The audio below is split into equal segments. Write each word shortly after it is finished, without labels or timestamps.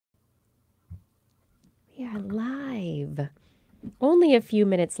We are live. Only a few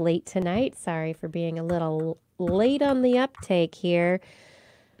minutes late tonight. Sorry for being a little late on the uptake here.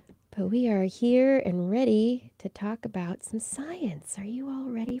 But we are here and ready to talk about some science. Are you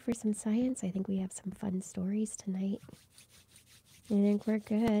all ready for some science? I think we have some fun stories tonight. I think we're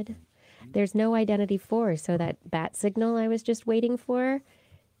good. There's no identity 4, so that bat signal I was just waiting for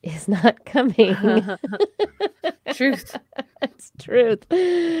is not coming. Truth. It's truth.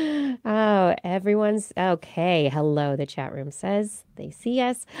 Oh, everyone's okay. Hello, the chat room says they see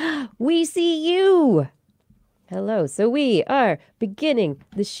us. We see you. Hello. So we are beginning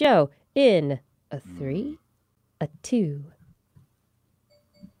the show in a 3, a 2.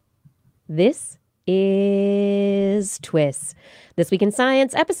 This is TWIS. This Week in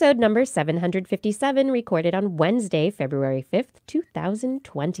Science, episode number 757, recorded on Wednesday, February 5th,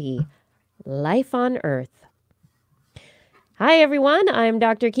 2020. Life on Earth. Hi, everyone. I'm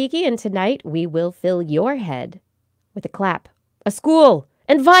Dr. Kiki, and tonight we will fill your head with a clap, a school,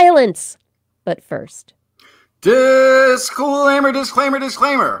 and violence. But first... Disclaimer, disclaimer,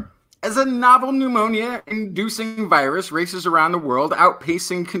 disclaimer. As a novel pneumonia-inducing virus races around the world,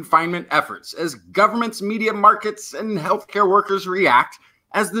 outpacing confinement efforts, as governments, media markets, and healthcare workers react,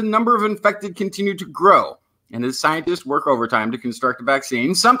 as the number of infected continue to grow, and as scientists work overtime to construct a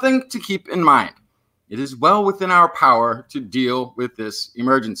vaccine, something to keep in mind. It is well within our power to deal with this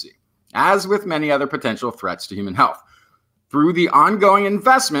emergency, as with many other potential threats to human health. Through the ongoing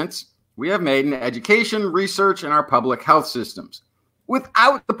investments we have made in education, research, and our public health systems.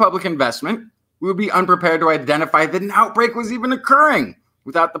 Without the public investment, we would be unprepared to identify that an outbreak was even occurring.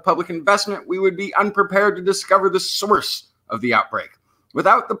 Without the public investment, we would be unprepared to discover the source of the outbreak.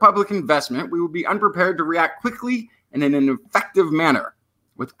 Without the public investment, we would be unprepared to react quickly and in an effective manner.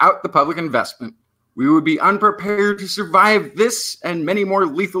 Without the public investment, we would be unprepared to survive this and many more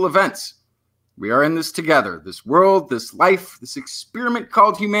lethal events. We are in this together, this world, this life, this experiment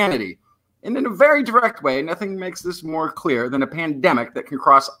called humanity. And in a very direct way, nothing makes this more clear than a pandemic that can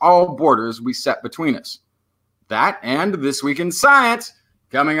cross all borders we set between us. That and This Week in Science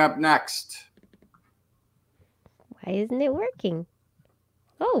coming up next. Why isn't it working?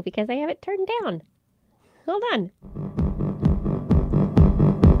 Oh, because I have it turned down. Hold on.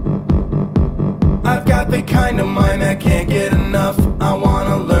 I've got the kind of mind that can't get enough. I want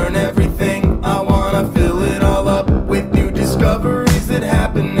to learn everything. I want to fill it all up with new discoveries that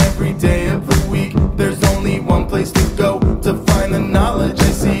happen every day of the week. There's only one place to go to find the knowledge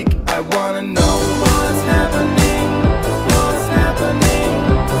I seek. I want to know what's happening, what's happening,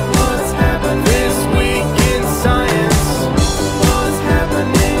 what's happening this week in science. What's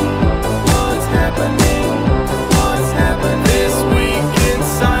happening, what's happening, what's happening this week in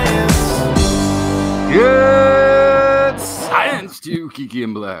science. Good science to you, Kiki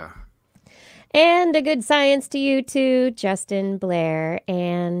and Blair. And a good science to you too, Justin, Blair,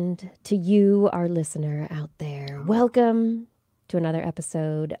 and to you, our listener out there. Welcome to another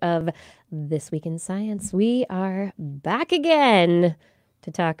episode of This Week in Science. We are back again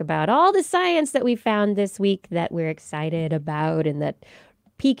to talk about all the science that we found this week that we're excited about and that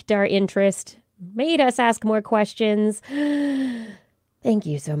piqued our interest, made us ask more questions. Thank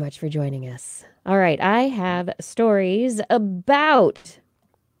you so much for joining us. All right, I have stories about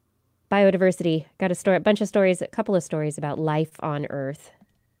biodiversity. Got a bunch of stories, a couple of stories about life on Earth,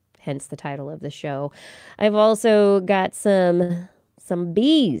 hence the title of the show. I've also got some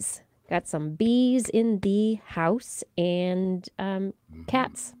bees. Got some bees in the house and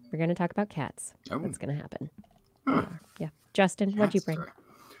cats. We're going to talk about cats. Oh. What's going to happen? Yeah. Justin, what'd you bring?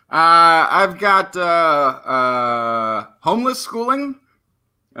 I've got homeless schooling,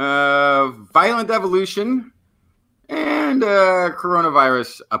 violent evolution, and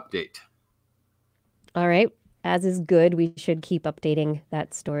coronavirus update. All right. As is good, we should keep updating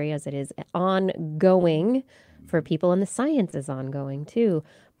that story as it is ongoing for people, and the science is ongoing too.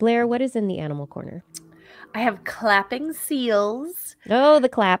 Blair, what is in the animal corner? I have clapping seals. Oh, the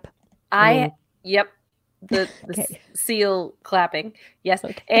clap. Yep. The Okay. seal clapping. Yes.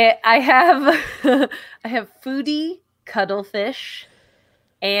 Okay. I have foodie cuttlefish,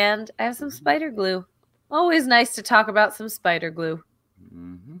 and I have some spider glue. Always nice to talk about some spider glue.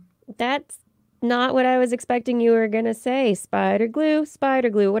 Mm-hmm. That's not what I was expecting you were going to say. Spider glue, spider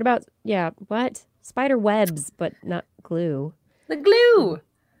glue. What about, what? Spider webs, but not glue. The glue.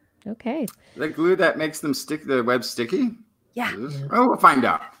 Okay. The glue that makes them stick the web sticky? Yeah. Oh, we'll find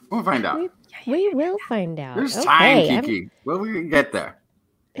out. We will find out. There's okay. time, Kiki. Well, we can get there.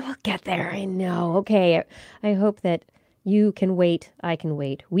 We'll get there. I know. Okay. I hope that you can wait. I can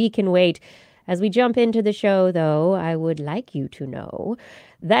wait. We can wait. As we jump into the show, though, I would like you to know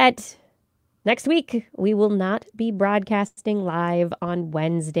that Next week, we will not be broadcasting live on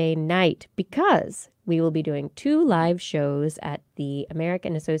Wednesday night because we will be doing 2 live shows at the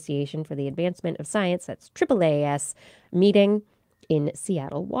American Association for the Advancement of Science, that's AAAS, meeting in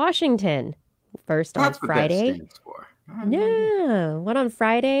Seattle, Washington. First on That's what that Friday. stands for. Yeah, one on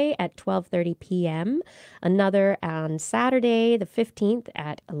Friday at 12:30 p.m., another on Saturday the 15th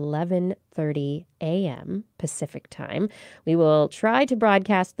at 11:30 a.m. Pacific time. We will try to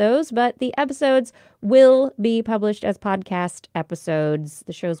broadcast those, but the episodes will be published as podcast episodes.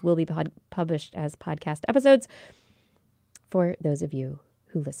 The shows will be published as podcast episodes for those of you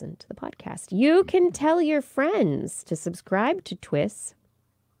who listen to the podcast. You can tell your friends to subscribe to TWIS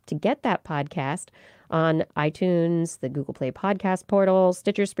to get that podcast on iTunes, the Google Play podcast portal,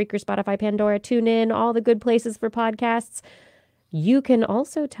 Stitcher, Spreaker, Spotify, Pandora, TuneIn, all the good places for podcasts. You can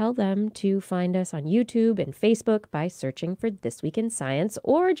also tell them to find us on YouTube and Facebook by searching for This Week in Science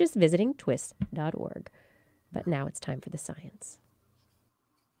or just visiting twis.org. But now it's time for the science.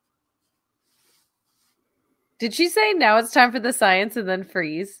 Did she say now it's time for the science and then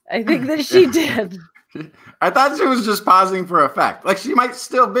freeze? I think that she did. I thought she was just pausing for effect. Like, she might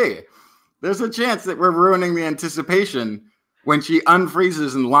still be. There's a chance that we're ruining the anticipation when she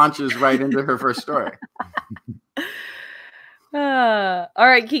unfreezes and launches right into her first story. All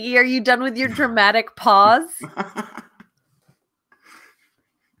right, Kiki, are you done with your dramatic pause?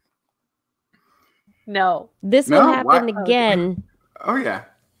 No. This will happen again. Oh, yeah.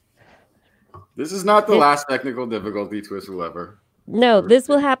 This is not the last technical difficulty TWIS will ever. No, this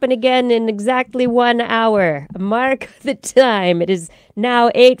will happen again in exactly 1 hour. Mark the time. It is now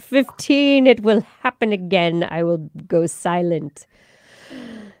 8:15. It will happen again. I will go silent.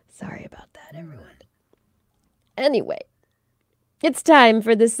 Sorry about that, everyone. Anyway, it's time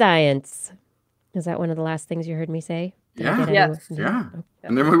for the science. Is that one of the last things you heard me say? Yeah. Yes. Yeah.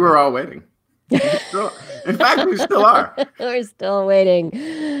 And then we were all waiting. In fact, we still are. We're still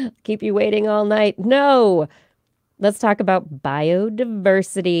waiting. Keep you waiting all night. No. Let's talk about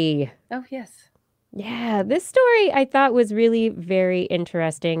biodiversity. Oh, yes. Yeah, this story I thought was really very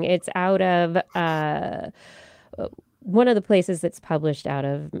interesting. It's out of one of the places that's published out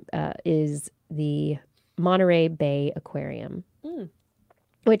of is the Monterey Bay Aquarium,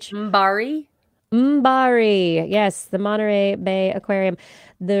 which Mbari? Mbari, yes, the Monterey Bay Aquarium.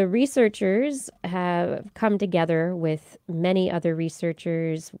 The researchers have come together with many other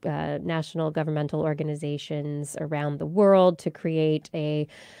researchers, national governmental organizations around the world to create a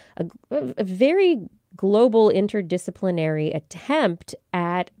very global interdisciplinary attempt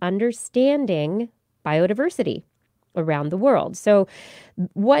at understanding biodiversity around the world. So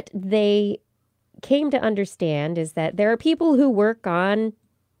what they came to understand is that there are people who work on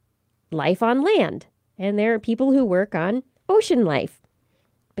life on land, and there are people who work on ocean life,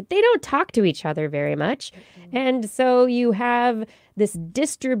 but they don't talk to each other very much. And so you have this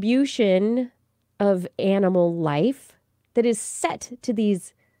distribution of animal life that is set to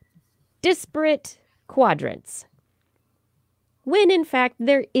these disparate quadrants, when in fact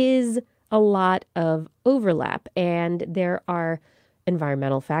there is a lot of overlap, and there are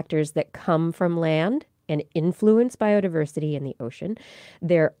environmental factors that come from land and influence biodiversity in the ocean.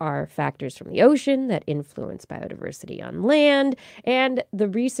 There are factors from the ocean that influence biodiversity on land, and the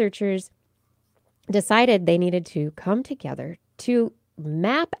researchers decided they needed to come together to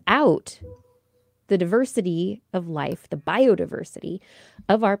map out the diversity of life, the biodiversity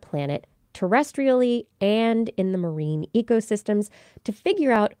of our planet terrestrially and in the marine ecosystems, to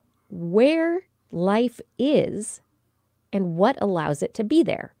figure out where life is and what allows it to be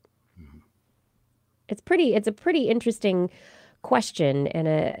there. It's a pretty interesting question and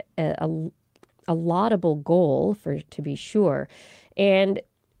a laudable goal, to be sure. And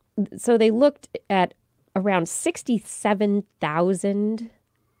so they looked at around 67,000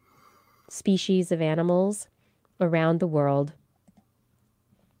 species of animals around the world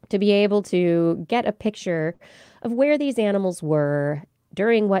to be able to get a picture of where these animals were,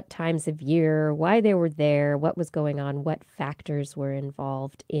 during what times of year, why they were there, what was going on, what factors were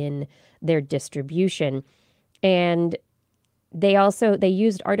involved in their distribution. And they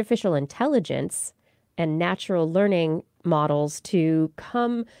used artificial intelligence and natural learning models to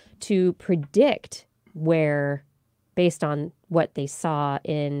come to predict where, based on what they saw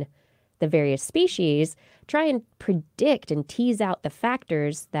in the various species, try and predict and tease out the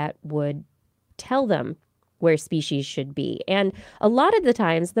factors that would tell them where species should be. And a lot of the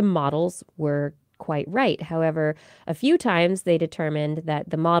times the models were quite right. However, a few times they determined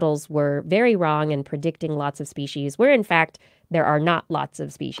that the models were very wrong in predicting lots of species, where in fact there are not lots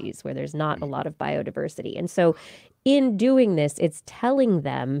of species, where there's not a lot of biodiversity. And so in doing this, it's telling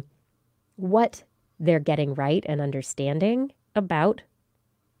them what they're getting right and understanding about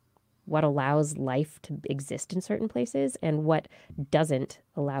what allows life to exist in certain places and what doesn't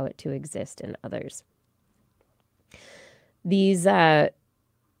allow it to exist in others. These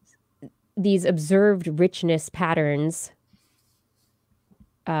observed richness patterns,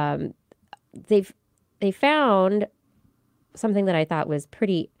 they found something that I thought was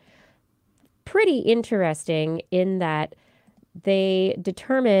pretty interesting, in that they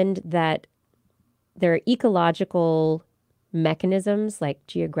determined that there are ecological mechanisms like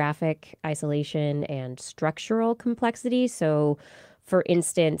geographic isolation and structural complexity. So, for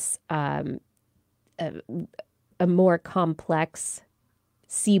instance, a more complex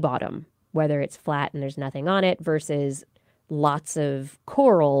sea bottom, whether it's flat and there's nothing on it, versus lots of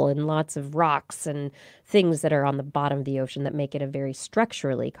coral and lots of rocks and things that are on the bottom of the ocean that make it a very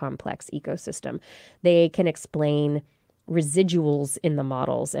structurally complex ecosystem. They can explain residuals in the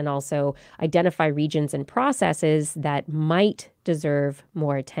models and also identify regions and processes that might deserve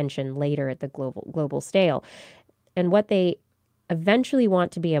more attention later at the global scale. And what they eventually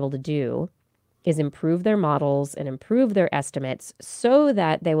want to be able to do is improve their models and improve their estimates so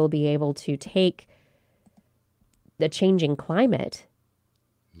that they will be able to take the changing climate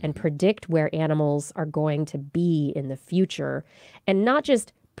and predict where animals are going to be in the future, and not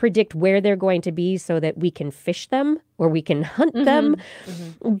just predict where they're going to be so that we can fish them or we can hunt them,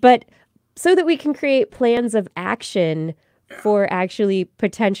 but so that we can create plans of action for actually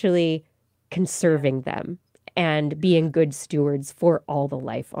potentially conserving them and being good stewards for all the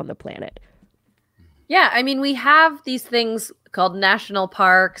life on the planet. Yeah, I mean, we have these things called national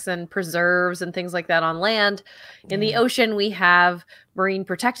parks and preserves and things like that on land. In the ocean, we have marine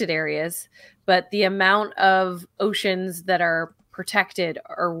protected areas, but the amount of oceans that are protected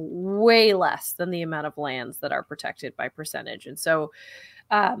are way less than the amount of lands that are protected by percentage. And so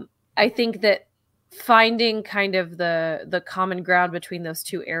I think that finding kind of the common ground between those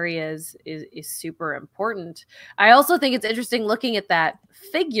two areas is super important. I also think it's interesting looking at that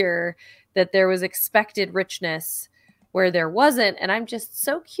figure that there was expected richness where there wasn't. And I'm just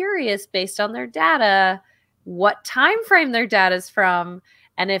so curious, based on their data, what time frame their data is from,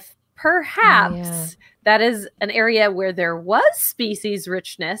 and if perhaps that is an area where there was species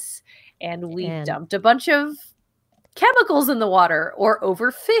richness and we dumped a bunch of chemicals in the water, or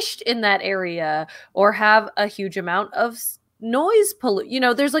overfished in that area, or have a huge amount of noise pollution. You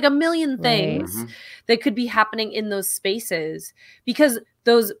know, there's like a million things that could be happening in those spaces, because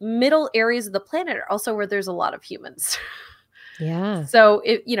those middle areas of the planet are also where there's a lot of humans. Yeah. So,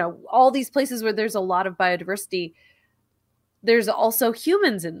 you know, all these places where there's a lot of biodiversity, there's also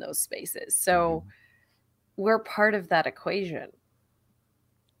humans in those spaces. So we're part of that equation.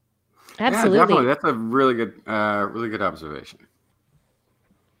 Absolutely. Yeah, definitely. That's a really good observation.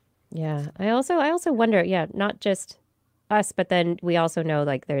 Yeah. I also wonder, not just us, but then we also know,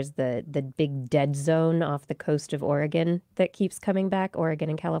 like, there's the big dead zone off the coast of Oregon that keeps coming back, Oregon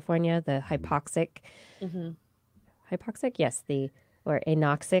and California, the hypoxic. Hypoxic? Yes, or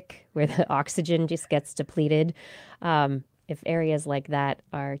anoxic, where the oxygen just gets depleted. If areas like that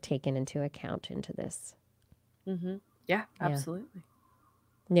are taken into account into this. Yeah, absolutely.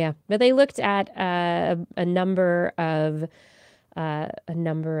 Yeah, but they looked at a number of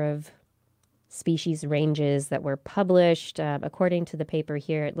species ranges that were published. According to the paper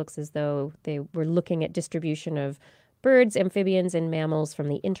here, it looks as though they were looking at distribution of birds, amphibians, and mammals from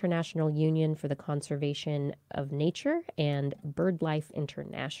the International Union for the Conservation of Nature and BirdLife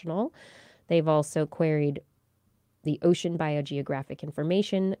International. They've also queried the Ocean Biogeographic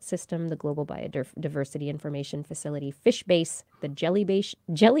Information System, the Global Biodiversity Information Facility, FishBase, the Jellyfish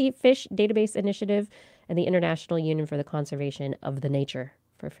Database Initiative, and the International Union for the Conservation of the Nature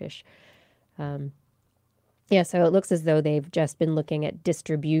for Fish. So it looks as though they've just been looking at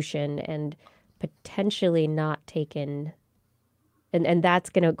distribution and potentially not taken, and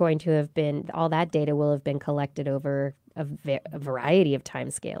that's going to have been, all that data will have been collected over a variety of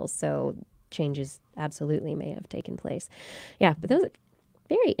timescales. So changes absolutely may have taken place. Yeah, but those are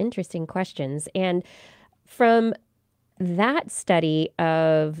very interesting questions. And from that study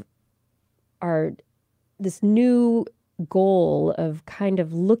of this new goal of kind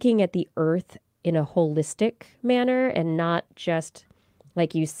of looking at the Earth in a holistic manner and not just,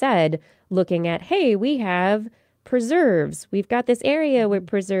 like you said, looking at, hey, we have preserves. We've got this area we're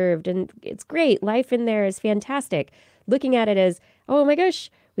preserved and it's great. Life in there is fantastic. Looking at it as, oh my gosh,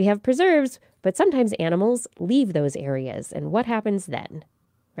 we have preserves, but sometimes animals leave those areas. And what happens then,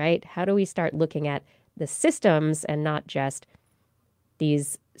 right? How do we start looking at the systems and not just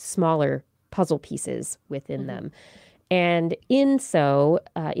these smaller puzzle pieces within them? And in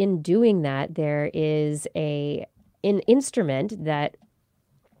doing that, there is an instrument that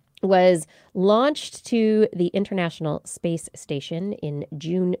was launched to the International Space Station in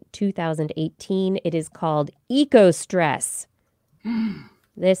June 2018. It is called EcoStress.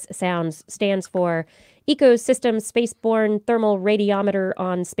 This stands for Ecosystem Spaceborne Thermal Radiometer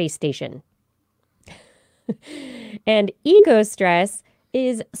on Space Station. And EcoStress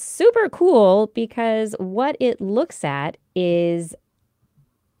is super cool because what it looks at is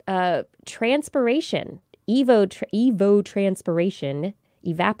transpiration,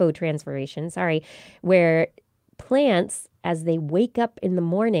 evapotranspiration, sorry, where plants, as they wake up in the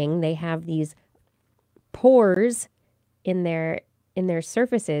morning, they have these pores in their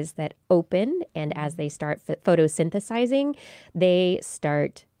surfaces that open, and as they start photosynthesizing, they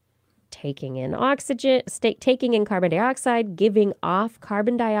start taking in oxygen, taking in carbon dioxide, giving off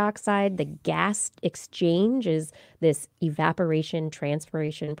carbon dioxide. The gas exchange is this transpiration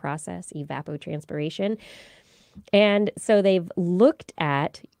process, evapotranspiration. And so they've looked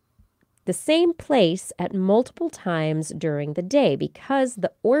at the same place at multiple times during the day because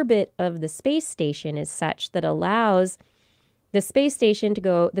the orbit of the space station is such that allows the space station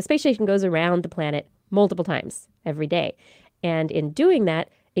goes around the planet multiple times every day. And in doing that,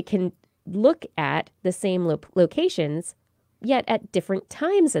 it can look at the same locations, yet at different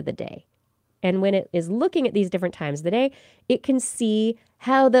times of the day. And when it is looking at these different times of the day, it can see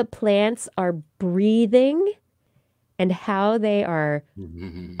how the plants are breathing and how they are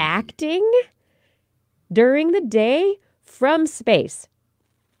acting during the day from space.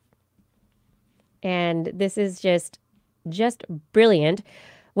 And this is just brilliant.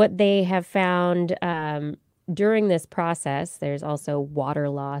 What they have found during this process, there's also water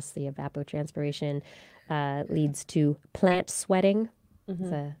loss. The evapotranspiration leads to plant sweating.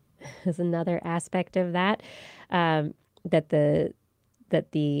 Is another aspect of that, that the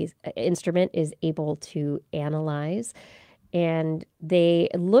instrument is able to analyze. And they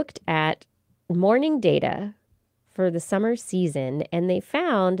looked at morning data for the summer season, and they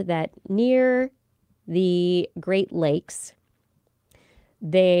found that near the Great Lakes,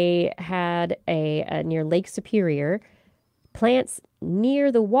 they had near Lake Superior, plants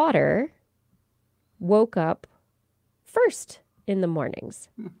near the water woke up first in the mornings.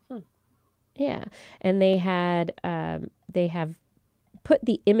 Yeah. And they have put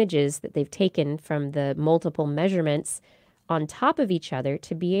the images that they've taken from the multiple measurements on top of each other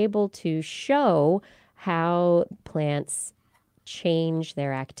to be able to show how plants change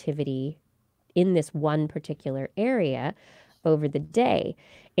their activity in this one particular area over the day.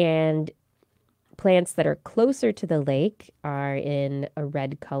 And plants that are closer to the lake are in a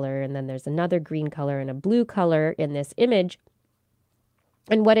red color, and then there's another green color and a blue color in this image.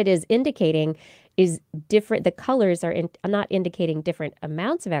 And what it is indicating is different. The colors are not indicating different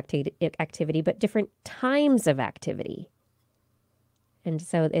amounts of activity, but different times of activity. And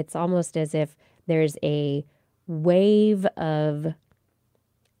so it's almost as if there's a wave of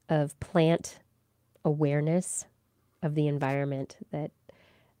plant awareness of the environment that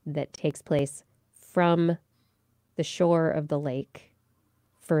takes place from the shore of the lake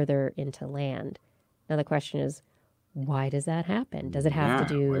further into land. Now the question is, why does that happen? Does it have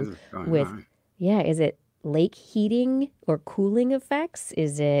to do with is it lake heating or cooling effects?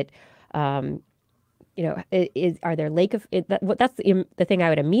 Is it are there lake of that's the thing I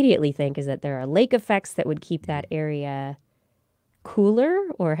would immediately think is that there are lake effects that would keep that area cooler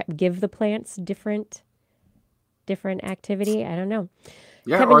or give the plants different activity. I don't know.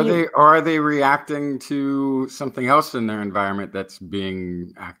 Yeah, Kevin, are they reacting to something else in their environment that's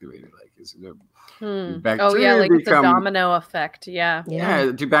being activated? Like, is it bacteria like it's a domino effect. Yeah.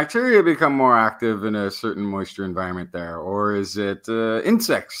 Do bacteria become more active in a certain moisture environment there, or is it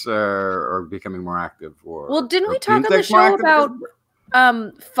insects are becoming more active? Or didn't we talk on the show about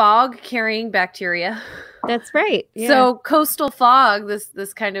fog carrying bacteria? That's right. Yeah. So coastal fog,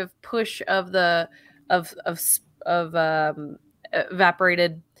 this kind of push of the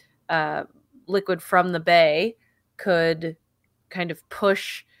evaporated liquid from the bay could kind of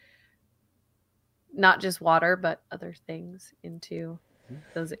push not just water but other things into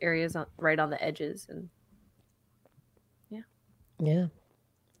those areas right on the edges. And yeah.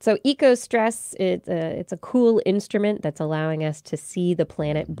 So EcoStress, it's a cool instrument that's allowing us to see the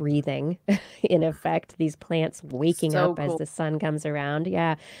planet breathing, in effect, these plants waking up as the sun comes around.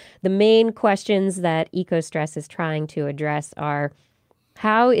 Yeah. The main questions that EcoStress is trying to address are,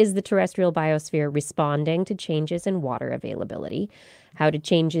 How is the terrestrial biosphere responding to changes in water availability? How do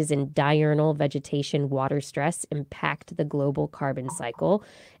changes in diurnal vegetation water stress impact the global carbon cycle?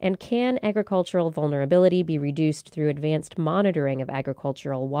 And can agricultural vulnerability be reduced through advanced monitoring of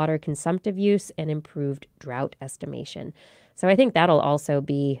agricultural water consumptive use and improved drought estimation? So I think that'll also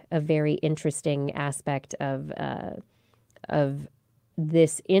be a very interesting aspect of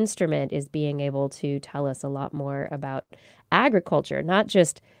this instrument, is being able to tell us a lot more about agriculture, not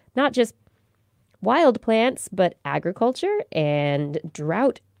just wild plants, but agriculture and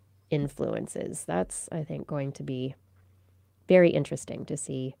drought influences. That's, I think, going to be very interesting to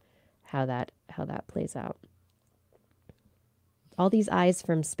see how that plays out. All these eyes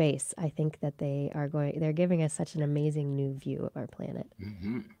from space, I think that they're giving us such an amazing new view of our planet.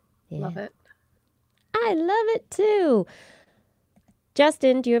 Mm-hmm. Yeah. Love it. I love it too.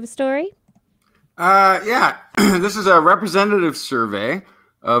 Justin, do you have a story? Yeah, this is a representative survey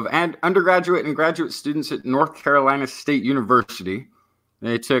of undergraduate and graduate students at North Carolina State University.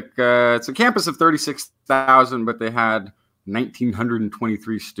 They took, it's a campus of 36,000, but they had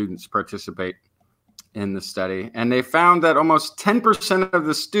 1,923 students participate in the study. And they found that almost 10% of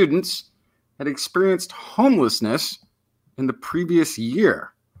the students had experienced homelessness in the previous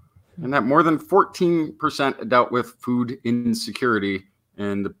year, and that more than 14% dealt with food insecurity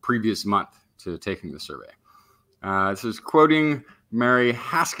in the previous month to taking the survey. This is quoting Mary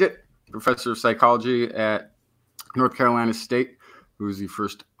Haskett, professor of psychology at North Carolina State, who was the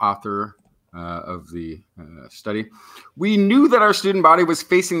first author of the study. We knew that our student body was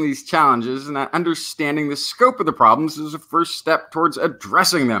facing these challenges, and that understanding the scope of the problems is a first step towards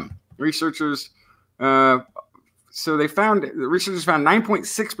addressing them. Researchers found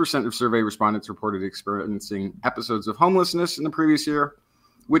 9.6% of survey respondents reported experiencing episodes of homelessness in the previous year,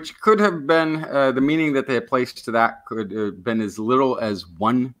 which could have been the meaning that they had placed to that could have been as little as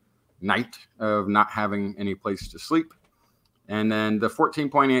one night of not having any place to sleep. And then the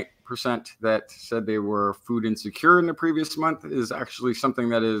 14.8% that said they were food insecure in the previous month is actually something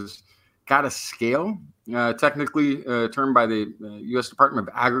that is got a scale, technically termed by the U.S. Department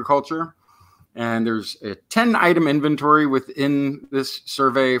of Agriculture. And there's a 10-item inventory within this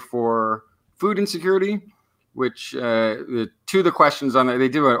survey for food insecurity, which to the questions on there, they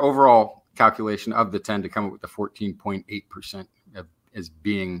do an overall calculation of the 10 to come up with the 14.8% as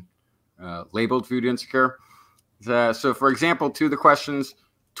being labeled food insecure. So, for example, to the questions,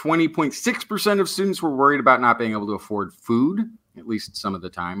 20.6% of students were worried about not being able to afford food, at least some of the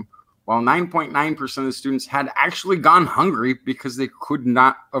time, while 9.9% of the students had actually gone hungry because they could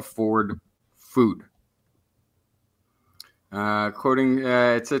not afford food. Quoting,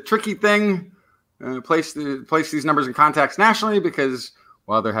 it's a tricky thing, place these numbers in context nationally, because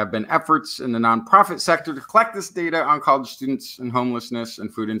while there have been efforts in the nonprofit sector to collect this data on college students and homelessness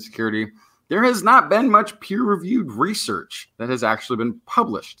and food insecurity, there has not been much peer-reviewed research that has actually been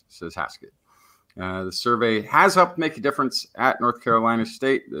published, says Haskett. The survey has helped make a difference at North Carolina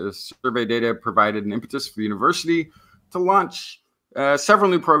State. The survey data provided an impetus for the university to launch several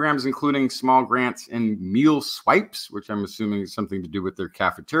new programs, including small grants and meal swipes, which I'm assuming is something to do with their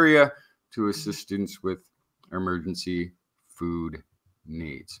cafeteria, to assist students with emergency food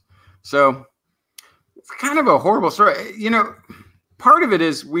needs. So it's kind of a horrible story. You know, part of it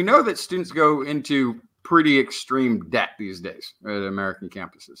is we know that students go into pretty extreme debt these days at American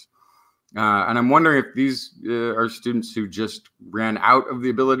campuses. And I'm wondering if these are students who just ran out of the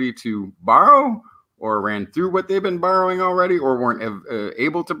ability to borrow, or ran through what they've been borrowing already, or weren't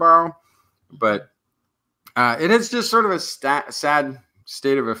able to borrow. But it is just sort of a sad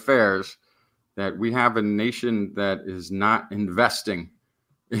state of affairs that we have a nation that is not investing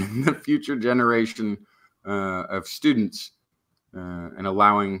in the future generation of students and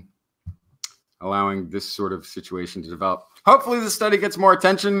allowing this sort of situation to develop. Hopefully the study gets more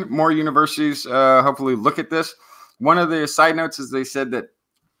attention, more universities hopefully look at this. One of the side notes is they said that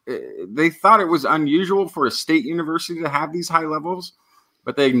they thought it was unusual for a state university to have these high levels,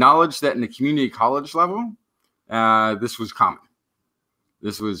 but they acknowledged that in the community college level, this was common.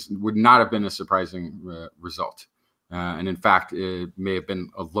 This would not have been a surprising result. And in fact, it may have been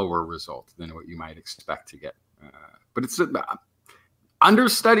a lower result than what you might expect to get. But it's an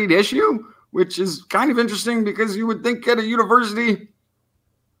understudied issue, which is kind of interesting because you would think at a university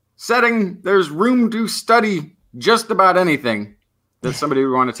setting, there's room to study just about anything that somebody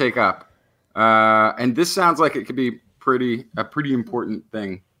would want to take up. And this sounds like it could be a pretty important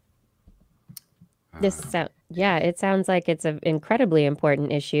thing. It sounds like it's an incredibly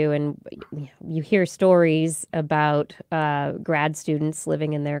important issue. And you hear stories about grad students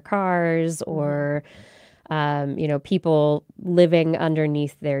living in their cars, or people living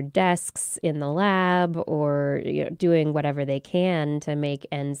underneath their desks in the lab or doing whatever they can to make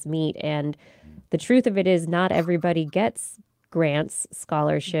ends meet. And the truth of it is not everybody gets grants,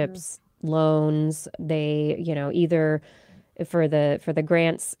 scholarships, loans. They, either for the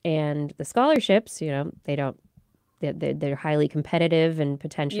grants and the scholarships, they don't. They're highly competitive and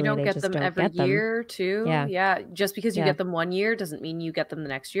potentially you don't they get just them don't every get them. year too. Yeah. Just because you get them one year doesn't mean you get them the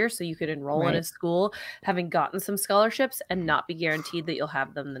next year. So you could enroll in a school having gotten some scholarships and not be guaranteed that you'll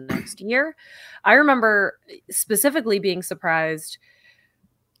have them the next year. I remember specifically being surprised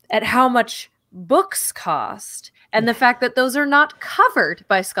at how much books cost and the fact that those are not covered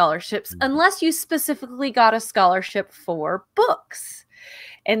by scholarships unless you specifically got a scholarship for books.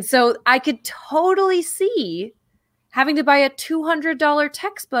 And so I could totally see having to buy a $200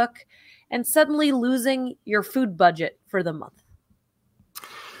 textbook and suddenly losing your food budget for the month.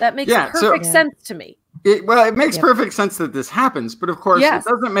 That makes perfect sense to me. It makes perfect sense that this happens, but of course, it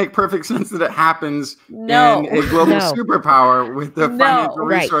doesn't make perfect sense that it happens in a global superpower with the financial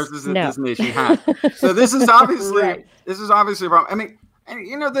resources that this nation has. So this is obviously a problem. I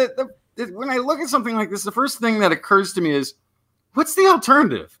mean, when I look at something like this, the first thing that occurs to me is, what's the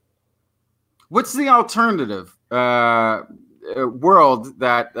alternative? What's the alternative world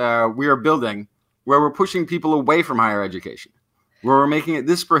that we are building where we're pushing people away from higher education, where we're making it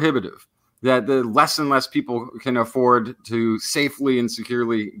this prohibitive that the less and less people can afford to safely and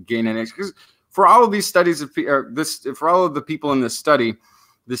securely gain an education? Because for all of these studies, for all of the people in this study,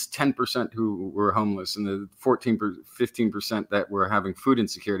 this 10% who were homeless and the 15% that were having food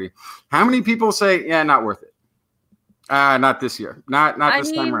insecurity, how many people say, yeah, not worth it? Not this year. Not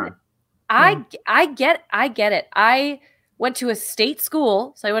this time around. I get it. I went to a state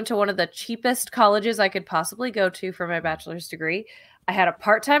school. So I went to one of the cheapest colleges I could possibly go to for my bachelor's degree. I had a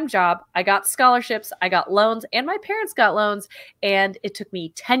part-time job. I got scholarships. I got loans, and my parents got loans. And it took me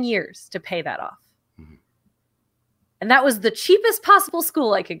 10 years to pay that off. Mm-hmm. And that was the cheapest possible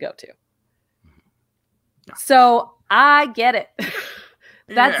school I could go to. Yeah. So I get it.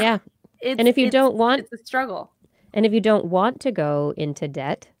 And if you don't want, it's a struggle. And if you don't want to go into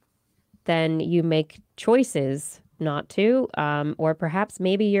debt, then you make choices not to, or perhaps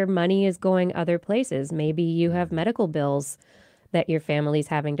maybe your money is going other places. Maybe you have medical bills that your family's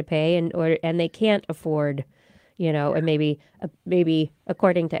having to pay, and they can't afford, and maybe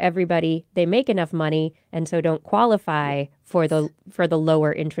according to everybody, they make enough money and so don't qualify for the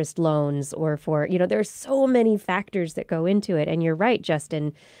lower interest loans, or for, there's so many factors that go into it. And you're right,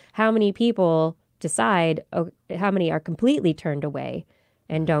 Justin, how many people decide, how many are completely turned away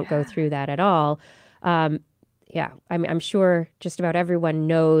and don't go through that at all? I'm sure just about everyone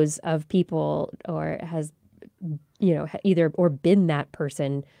knows of people or has, either or been that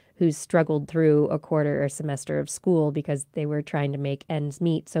person who's struggled through a quarter or semester of school because they were trying to make ends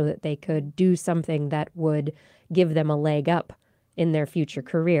meet so that they could do something that would give them a leg up in their future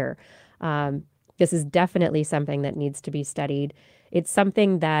career. This is definitely something that needs to be studied. It's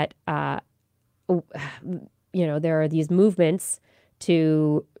something that, there are these movements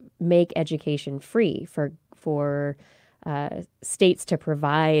to make education free for states to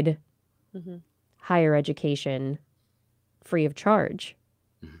provide higher education free of charge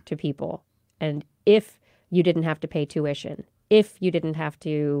to people. And if you didn't have to pay tuition, if you didn't have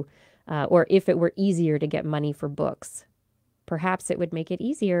to, or if it were easier to get money for books, perhaps it would make it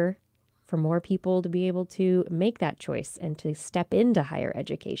easier for more people to be able to make that choice and to step into higher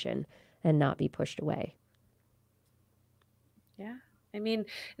education and not be pushed away. Yeah. I mean,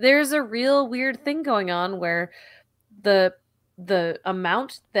 there's a real weird thing going on where the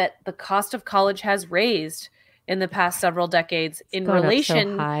amount that the cost of college has raised in the past several decades in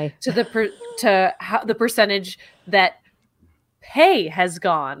relation to the percentage that pay has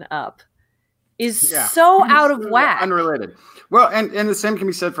gone up is so out of whack. Unrelated. Well, and the same can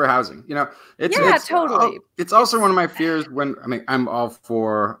be said for housing. It's totally. It's also one of my fears I'm all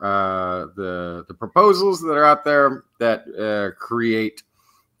for the proposals that are out there that create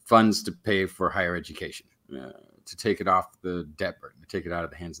funds to pay for higher education, to take it off the debt burden, to take it out of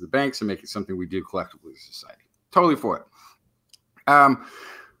the hands of the banks and make it something we do collectively as a society. Totally for it.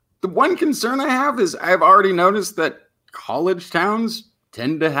 The one concern I have is I've already noticed that college towns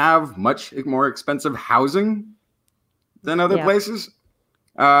tend to have much more expensive housing than other places,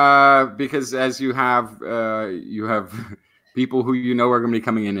 because as you have people who are going to be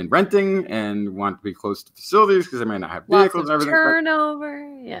coming in and renting and want to be close to facilities because they might not have vehicles and everything. Turnover,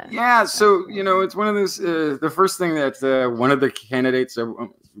 yeah. So it's one of those. The first thing that one of the candidates,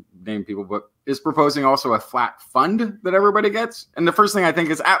 name people, but is proposing also a flat fund that everybody gets. And the first thing I think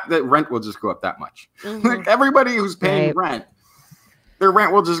is that rent will just go up that much. Like everybody who's paying rent, their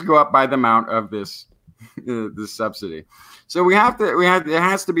rent will just go up by the amount of this subsidy. So it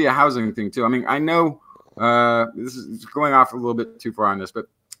has to be a housing thing too. I mean, I know this is going off a little bit too far on this, but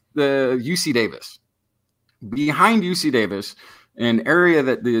the UC Davis, behind UC Davis, an area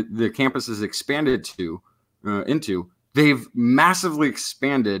that the campus has expanded into, they've massively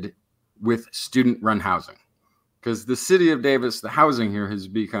expanded with student-run housing, because the city of Davis, the housing here has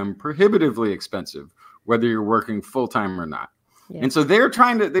become prohibitively expensive, whether you're working full-time or not. Yeah. And so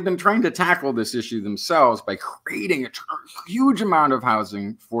they've been trying to tackle this issue themselves by creating a huge amount of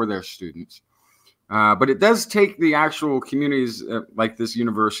housing for their students. But it does take the actual communities like this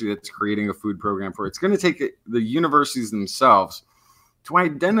university that's creating a food program for it. It's going to take the universities themselves to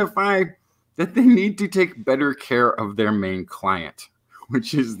identify that they need to take better care of their main client,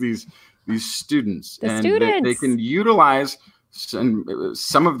 which is these students. They can utilize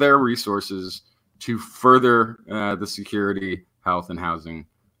some of their resources to further the security, health, and housing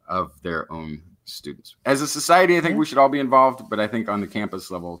of their own students. As a society, I think we should all be involved, but I think on the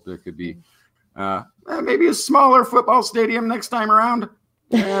campus level, there could be maybe a smaller football stadium next time around,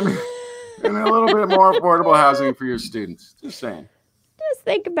 and a little bit more affordable housing for your students. Just saying. Just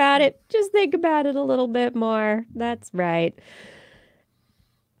think about it. Just think about it a little bit more. That's right.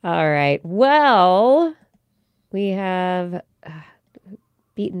 All right. Well, we have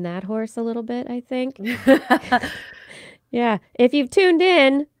beaten that horse a little bit, I think. Yeah. If you've tuned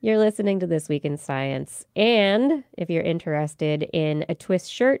in, you're listening to This Week in Science. And if you're interested in a TWIS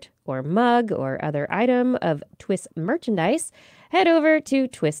shirt or mug or other item of TWIS merchandise, head over to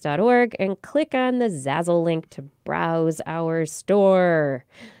twis.org and click on the Zazzle link to browse our store.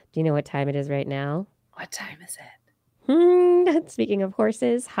 Do you know what time it is right now? What time is it? Speaking of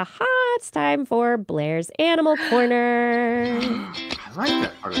horses, it's time for Blair's Animal Corner. I like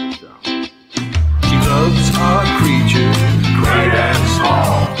that part of the show. She loves our creatures, great and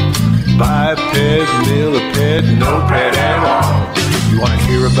small. Biped, millipede, no pet at all. If you want to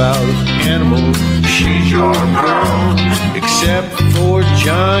hear about animals, she's your girl. Except for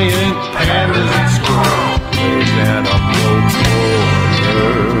giant pandas and squirrels. Blair's Animal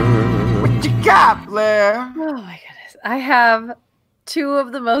Corner. What you got, Blair? Oh my goodness. I have two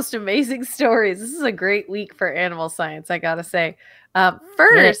of the most amazing stories. This is a great week for animal science, I gotta say.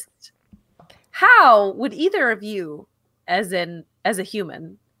 First, how would either of you, as a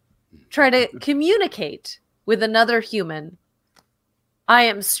human, try to communicate with another human? I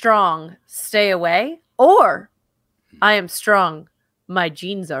am strong, stay away. Or, I am strong, my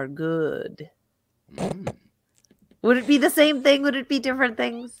genes are good. Would it be the same thing? Would it be different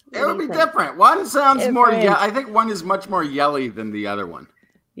things? It would be different. One sounds more, I think one is much more yelly than the other one.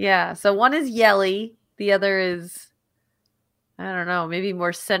 Yeah, so one is yelly. The other is, I don't know, maybe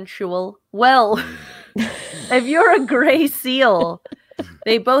more sensual. Well, if you're a gray seal,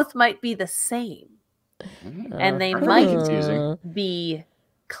 they both might be the same. And they might be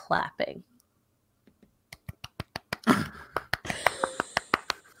clapping.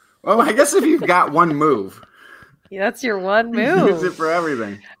 Well, I guess if you've got one move. Yeah, that's your one move. Use it for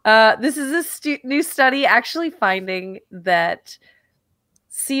everything. This is a new study actually finding that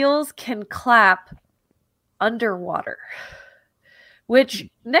seals can clap underwater. Which,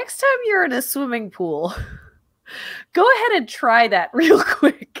 next time you're in a swimming pool, go ahead and try that real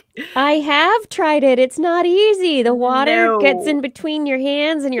quick. I have tried it. It's not easy. The water gets in between your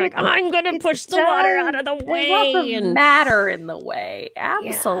hands and you're like, I'm going to push the water out of the way. There's matter in the way.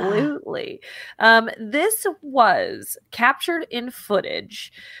 Absolutely. Yeah. This was captured in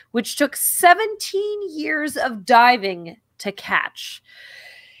footage, which took 17 years of diving to catch.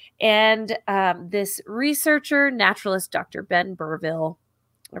 And this researcher, naturalist Dr. Ben Burville,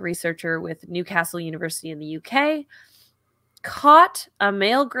 a researcher with Newcastle University in the UK, caught a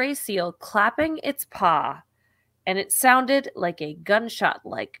male gray seal clapping its paw, and it sounded like a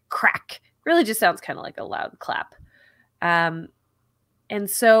gunshot-like crack. Really just sounds kind of like a loud clap. And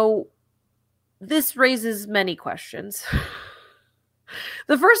so this raises many questions.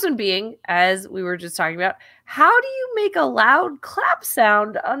 The first one being, as we were just talking about, how do you make a loud clap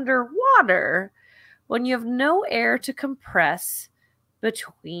sound underwater when you have no air to compress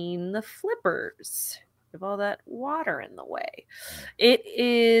between the flippers? With all that water in the way. It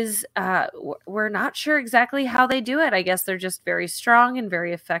is, we're not sure exactly how they do it. I guess they're just very strong and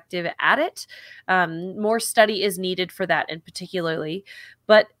very effective at it. More study is needed for that in particularly.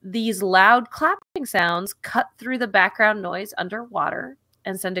 But these loud clapping sounds cut through the background noise underwater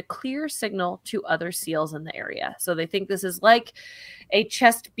and send a clear signal to other seals in the area. So they think this is like a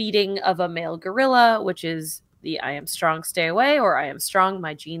chest beating of a male gorilla, which is the I am strong, stay away, or I am strong,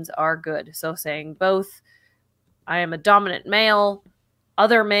 my genes are good. So saying both, I am a dominant male,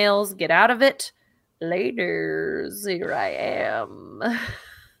 other males, get out of it. Ladies, here I am.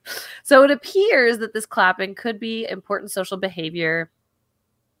 So it appears that this clapping could be important social behavior,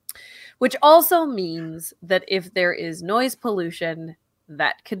 which also means that if there is noise pollution,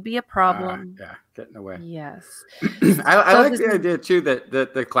 that could be a problem. Yeah, get in the way. Yes. I like the idea too that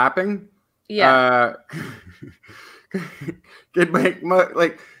the clapping, could make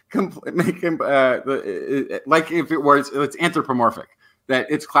him like if it was it's anthropomorphic, that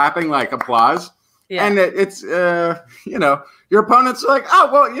it's clapping like applause, and that it's your opponents are like, oh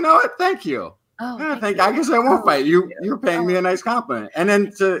well, you know what, thank you. Oh, thank you. I guess I won't fight you. You're paying me a nice compliment. And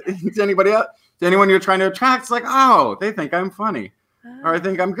then to anybody else, to anyone you're trying to attract, it's like, oh, they think I'm funny. Or I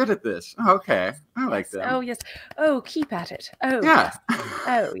think I'm good at this. Oh, okay. I like that. Oh, yes. Oh, keep at it. Oh, yeah. Yes.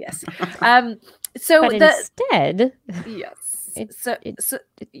 Oh, yes. So but instead, yes.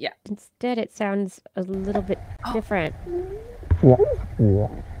 Yeah. Instead, it sounds a little bit different. Wow.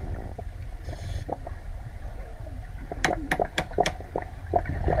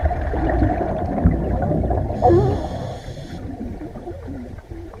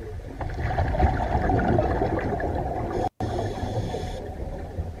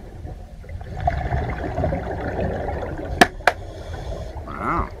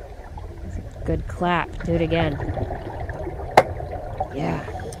 That's a good clap. Do it again. Yeah.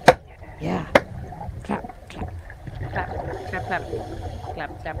 Yeah. Clap, clap. Clap, clap, clap.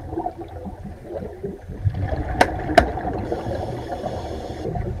 Clap, clap.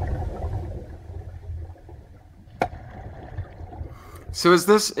 So is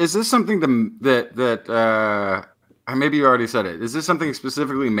this something that maybe you already said it? Is this something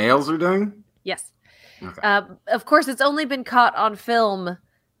specifically males are doing? Yes. Okay. Of course, it's only been caught on film,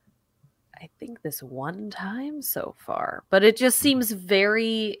 I think, this one time so far, but it just seems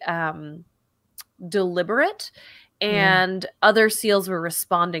very deliberate, and other seals were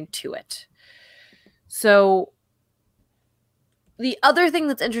responding to it. So the other thing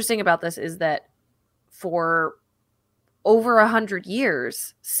that's interesting about this is that for over 100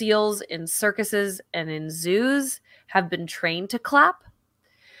 years, seals in circuses and in zoos have been trained to clap,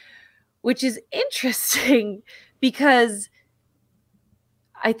 which is interesting because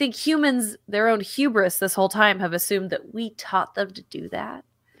I think humans, their own hubris this whole time, have assumed that we taught them to do that.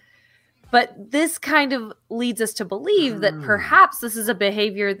 But this kind of leads us to believe that perhaps this is a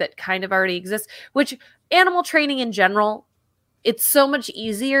behavior that kind of already exists, which animal training in general, it's so much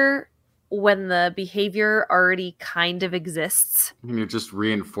easier when the behavior already kind of exists. And you're just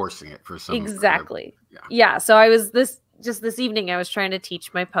reinforcing it for some. Exactly. Yeah. So I was this evening, I was trying to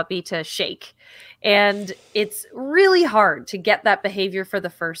teach my puppy to shake, and it's really hard to get that behavior for the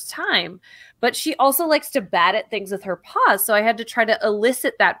first time, but she also likes to bat at things with her paws. So I had to try to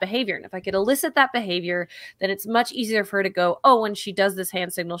elicit that behavior. And if I could elicit that behavior, then it's much easier for her to go, oh, when she does this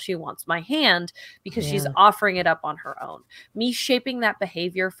hand signal, she wants my hand, because she's offering it up on her own. Me shaping that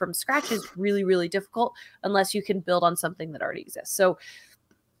behavior from scratch is really, really difficult unless you can build on something that already exists. So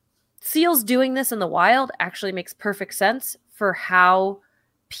seals doing this in the wild actually makes perfect sense for how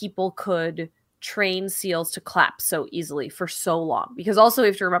people could train seals to clap so easily for so long. Because also we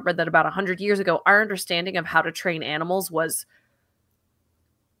have to remember that about 100 years ago, our understanding of how to train animals was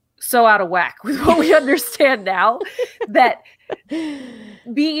so out of whack with what we understand now, that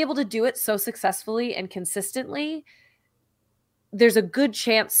being able to do it so successfully and consistently, there's a good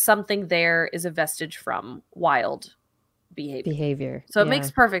chance something there is a vestige from wild behavior. So it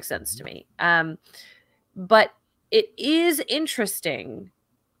makes perfect sense to me. But it is interesting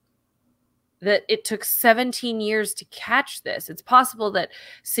that it took 17 years to catch this. It's possible that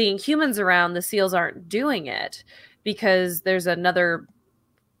seeing humans around, the seals aren't doing it because there's another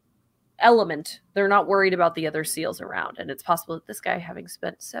element. They're not worried about the other seals around. And it's possible that this guy, having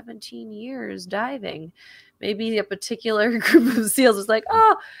spent 17 years diving, maybe a particular group of seals is like,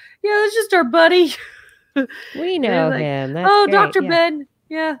 oh, yeah, that's just our buddy. We know him. That's oh, great. Dr. Ben.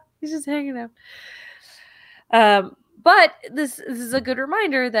 Yeah, he's just hanging out. But this is a good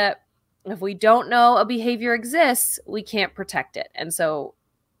reminder that if we don't know a behavior exists, we can't protect it. And so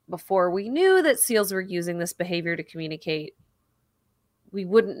before we knew that seals were using this behavior to communicate, we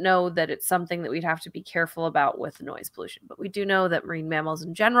wouldn't know that it's something that we'd have to be careful about with noise pollution. But we do know that marine mammals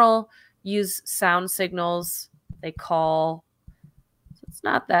in general use sound signals. They call. So it's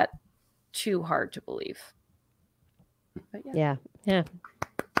not that too hard to believe. But yeah.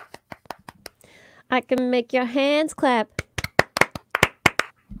 I can make your hands clap.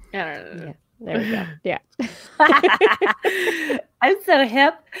 Yeah, there we go. Yeah. I'm so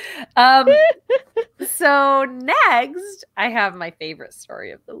hip. So next, I have my favorite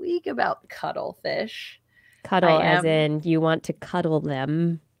story of the week about cuttlefish. Cuddle, as in you want to cuddle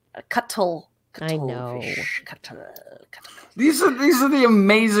them. I know. These are the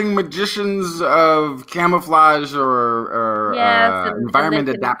amazing magicians of camouflage or environment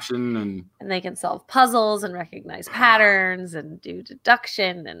adaptation, and they can solve puzzles and recognize patterns and do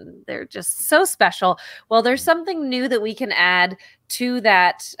deduction, and they're just so special. Well, there's something new that we can add to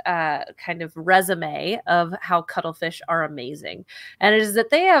that kind of resume of how cuttlefish are amazing, and it is that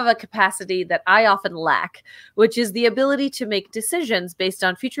they have a capacity that I often lack, which is the ability to make decisions based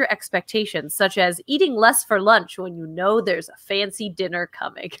on future expectations, such as eating less for lunch when you know there's a fancy dinner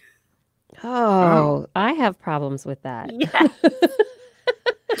coming. Oh, I have problems with that. Yeah.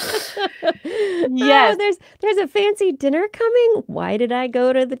 Yes. Oh, there's a fancy dinner coming. Why did I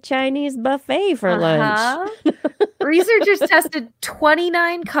go to the Chinese buffet for lunch? Researchers tested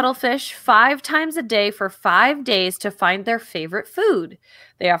 29 cuttlefish 5 times a day for 5 days to find their favorite food.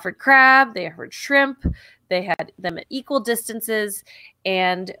 They offered crab, they offered shrimp, they had them at equal distances,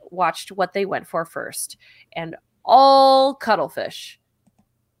 and watched what they went for first. And all cuttlefish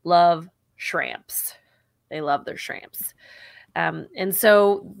love shrimps. They love their shrimps. And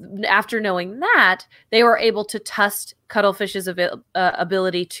so after knowing that, they were able to test cuttlefish's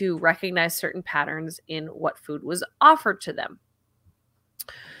ability to recognize certain patterns in what food was offered to them.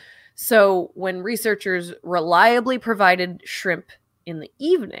 So when researchers reliably provided shrimp in the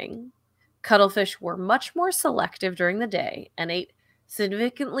evening, cuttlefish were much more selective during the day and ate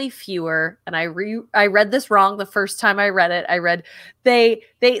significantly fewer, and I read this wrong the first time I read it. I read they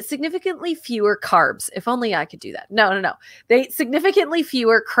ate significantly fewer carbs. If only I could do that. No. They ate significantly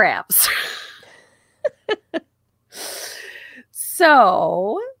fewer crabs.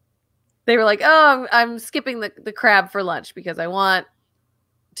 So they were like, oh, I'm skipping the crab for lunch because I want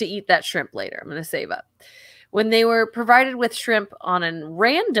to eat that shrimp later. I'm going to save up. When they were provided with shrimp on a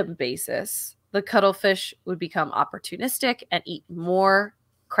random basis, the cuttlefish would become opportunistic and eat more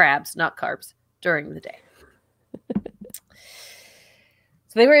crabs, not carbs, during the day.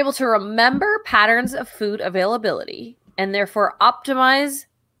 So they were able to remember patterns of food availability and therefore optimize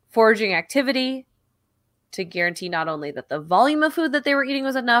foraging activity to guarantee not only that the volume of food that they were eating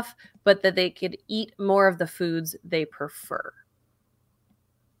was enough, but that they could eat more of the foods they prefer.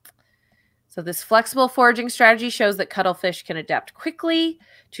 So this flexible foraging strategy shows that cuttlefish can adapt quickly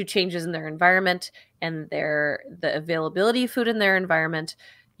to changes in their environment and the availability of food in their environment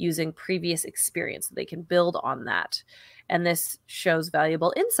using previous experience. They can build on that. And this shows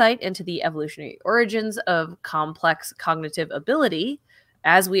valuable insight into the evolutionary origins of complex cognitive ability.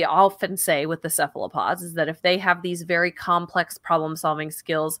 As we often say with the cephalopods, is that if they have these very complex problem-solving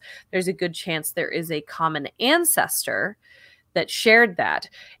skills, there's a good chance there is a common ancestor that shared that.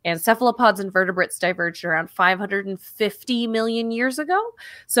 And cephalopods and vertebrates diverged around 550 million years ago.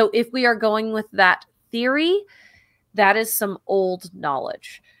 So if we are going with that theory, that is some old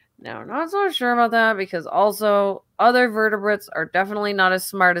knowledge. Now, I'm not so sure about that because also other vertebrates are definitely not as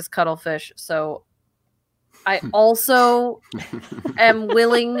smart as cuttlefish. So I also am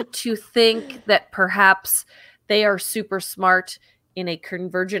willing to think that perhaps they are super smart in a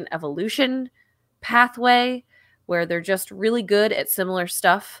convergent evolution pathway where they're just really good at similar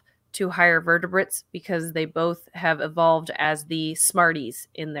stuff to higher vertebrates because they both have evolved as the smarties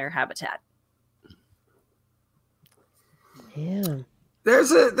in their habitat. Yeah.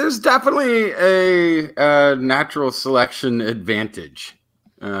 There's definitely a natural selection advantage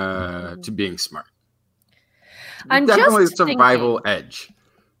to being smart. I'm definitely just a survival edge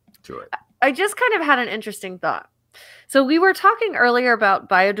to it. I just kind of had an interesting thought. So we were talking earlier about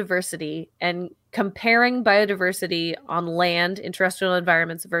biodiversity and comparing biodiversity on land in terrestrial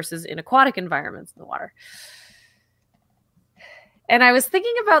environments versus in aquatic environments in the water. And I was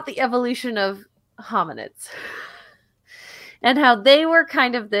thinking about the evolution of hominids and how they were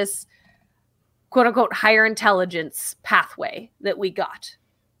kind of this quote unquote higher intelligence pathway that we got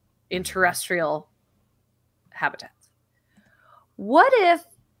in terrestrial habitats. What if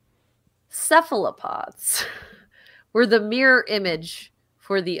cephalopods were the mirror image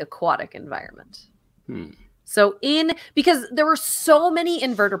for the aquatic environment? So because there were so many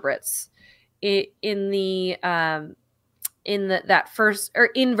invertebrates in that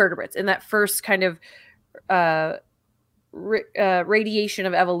first kind of radiation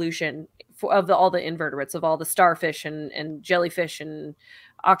of evolution of all the invertebrates, of all the starfish and jellyfish and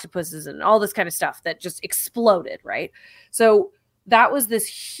octopuses and all this kind of stuff that just exploded, right? So that was this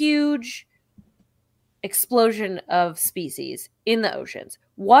huge explosion of species in the oceans.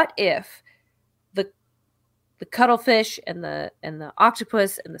 What if the cuttlefish and the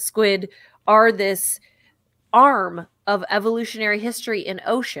octopus and the squid are this arm of evolutionary history in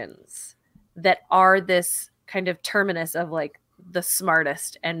oceans that are this kind of terminus of like the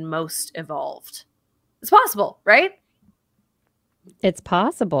smartest and most evolved? It's possible, right? It's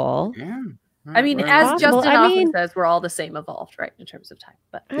possible. Yeah. I mean, Well, as possible. Justin I often mean- says, we're all the same evolved, right, in terms of time.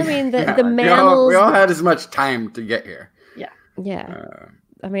 But I mean, the yeah, mammals. we all had as much time to get here. Yeah.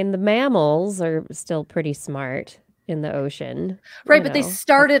 I mean, the mammals are still pretty smart in the ocean. right, you but they know,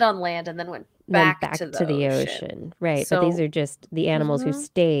 started on land and then went then back, to the ocean. Right. But these So- are just the animals who Mhm.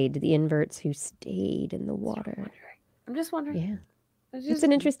 stayed, the inverts who stayed in the water. I'm just wondering. Yeah. It's It's just-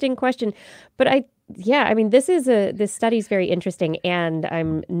 an interesting question. But I mean, this study is very interesting. And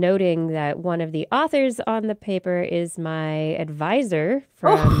I'm noting that one of the authors on the paper is my advisor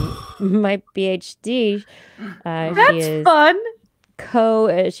from my PhD. She That's is fun.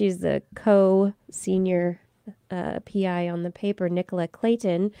 she's the co-senior PI on the paper, Nicola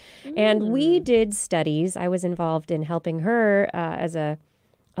Clayton. And we did studies. I was involved in helping her as a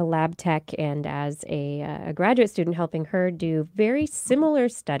lab tech and as a graduate student, helping her do very similar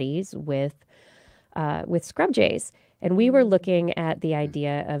studies with scrub jays. And we were looking at the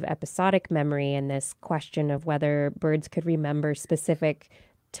idea of episodic memory and this question of whether birds could remember specific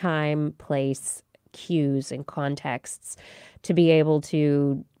time, place, cues, and contexts to be able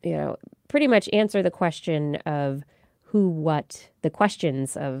to, pretty much answer the question of the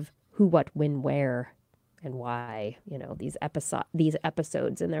questions of who, what, when, where, and why, these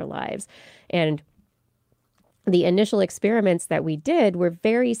episodes in their lives. And the initial experiments that we did were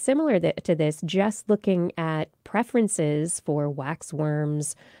very similar to this, just looking at preferences for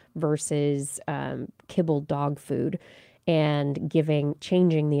waxworms versus kibble dog food and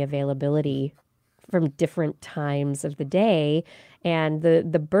changing the availability from different times of the day. And the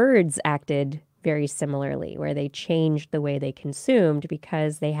birds acted very similarly, where they changed the way they consumed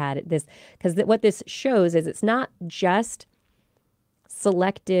because they had this, because what this shows is it's not just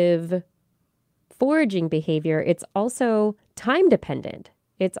selective foraging behavior, it's also time dependent.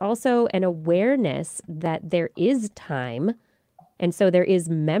 It's also an awareness that there is time. And so there is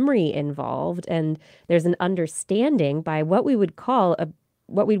memory involved, and there's an understanding by what we would call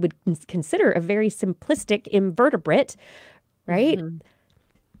what we would consider a very simplistic invertebrate, right? Mhm.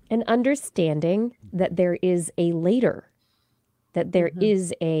 An understanding that there is a later, that there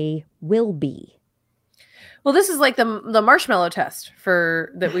is a will be. Well, this is like the marshmallow test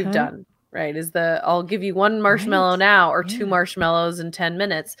that we've Uh-huh. done, right? I'll give you one marshmallow Right. now or two Yeah. marshmallows in 10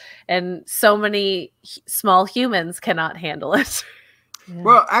 minutes. And so many small humans cannot handle it. Yeah.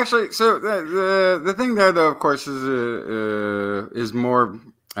 Well, actually, so the thing there, though, of course, is more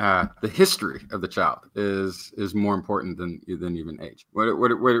the history of the child is more important than even age. What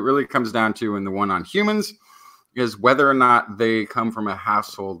it really comes down to in the one on humans is whether or not they come from a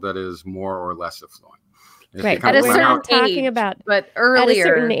household that is more or less affluent. If they Right. come At a from We're certain not talking age, about but at a earlier,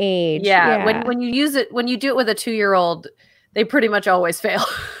 certain age. yeah. When you do it with a 2-year-old, they pretty much always fail.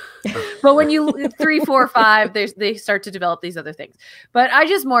 But when you 3, 4, 5, they start to develop these other things. But I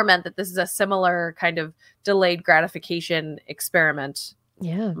just more meant that this is a similar kind of delayed gratification experiment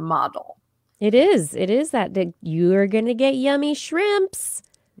Yeah, model. it is. It is that you are going to get yummy shrimps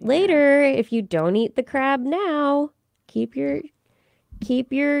later if you don't eat the crab now. Keep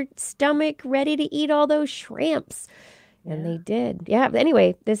your stomach ready to eat all those shrimps. And they did. Yeah. But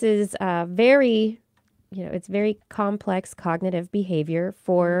anyway, this is very, it's very complex cognitive behavior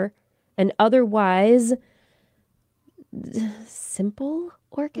for an otherwise simple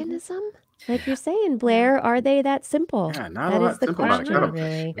organism. Like you're saying, Blair, are they that simple? Yeah, not a That lot is the simple about a question, cuttlefish.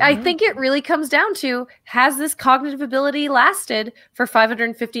 really. I think it really comes down to, has this cognitive ability lasted for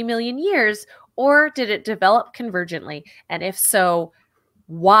 550 million years, or did it develop convergently? And if so,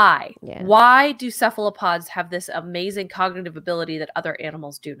 why? Yeah. Why do cephalopods have this amazing cognitive ability that other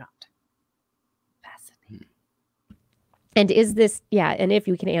animals do not? Fascinating. And is this, and if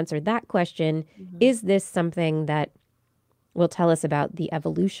you can answer that question, is this something that will tell us about the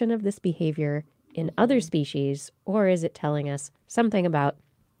evolution of this behavior in other species, or is it telling us something about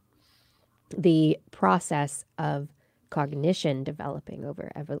the process of cognition developing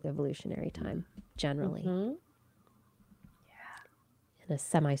over evolutionary time generally Mhm. in a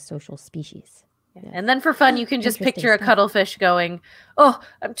semi-social species? Yeah. Yeah. And then for fun, you can just Interesting picture a stuff. cuttlefish going, "Oh,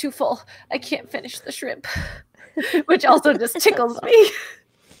 I'm too full. I can't finish the shrimp," which also just tickles me.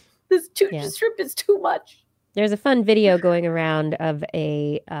 This shrimp is too much. There's a fun video going around of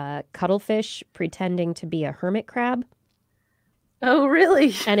a cuttlefish pretending to be a hermit crab. Oh,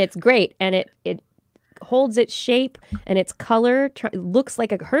 really? And it's great. And it holds its shape and its color, looks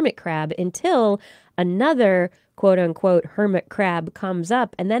like a hermit crab until another quote unquote hermit crab comes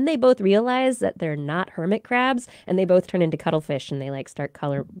up. And then they both realize that they're not hermit crabs and they both turn into cuttlefish and they like start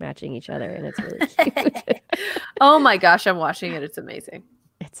color matching each other. And it's really cute. Oh my gosh, I'm watching it. It's amazing.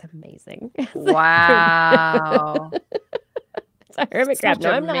 It's amazing. Wow. It's a hermit crab.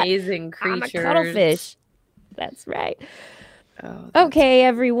 No, I'm not. Amazing creatures. I'm a cuttlefish. That's right. Oh, Okay,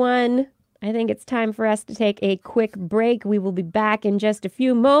 everyone. I think it's time for us to take a quick break. We will be back in just a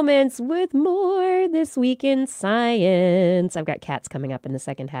few moments with more This Week in Science. I've got cats coming up in the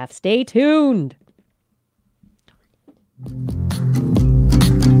second half. Stay tuned.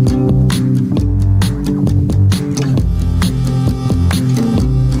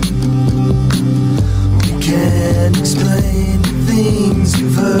 Can't explain the things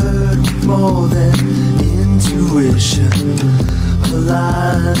you've heard with more than intuition. A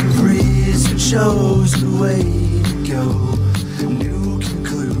lot of reason shows the way to go. New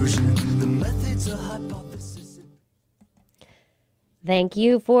conclusion, the methods of hypothesis. Thank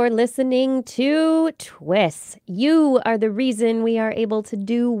you for listening to TWIS. You are the reason we are able to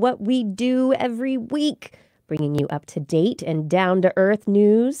do what we do every week, bringing you up-to-date and down-to-earth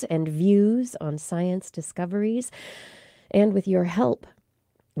news and views on science discoveries. And with your help,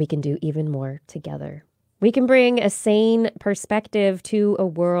 we can do even more together. We can bring a sane perspective to a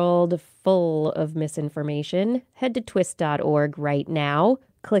world full of misinformation. Head to twist.org right now,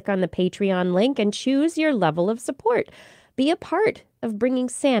 click on the Patreon link, and choose your level of support. Be a part of bringing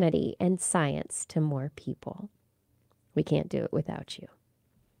sanity and science to more people. We can't do it without you.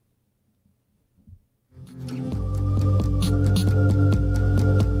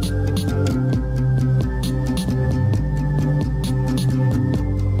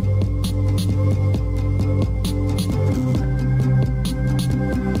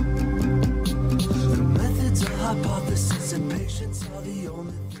 The methods of hypothesis and patience are the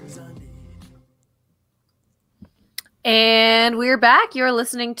only things I need. And we're back. You're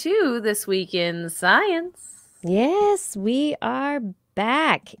listening to This Week in Science. Yes, we are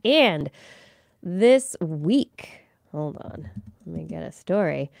back. And this week, hold on, let me get a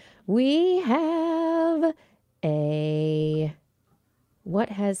story. We have a What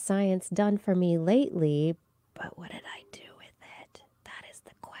Has Science Done for Me Lately? But what did I do with it? That is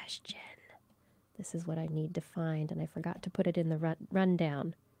the question. This is what I need to find, and I forgot to put it in the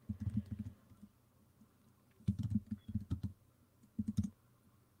rundown.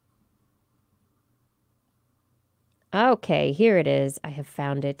 Okay, here it is. I have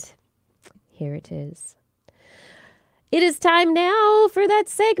found it. Here it is. It is time now for that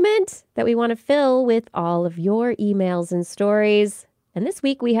segment that we want to fill with all of your emails and stories. And this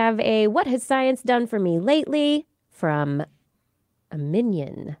week we have a What Has Science Done for Me Lately from a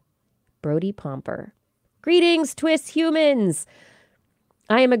Minion, Brodie Pomper. Greetings, TWIS humans!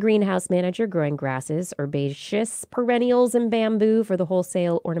 I am a greenhouse manager growing grasses, herbaceous, perennials, and bamboo for the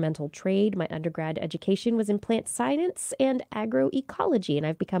wholesale ornamental trade. My undergrad education was in plant science and agroecology, and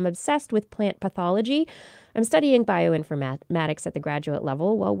I've become obsessed with plant pathology. I'm studying bioinformatics at the graduate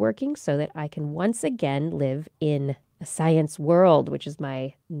level while working so that I can once again live in a science world, which is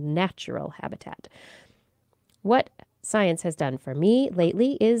my natural habitat. What science has done for me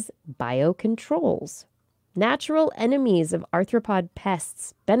lately is biocontrols. Natural enemies of arthropod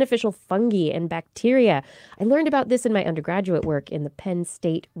pests, beneficial fungi, and bacteria. I learned about this in my undergraduate work in the Penn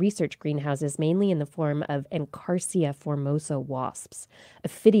State research greenhouses, mainly in the form of Encarsia formosa wasps,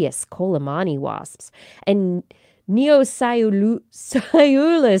 Ophidius colemanni wasps, and Neosciulus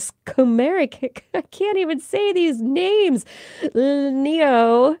comeric. I can't even say these names.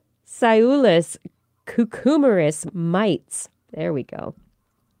 Neosciulus cucumeris mites. There we go.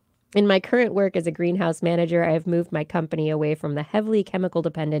 In my current work as a greenhouse manager, I have moved my company away from the heavily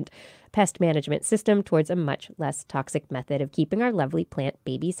chemical-dependent pest management system towards a much less toxic method of keeping our lovely plant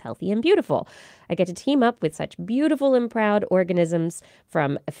babies healthy and beautiful. I get to team up with such beautiful and proud organisms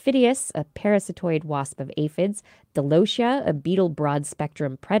from Ophidius, a parasitoid wasp of aphids, Delosia, a beetle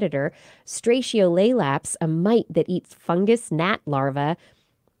broad-spectrum predator, Stratiolaelaps, a mite that eats fungus gnat larvae,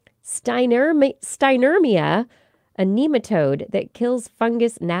 Steinermia, a nematode that kills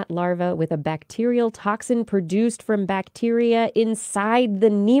fungus gnat larvae with a bacterial toxin produced from bacteria inside the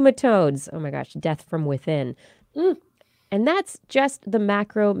nematodes. Oh my gosh, death from within. And that's just the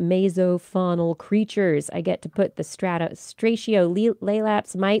macro-mesofaunal creatures. I get to put the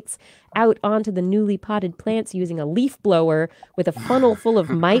Stratiolaelaps mites out onto the newly potted plants using a leaf blower with a funnel full of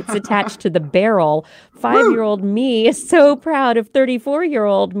mites attached to the barrel. 5-year-old me is so proud of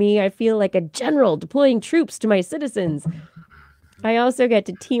 34-year-old me. I feel like a general deploying troops to my citizens. I also get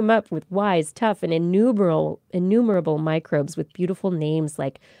to team up with wise, tough, and innumerable microbes with beautiful names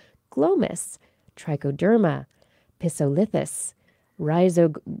like glomus, trichoderma, pisolithus,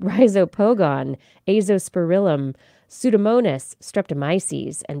 rhizopogon, azospirillum, Pseudomonas,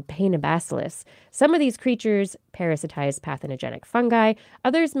 Streptomyces, and Paenobacillus. Some of these creatures parasitize pathogenic fungi.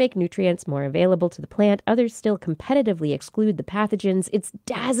 Others make nutrients more available to the plant. Others still competitively exclude the pathogens. It's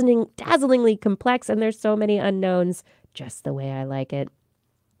dazzlingly complex, and there's so many unknowns, just the way I like it.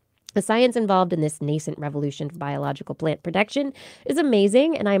 The science involved in this nascent revolution of biological plant protection is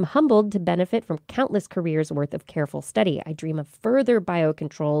amazing, and I am humbled to benefit from countless careers worth of careful study. I dream of further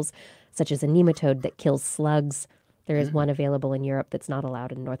biocontrols, such as a nematode that kills slugs. There is one available in Europe that's not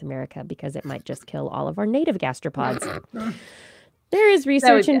allowed in North America because it might just kill all of our native gastropods. There is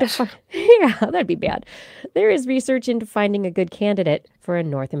research into yeah, that'd be bad. There is research into finding a good candidate for a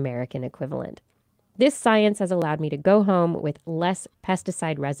North American equivalent. This science has allowed me to go home with less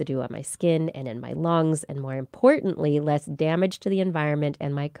pesticide residue on my skin and in my lungs, and more importantly, less damage to the environment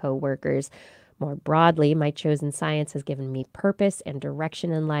and my coworkers. More broadly, my chosen science has given me purpose and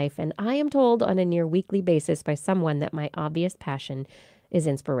direction in life, and I am told on a near weekly basis by someone that my obvious passion is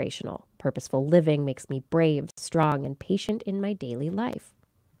inspirational. Purposeful living makes me brave, strong, and patient in my daily life.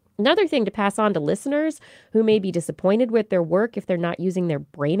 Another thing to pass on to listeners who may be disappointed with their work if they're not using their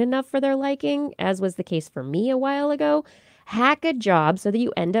brain enough for their liking, as was the case for me a while ago, hack a job so that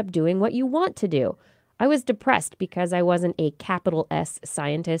you end up doing what you want to do. I was depressed because I wasn't a capital S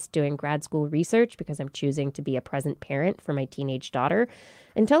scientist doing grad school research because I'm choosing to be a present parent for my teenage daughter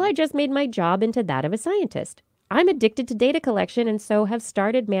until I just made my job into that of a scientist. I'm addicted to data collection and so have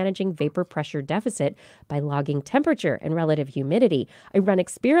started managing vapor pressure deficit by logging temperature and relative humidity. I run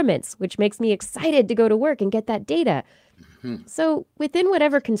experiments, which makes me excited to go to work and get that data. So within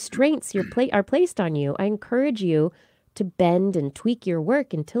whatever constraints are placed on you, I encourage you to bend and tweak your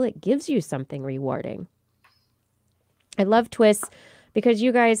work until it gives you something rewarding. I love TWIS because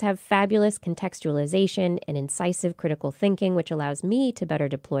you guys have fabulous contextualization and incisive critical thinking, which allows me to better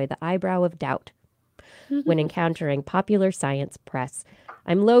deploy the eyebrow of doubt when encountering popular science press.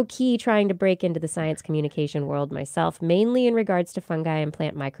 I'm low-key trying to break into the science communication world myself, mainly in regards to fungi and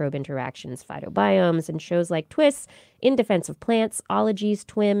plant microbe interactions, phytobiomes, and shows like TWIS, In Defense of Plants, Ologies,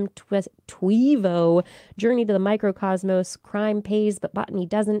 TWIVO, Journey to the Microcosmos, Crime Pays But Botany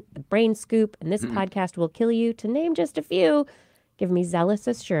Doesn't, The Brain Scoop, and This Podcast Will Kill You, to name just a few, give me zealous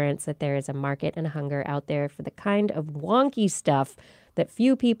assurance that there is a market and a hunger out there for the kind of wonky stuff that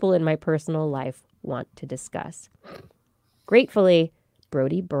few people in my personal life want to discuss. Gratefully,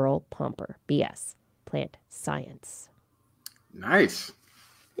 Brodie, Burl, Pomper, BS, Plant Science. Nice.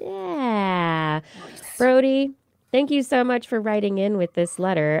 Yeah. Nice. Brodie, thank you so much for writing in with this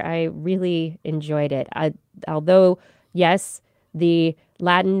letter. I really enjoyed it. Although, yes, the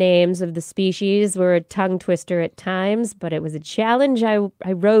Latin names of the species were a tongue twister at times, but it was a challenge I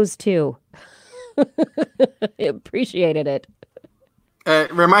rose to. I appreciated it.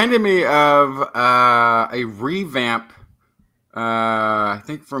 It reminded me of a revamp, I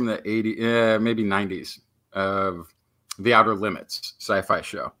think from the 80s, maybe 90s, of The Outer Limits sci-fi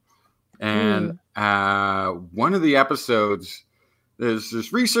show. And one of the episodes, there's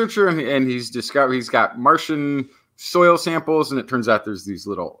this researcher and he's got Martian soil samples, and it turns out there's these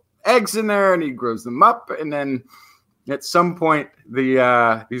little eggs in there, and he grows them up. And then at some point,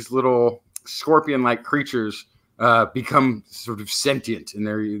 these little scorpion-like creatures become sort of sentient, and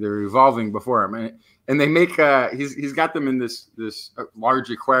they're evolving before him, and they make he's got them in this large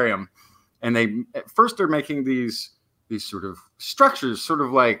aquarium, and they at first are making these sort of structures, sort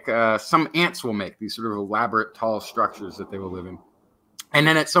of like some ants will make, these sort of elaborate tall structures that they will live in, and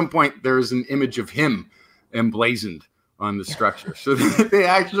then at some point there is an image of him emblazoned on the structure, so they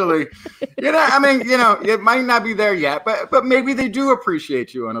actually, it might not be there yet, but maybe they do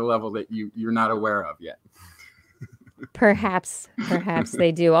appreciate you on a level that you're not aware of yet. Perhaps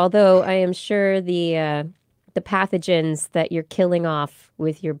they do. Although I am sure the pathogens that you're killing off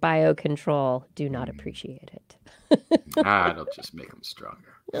with your biocontrol do not appreciate it. It'll just make them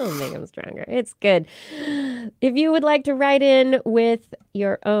stronger. It'll make them stronger. It's good. If you would like to write in with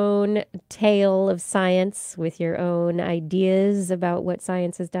your own tale of science, with your own ideas about what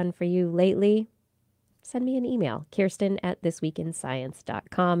science has done for you lately, send me an email,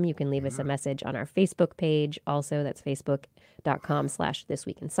 kirsten@thisweekinscience.com. You can leave us a message on our Facebook page. Also, that's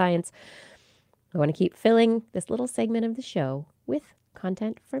facebook.com/thisweekinscience. I want to keep filling this little segment of the show with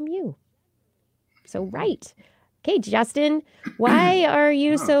content from you. So write. Okay, Justin, why are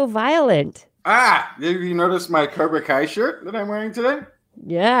you so violent? Did you notice my Cobra Kai shirt that I'm wearing today?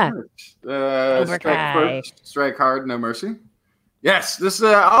 Yeah. Cobra Kai. Strike hard, no mercy. Yes, this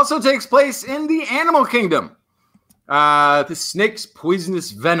also takes place in the animal kingdom. The snake's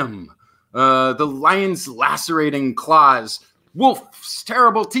poisonous venom, the lion's lacerating claws, wolf's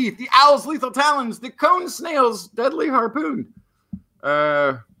terrible teeth, the owl's lethal talons, the cone snail's deadly harpoon.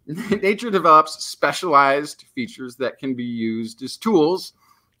 Nature develops specialized features that can be used as tools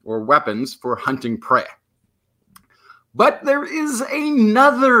or weapons for hunting prey. But there is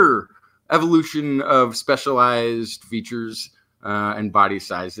another evolution of specialized features and body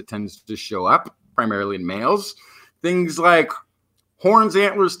size that tends to show up primarily in males. Things like horns,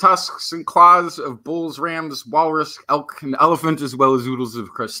 antlers, tusks, and claws of bulls, rams, walrus, elk, and elephant, as well as oodles of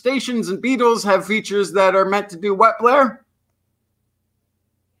crustaceans and beetles, have features that are meant to do what, Blair?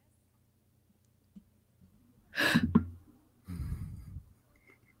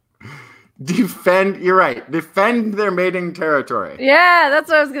 Defend, you're right. Defend their mating territory. Yeah, that's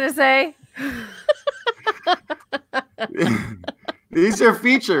what I was going to say. These are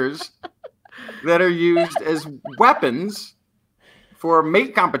features that are used as weapons for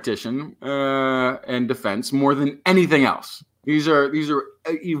mate competition and defense more than anything else. These are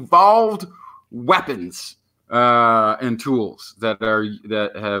evolved weapons and tools that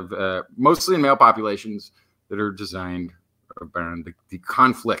have mostly in male populations that are designed around the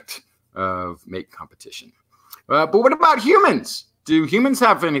conflict of mate competition. But what about humans? Do humans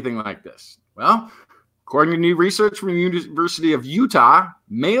have anything like this? Well, according to new research from the University of Utah,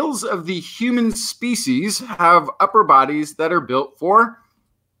 males of the human species have upper bodies that are built for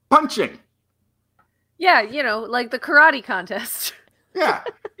punching. Yeah, like the karate contest. Yeah.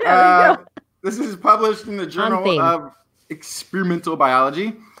 There we go. This is published in the Journal of Experimental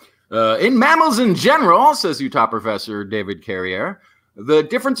Biology. In mammals in general, says Utah professor David Carrier, the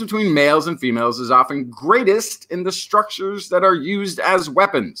difference between males and females is often greatest in the structures that are used as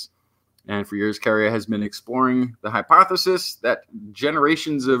weapons. And for years, Carrier has been exploring the hypothesis that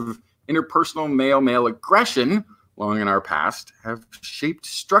generations of interpersonal male-male aggression long in our past have shaped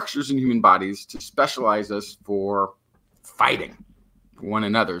structures in human bodies to specialize us for fighting one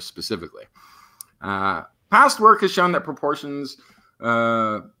another specifically. Past work has shown that proportions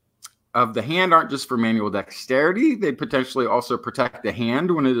of the hand aren't just for manual dexterity. They potentially also protect the hand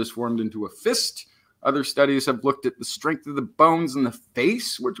when it is formed into a fist. Other studies have looked at the strength of the bones in the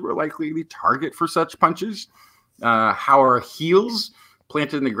face, which were likely the target for such punches. How our heels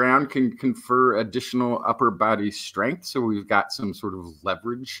planted in the ground can confer additional upper body strength. So we've got some sort of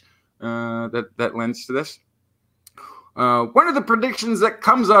leverage that lends to this. One of the predictions that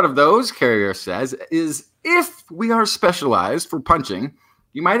comes out of those, Carrier says, is if we are specialized for punching,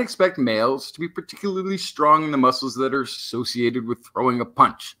 you might expect males to be particularly strong in the muscles that are associated with throwing a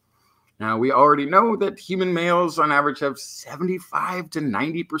punch. Now, we already know that human males on average have 75 to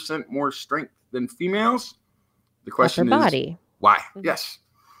 90% more strength than females. The question is, why? Yes.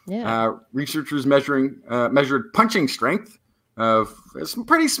 Yeah. Researchers measured punching strength of some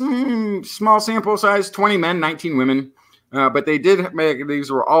pretty small sample size, 20 men, 19 women. But they did make, these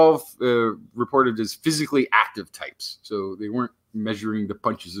were all reported as physically active types. So they weren't measuring the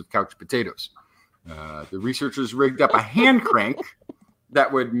punches of couch potatoes. The researchers rigged up a hand crank that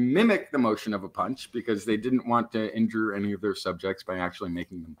would mimic the motion of a punch because they didn't want to injure any of their subjects by actually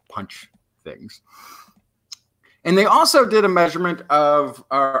making them punch things. And they also did a measurement of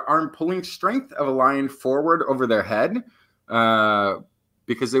arm pulling strength of a lion forward over their head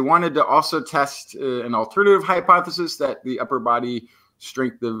because they wanted to also test an alternative hypothesis that the upper body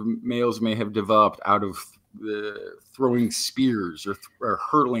strength of males may have developed out of throwing spears or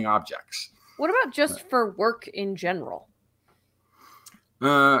hurtling objects. What about just for work in general?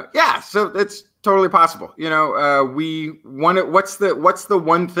 Yeah, so it's totally possible. What's the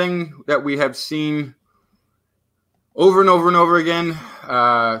one thing that we have seen over and over and over again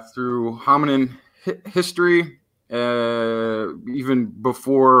through hominin history, even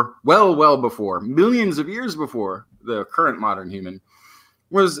before, well before, millions of years before the current modern human,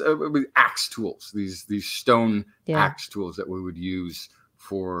 was axe tools. These stone axe tools that we would use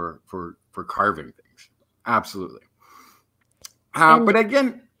for carving things. Absolutely. But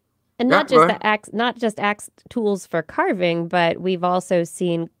again, and not just axe tools for carving, but we've also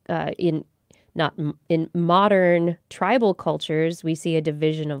seen in modern tribal cultures, we see a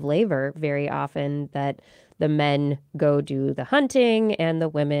division of labor very often, that the men go do the hunting and the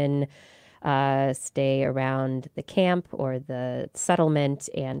women stay around the camp or the settlement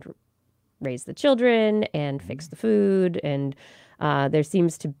and raise the children and fix the food. And there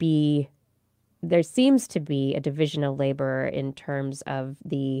seems to be a division of labor in terms of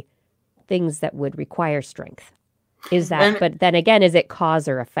the things that would require strength. But then again, is it cause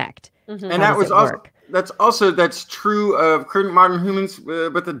or effect? And that was also, that's true of current modern humans,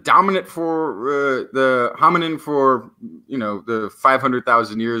 but the dominant for the hominin for the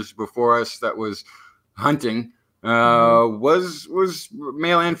 500,000 years before us that was hunting was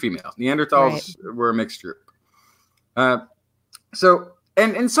male and female. Neanderthals were a mixed group. So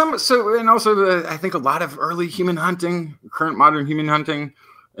also I think a lot of early human hunting, current modern human hunting,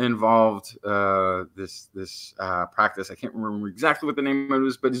 involved this practice. I can't remember exactly what the name of it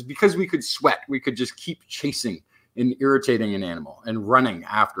was, but it's because we could sweat. We could just keep chasing and irritating an animal and running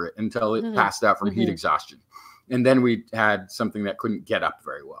after it until it passed out from heat exhaustion. And then we had something that couldn't get up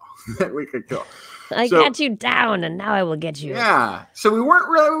very well that we could kill. I got you down, and now I will get you. Yeah. So we weren't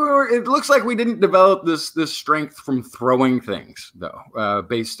really. It looks like we didn't develop this strength from throwing things, though,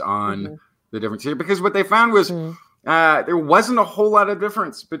 based on the difference here. Because what they found was there wasn't a whole lot of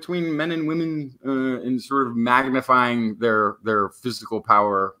difference between men and women in sort of magnifying their physical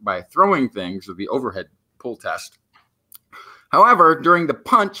power by throwing things, or the overhead pull test. However, during the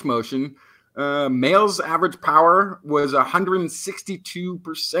punch motion, males' average power was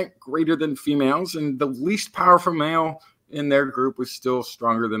 162% greater than females, and the least powerful male in their group was still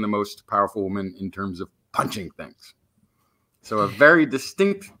stronger than the most powerful woman in terms of punching things. So a very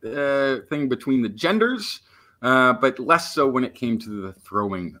distinct thing between the genders, but less so when it came to the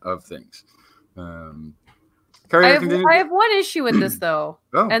throwing of things. I have one issue with this, though,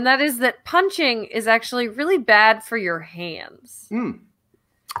 and that is that punching is actually really bad for your hands.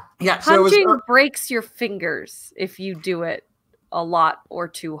 Yeah, punching breaks your fingers if you do it a lot or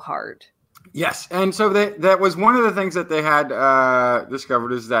too hard. Yes, and so that was one of the things that they had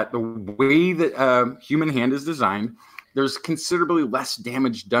discovered, is that the way that human hand is designed, there's considerably less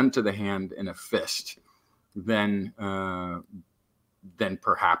damage done to the hand in a fist than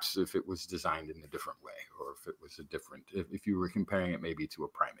perhaps if it was designed in a different way, or if it was if you were comparing it maybe to a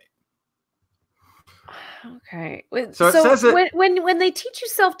primate. Okay. So it says when they teach you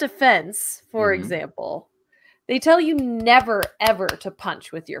self-defense, for example, they tell you never ever to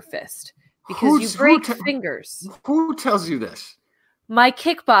punch with your fist because you break fingers. Who tells you this? My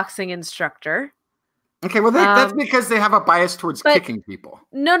kickboxing instructor. Okay, well that's because they have a bias towards kicking people.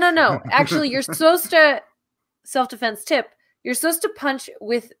 No. Actually, you're supposed to self-defense tip. You're supposed to punch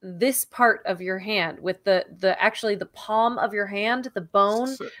with this part of your hand, with the palm of your hand, the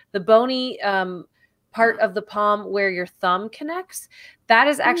bony part of the palm where your thumb connects. That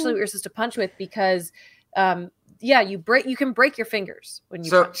is actually what you're supposed to punch with, because you can break your fingers when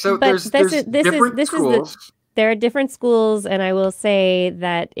you punch. So there's different schools. There are different schools, and I will say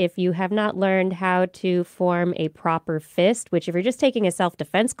that if you have not learned how to form a proper fist, which if you're just taking a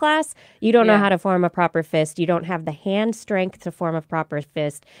self-defense class, you don't know how to form a proper fist. You don't have the hand strength to form a proper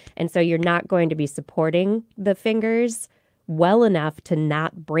fist, and so you're not going to be supporting the fingers well enough to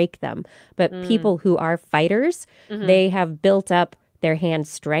not break them. But people who are fighters, they have built up their hand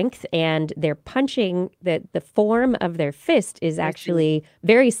strength, and their punching, the form of their fist is actually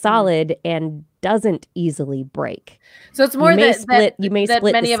very solid and doesn't easily break. So it's more you may split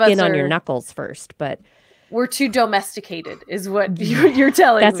the skin on your knuckles first, but we're too domesticated is what you're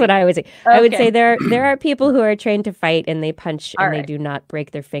telling me. That's what I would say. Okay. I would say there are people who are trained to fight, and they punch and they do not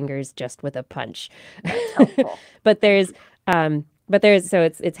break their fingers just with a punch. That's helpful. But there's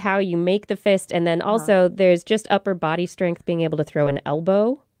it's how you make the fist, and then also there's just upper body strength. Being able to throw an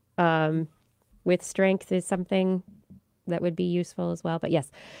elbow with strength is something that would be useful as well. But yes.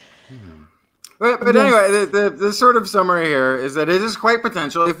 But anyway, the sort of summary here is that it is quite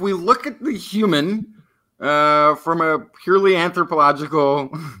potential. If we look at the human from a purely anthropological,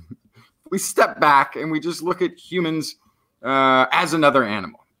 we step back and we just look at humans as another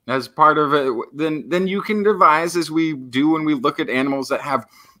animal. As part of it, then you can devise, as we do when we look at animals that have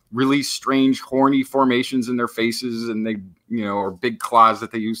really strange horny formations in their faces, and they, or big claws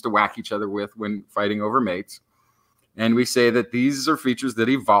that they use to whack each other with when fighting over mates. And we say that these are features that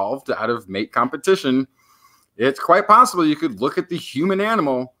evolved out of mate competition. It's quite possible you could look at the human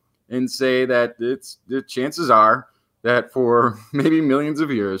animal and say that the chances are that for maybe millions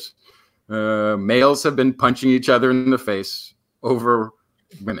of years, males have been punching each other in the face over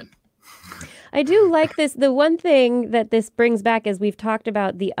women. I do like this. The one thing that this brings back is we've talked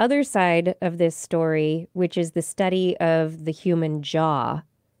about the other side of this story, which is the study of the human jaw.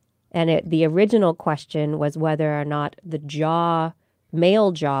 And the original question was whether or not the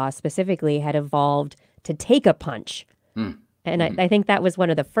male jaw specifically, had evolved to take a punch. And I think that was one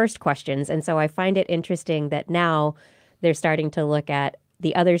of the first questions. And so I find it interesting that now they're starting to look at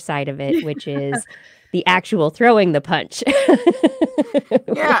the other side of it, which is the actual throwing the punch.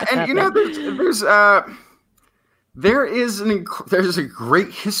 Yeah, and there's a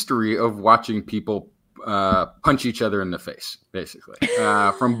great history of watching people punch each other in the face, basically.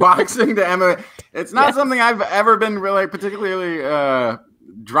 From boxing to MMA. It's not something I've ever been really particularly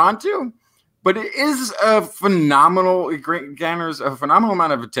drawn to, but it is a phenomenal, it garners a phenomenal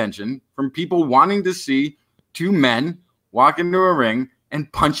amount of attention from people wanting to see two men walk into a ring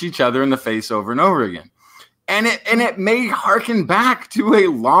and punch each other in the face over and over again. And it may harken back to a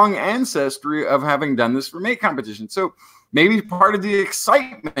long ancestry of having done this for mate competition. So maybe part of the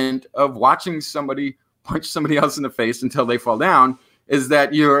excitement of watching somebody punch somebody else in the face until they fall down is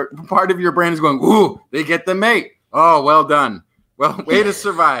that part of your brain is going, ooh, they get the mate. Oh, well done. Well, way to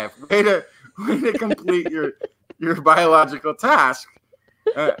survive. Way to complete your biological task.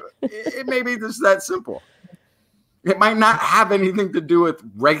 It may be just that simple. It might not have anything to do with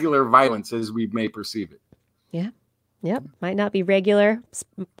regular violence as we may perceive it. Yeah. Yep. Might not be regular.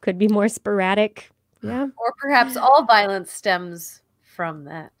 Could be more sporadic. Yeah. Or perhaps all violence stems from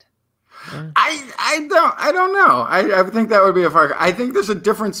that. Yeah. I don't know. I think that would be a far. I think there's a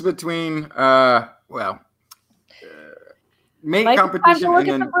difference between mate competition look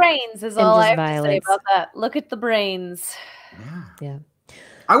at the brains is all I have to say about that. Look at the brains. Yeah.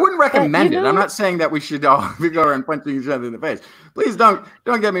 I wouldn't recommend it. I'm not saying that we should all go around punching each other in the face. Please don't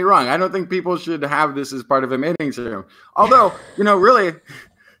get me wrong. I don't think people should have this as part of a mating ceremony. Although, really,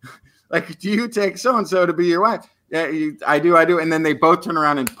 like, do you take so-and-so to be your wife? Yeah, I do. And then they both turn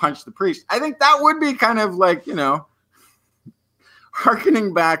around and punch the priest. I think that would be kind of like,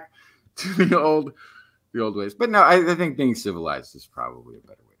 hearkening back to the old ways. But no, I think being civilized is probably a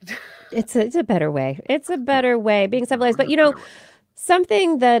better way. It's a better way. It's a better way, being civilized. But,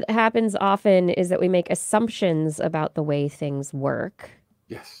 something that happens often is that we make assumptions about the way things work.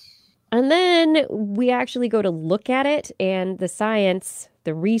 Yes. And then we actually go to look at it, and the science,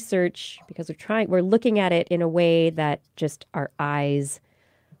 the research, because we're looking at it in a way that just our eyes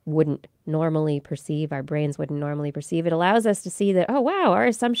wouldn't normally perceive, our brains wouldn't normally perceive. It allows us to see that, oh, wow, our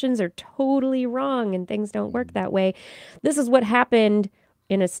assumptions are totally wrong and things don't work that way. This is what happened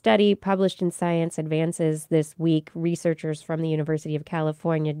in a study published in Science Advances this week. Researchers from the University of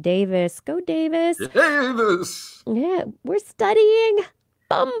California, Davis, go Davis. Davis! Yeah, we're studying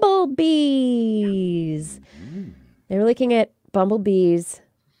bumblebees. They're looking at bumblebees,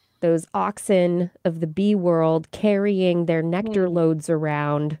 those oxen of the bee world, carrying their nectar loads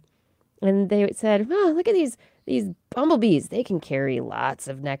around. And they said, oh, look at these bumblebees. They can carry lots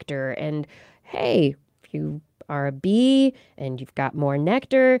of nectar. And hey, if you are a bee and you've got more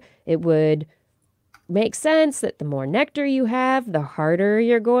nectar, it would make sense that the more nectar you have, the harder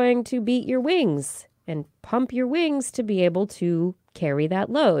you're going to beat your wings and pump your wings to be able to carry that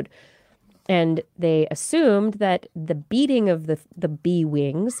load. And they assumed that the beating of the bee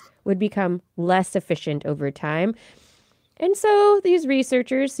wings would become less efficient over time. And so these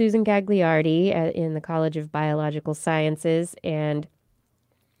researchers, Susan Gagliardi in the College of Biological Sciences and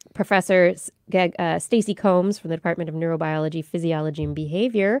Professor Stacy Combs from the Department of Neurobiology, Physiology, and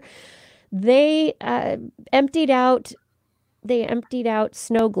Behavior, they emptied out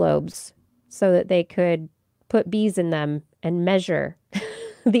snow globes so that they could put bees in them and measure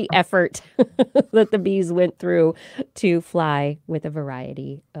the effort that the bees went through to fly with a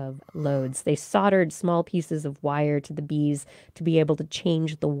variety of loads. They soldered small pieces of wire to the bees to be able to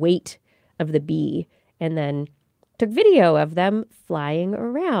change the weight of the bee, and then took video of them flying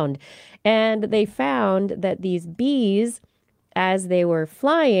around. And they found that these bees, as they were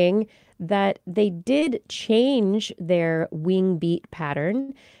flying, that they did change their wing beat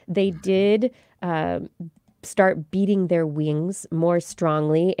pattern. They did start beating their wings more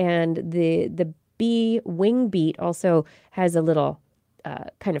strongly. And the bee wing beat also has a little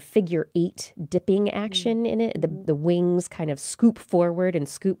kind of figure 8 dipping action in it. The wings kind of scoop forward and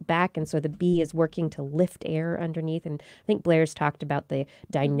scoop back. And so the bee is working to lift air underneath. And I think Blair's talked about the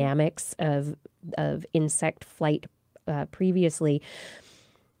dynamics of insect flight previously.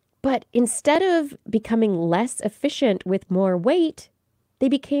 But instead of becoming less efficient with more weight, they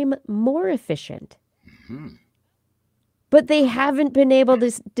became more efficient. Mm-hmm. But they haven't been able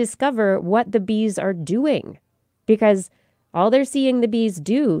to discover what the bees are doing, because all they're seeing the bees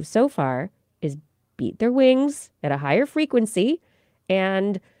do so far is beat their wings at a higher frequency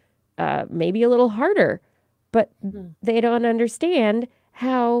and maybe a little harder. But they don't understand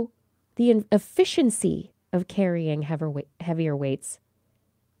how the efficiency of carrying heavier weights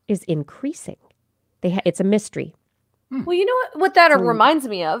is increasing. It's a mystery. Well, you know what that reminds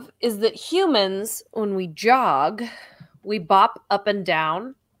me of is that humans, when we jog, we bop up and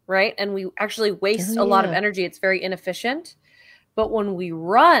down, right? And we actually waste a lot of energy. It's very inefficient. But when we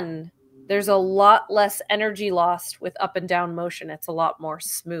run, there's a lot less energy lost with up and down motion. It's a lot more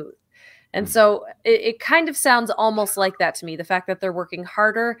smooth. And so it kind of sounds almost like that to me. The fact that they're working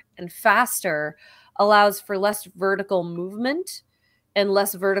harder and faster allows for less vertical movement and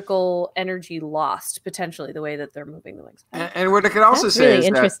less vertical energy lost, potentially, the way that they're moving the wings. And what I could also That's say really is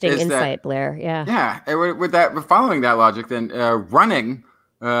interesting that, insight, Blair. Yeah. Yeah. And with that, following that logic, then running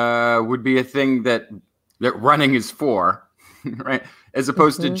would be a thing that running is for, right? As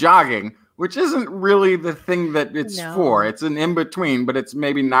opposed to jogging, which isn't really the thing that it's for. It's an in-between, but it's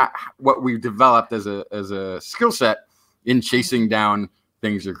maybe not what we've developed as a skill set in chasing down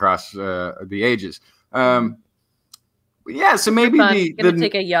things across the ages. Yeah, so maybe gonna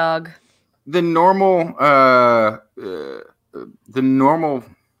take a jog. The normal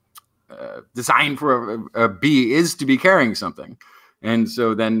design for a bee is to be carrying something, and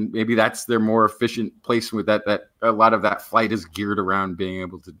so then maybe that's their more efficient place with that. That a lot of that flight is geared around being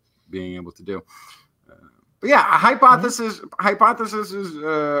able to do. But yeah, hypotheses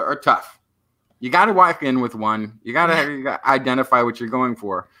are tough. You got to walk in with one. You got to identify what you're going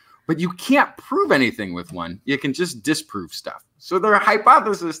for. But you can't prove anything with one. You can just disprove stuff. So their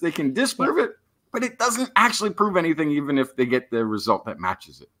hypothesis, they can disprove it, but it doesn't actually prove anything, even if they get the result that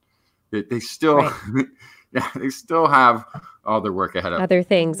matches it. They still, they still have all their work ahead of them.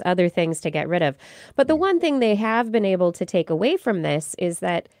 Other things to get rid of. But the one thing they have been able to take away from this is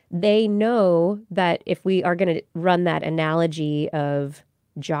that they know that if we are going to run that analogy of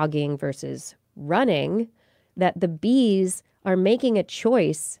jogging versus running, that the bees are making a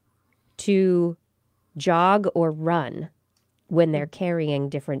choice to jog or run when they're carrying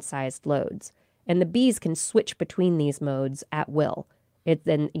different sized loads. And the bees can switch between these modes at will.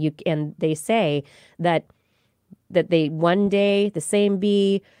 And they say that they one day, the same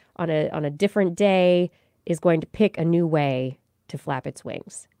bee on a different day is going to pick a new way to flap its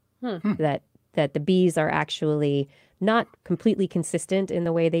wings. That the bees are actually not completely consistent in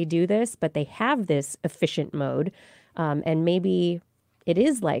the way they do this, but they have this efficient mode. And maybe it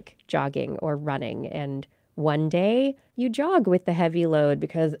is like jogging or running. And one day you jog with the heavy load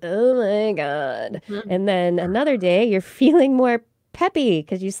because, oh my God. And then another day you're feeling more peppy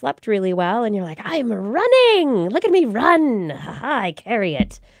because you slept really well. And you're like, I'm running. Look at me run. Ha-ha, I carry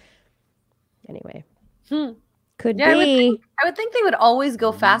it. Anyway. Could be. I would think they would always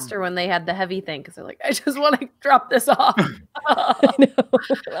go faster when they had the heavy thing because they're like, I just want to drop this off. I know.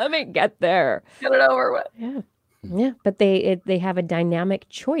 Let me get there. Get it over with. Yeah. Yeah, but they have a dynamic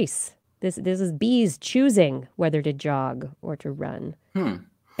choice. This is bees choosing whether to jog or to run. And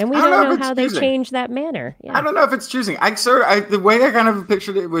we don't know how they change that manner. Yeah. I don't know if it's choosing. The way I kind of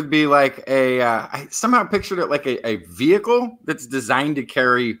pictured it would be like I somehow pictured it like a vehicle that's designed to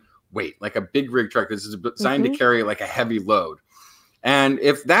carry weight, like a big rig truck that's designed to carry like a heavy load. And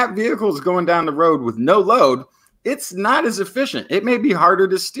if that vehicle is going down the road with no load, it's not as efficient. It may be harder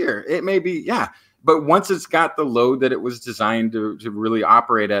to steer. It may be, but once it's got the load that it was designed to really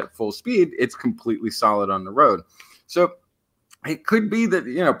operate at full speed, it's completely solid on the road. So it could be that,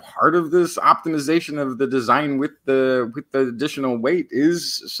 part of this optimization of the design with the additional weight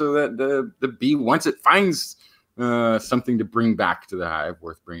is so that the bee, once it finds something to bring back to the hive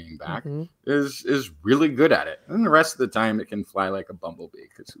worth bringing back, is really good at it. And the rest of the time it can fly like a bumblebee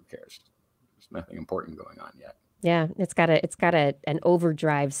because who cares? There's nothing important going on yet. Yeah, it's got an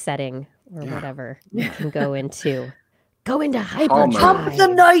overdrive setting or whatever you can go into. Go into hyperdrive. Pump the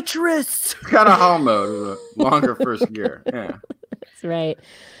nitrous. It's got a hall mode with a longer first gear. Yeah. That's right.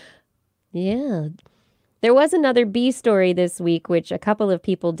 Yeah. There was another bee story this week, which a couple of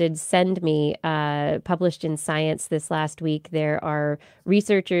people did send me, published in Science this last week. There are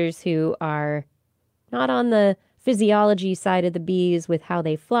researchers who are not on the physiology side of the bees with how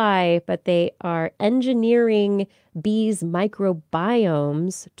they fly, but they are engineering bees'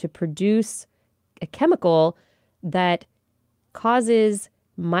 microbiomes to produce a chemical that causes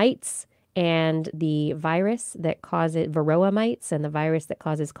mites and the virus that causes varroa mites and the virus that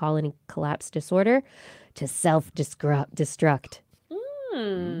causes colony collapse disorder to self-destruct.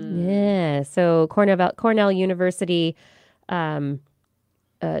 Yeah. So Cornell University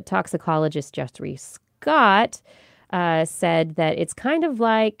toxicologist Jeffrey Scott said that it's kind of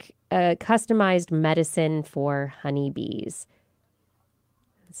like a customized medicine for honeybees.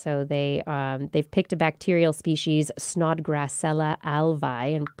 So they've picked a bacterial species, Snodgrassella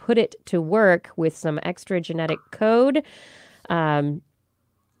alvi, and put it to work with some extra genetic code. And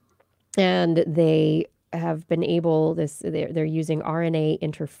they have been able, they're using RNA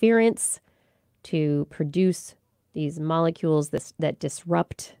interference to produce these molecules that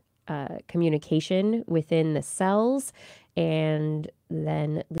disrupt communication within the cells and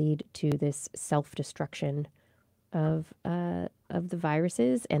then lead to this self-destruction of the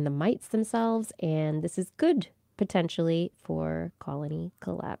viruses and the mites themselves, and this is good potentially for colony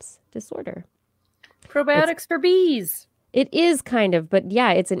collapse disorder. Probiotics for bees. It is kind of, but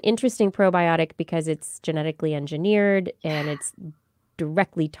yeah, it's an interesting probiotic because it's genetically engineered and it's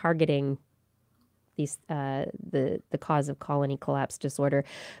directly targeting these the cause of colony collapse disorder.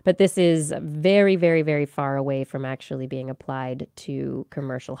 But this is very, very, very far away from actually being applied to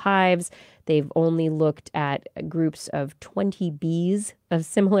commercial hives. They've only looked at groups of 20 bees of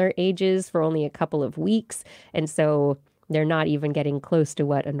similar ages for only a couple of weeks, and so they're not even getting close to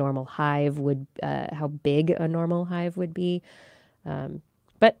what a normal hive would, how big a normal hive would be.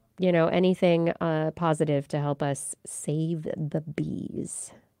 But, you know, anything positive to help us save the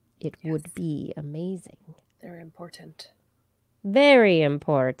bees, it would be amazing. They're important. Very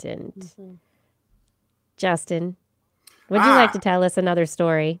important. Mm-hmm. Justin, would you like to tell us another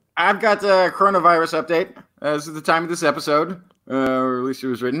story? I've got a coronavirus update. As of the time of this episode, or at least it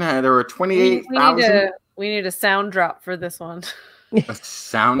was written, there were 28,000. We need a sound drop for this one. A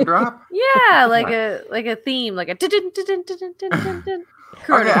sound drop? Yeah, like a theme, like a coronavirus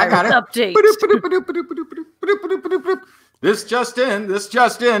Okay, I got it. update. This just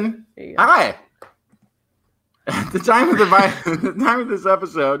in. Hi. At the time of this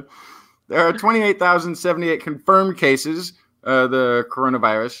episode, there are 28,078 confirmed cases of the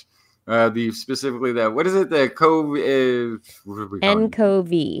coronavirus. Specifically what is it? The nCoV.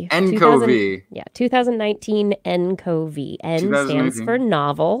 nCoV. 2019 nCoV. N 2019. Stands for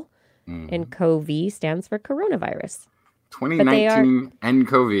novel, and CoV stands for coronavirus. 2019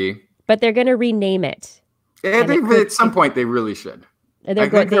 nCoV. But they're going to rename it. At some point, they really should. I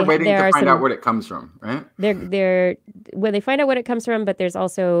think they're waiting to find out where it comes from, right? They find out what it comes from, but there's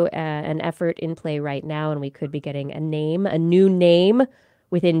also an effort in play right now, and we could be getting a new name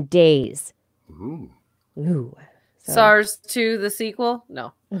within days. Ooh. So. SARS-2, the sequel?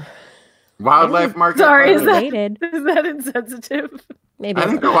 No. Wildlife market. Sorry, is that insensitive? Maybe. I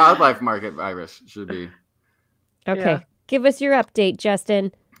think the wildlife market virus should be. Okay. Yeah. Give us your update,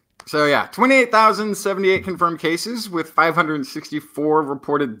 Justin. So yeah, 28,078 confirmed cases with 564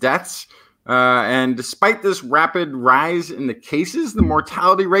 reported deaths. And despite this rapid rise in the cases, the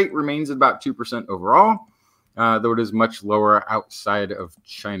mortality rate remains at about 2% overall, though it is much lower outside of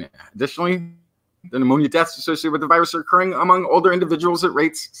China. Additionally, the pneumonia deaths associated with the virus are occurring among older individuals at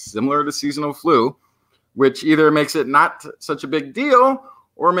rates similar to seasonal flu, which either makes it not such a big deal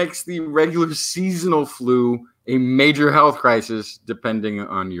or makes the regular seasonal flu a major health crisis, depending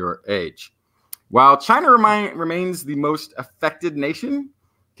on your age. While China remains the most affected nation,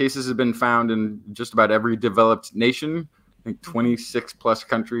 cases have been found in just about every developed nation. I think 26 plus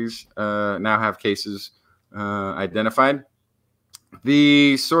countries now have cases identified.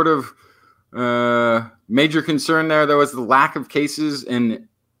 The sort of major concern there, though, is the lack of cases in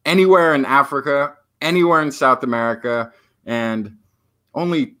anywhere in Africa, anywhere in South America, and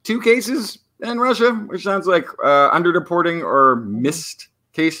only 2 cases in Russia, which sounds like underreporting or missed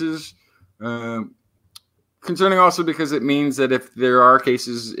cases. Concerning also because it means that if there are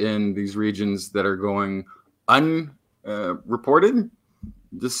cases in these regions that are going unreported,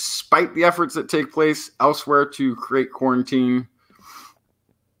 despite the efforts that take place elsewhere to create quarantine,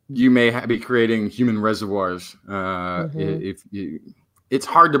 you may be creating human reservoirs. It's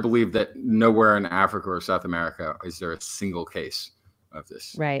hard to believe that nowhere in Africa or South America is there a single case of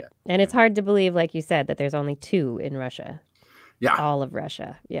this. Right. And it's hard to believe, like you said, that there's only 2 in Russia. Yeah. All of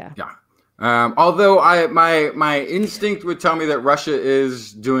Russia. Yeah. Yeah. Although my instinct would tell me that Russia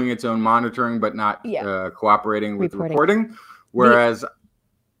is doing its own monitoring, but not cooperating with reporting, whereas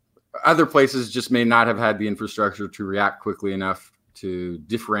other places just may not have had the infrastructure to react quickly enough to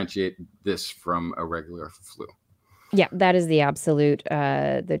differentiate this from a regular flu. Yeah, that is the absolute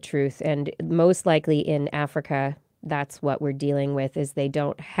the truth. And most likely in Africa, that's what we're dealing with, is they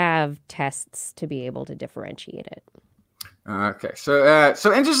don't have tests to be able to differentiate it. Okay, so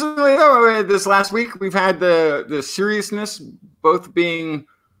interestingly though, this last week we've had the seriousness both being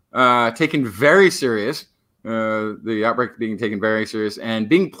taken very serious, the outbreak being taken very serious, and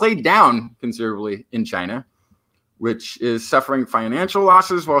being played down considerably in China, which is suffering financial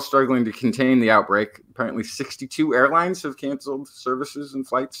losses while struggling to contain the outbreak. Apparently 62 airlines have canceled services and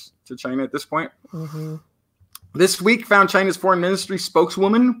flights to China at this point. Mm-hmm. This week found China's foreign ministry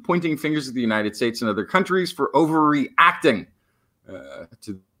spokeswoman pointing fingers at the United States and other countries for overreacting,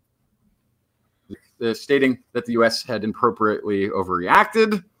 stating that the U.S. had inappropriately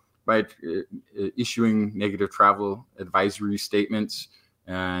overreacted by issuing negative travel advisory statements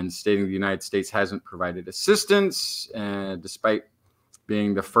and stating the United States hasn't provided assistance, despite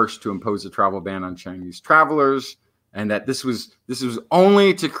being the first to impose a travel ban on Chinese travelers, and that this was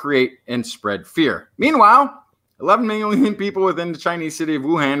only to create and spread fear. Meanwhile, 11 million people within the Chinese city of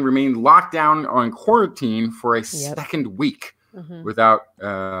Wuhan remained locked down on quarantine for a second week without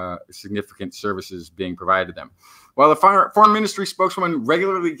significant services being provided to them. While the Foreign Ministry spokeswoman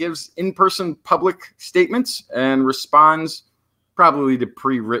regularly gives in-person public statements and responds probably to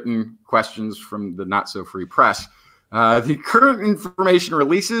pre-written questions from the not-so-free press, the current information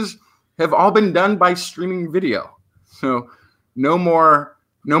releases have all been done by streaming video. So no more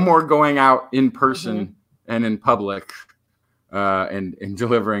going out in person and in public and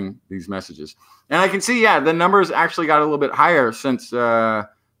delivering these messages. And I can see, the numbers actually got a little bit higher since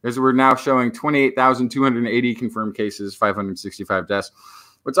as we're now showing 28,280 confirmed cases, 565 deaths.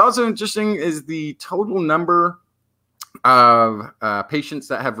 What's also interesting is the total number of patients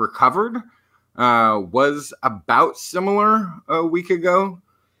that have recovered was about similar a week ago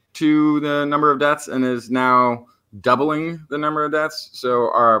to the number of deaths, and is now doubling the number of deaths.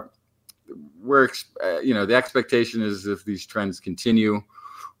 So the expectation is, if these trends continue,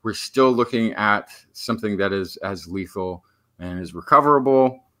 we're still looking at something that is as lethal and is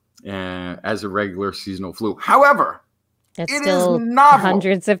recoverable as a regular seasonal flu. However, it's it still is novel.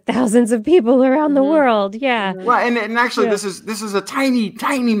 Hundreds of thousands of people around the world. Yeah. Well, and actually, this is a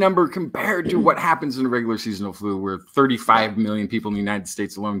tiny number compared to what happens in a regular seasonal flu, where 35 million people in the United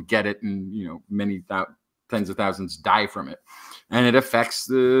States alone get it, and many tens of thousands die from it. And it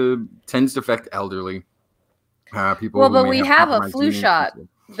tends to affect elderly people. Well, but we have a flu shot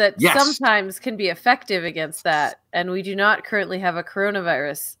that Yes. sometimes can be effective against that, and we do not currently have a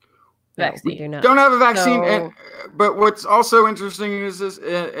coronavirus vaccine. We do not. Don't have a vaccine, So- but what's also interesting is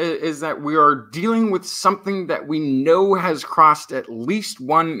that we are dealing with something that we know has crossed at least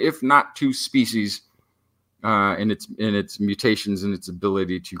one, if not two, species in its mutations and its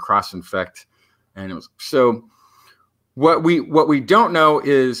ability to cross-infect animals. So what we don't know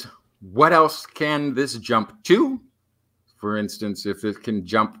is what else can this jump to. For instance, if it can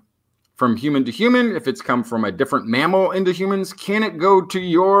jump from human to human, if it's come from a different mammal into humans, can it go to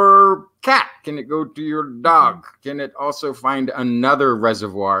your cat? Can it go to your dog? Can it also find another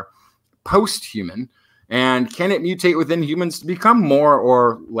reservoir post-human? And can it mutate within humans to become more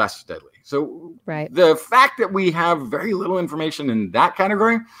or less deadly? So the fact that we have very little information in that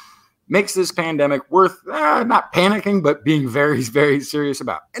category makes this pandemic worth not panicking, but being very, very serious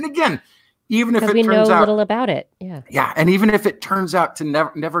about. And again, even if it we turns know out little about it. Yeah. And even if it turns out to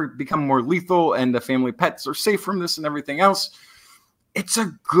never become more lethal, and the family pets are safe from this and everything else, it's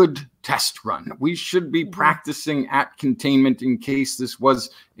a good test run. We should be practicing at containment in case this was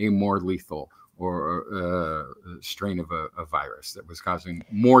a more lethal or strain of a virus that was causing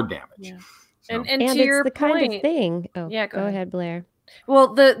more damage. Yeah. So. And And to it's your the point, kind of thing. Oh, Yeah, go ahead, Blair.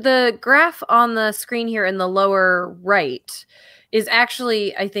 well, the graph on the screen here in the lower right is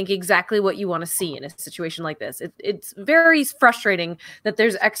actually, I think, exactly what you want to see in a situation like this. It's very frustrating that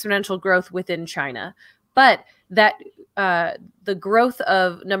there's exponential growth within China, but that the growth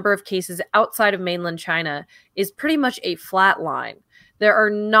of number of cases outside of mainland China is pretty much a flat line. There are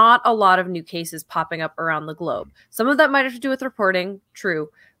not a lot of new cases popping up around the globe. Some of that might have to do with reporting, true,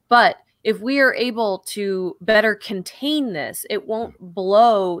 but if we are able to better contain this, it won't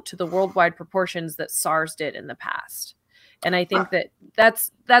blow to the worldwide proportions that SARS did in the past. And I think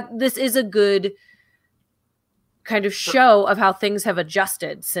that this is a good kind of show of how things have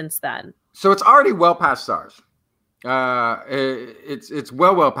adjusted since then. So it's already well past SARS. It's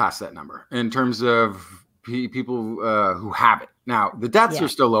well past that number in terms of people who have it. Now the deaths are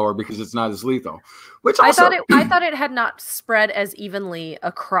still lower because it's not as lethal. Which also, I thought it had not spread as evenly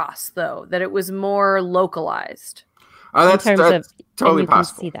across, though, that it was more localized. That's totally you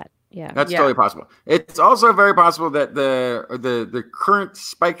possible. Can see that. Yeah, that's totally possible. It's also very possible that the current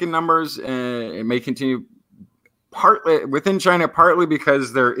spike in numbers it may continue partly within China, partly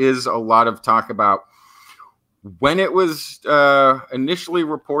because there is a lot of talk about when it was initially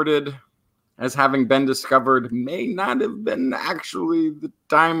reported as having been discovered may not have been actually the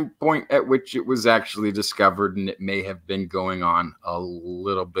time point at which it was actually discovered, and it may have been going on a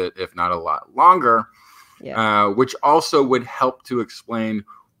little bit, if not a lot longer, which also would help to explain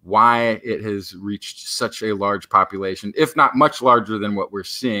why it has reached such a large population, if not much larger than what we're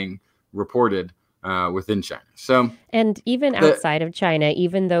seeing reported within China. So, and even outside of China,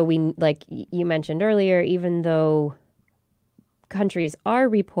 even though like you mentioned earlier, even though countries are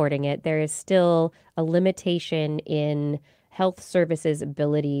reporting it, there is still a limitation in health services'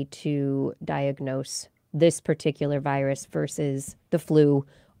 ability to diagnose this particular virus versus the flu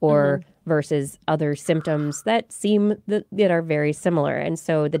or versus other symptoms that are very similar. And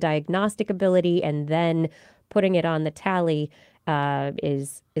so the diagnostic ability and then putting it on the tally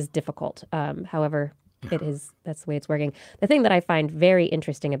is difficult. However, that's the way it's working. The thing that I find very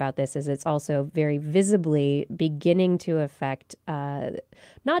interesting about this is it's also very visibly beginning to affect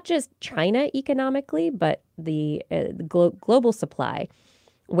not just China economically, but the global supply,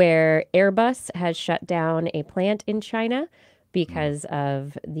 where Airbus has shut down a plant in China because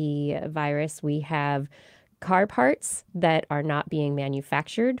of the virus. We have car parts that are not being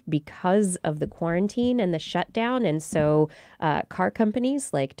manufactured because of the quarantine and the shutdown. And so car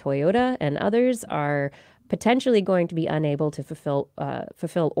companies like Toyota and others are potentially going to be unable to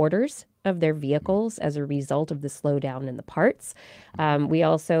fulfill orders of their vehicles as a result of the slowdown in the parts. We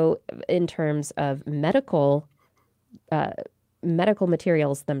also, in terms of medical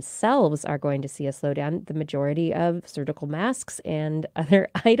materials themselves, are going to see a slowdown. The majority of surgical masks and other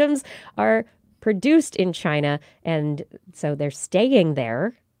items are produced in China, and so they're staying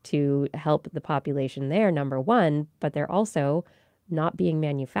there to help the population there, number one, but they're also not being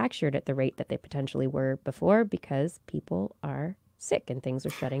manufactured at the rate that they potentially were before because people are sick and things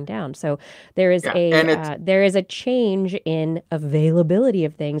are shutting down. So there is there is a change in availability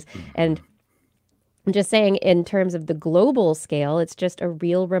of things. And I'm just saying, in terms of the global scale, it's just a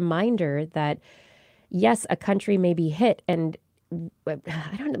real reminder that yes, a country may be hit, and I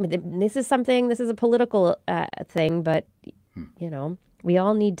don't know. This is a political thing, but we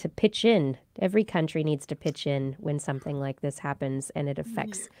all need to pitch in. Every country needs to pitch in when something like this happens and it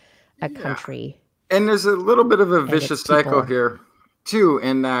affects a country. And there's a little bit of a vicious cycle here, too,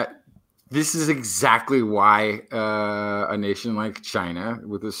 in that this is exactly why a nation like China,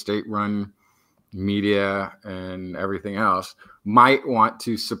 with a state-run media and everything else, might want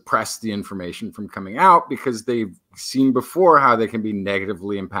to suppress the information from coming out because they've seen before how they can be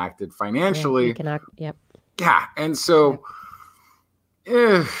negatively impacted financially. Yeah, and so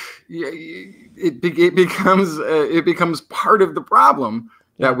it becomes part of the problem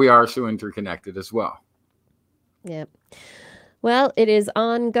that we are so interconnected as well. Yep. Well, it is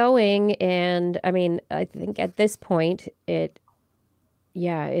ongoing, and I mean, I think at this point, it's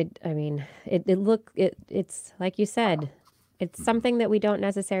like you said, it's something that we don't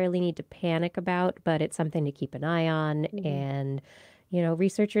necessarily need to panic about, but it's something to keep an eye on. And,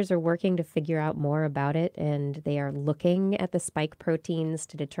 researchers are working to figure out more about it, and they are looking at the spike proteins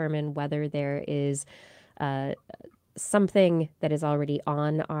to determine whether there is something that is already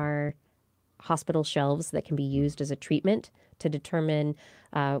on our hospital shelves that can be used as a treatment to determine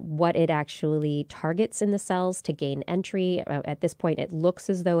what it actually targets in the cells to gain entry. At this point, it looks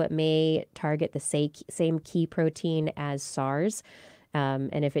as though it may target the same key protein as SARS.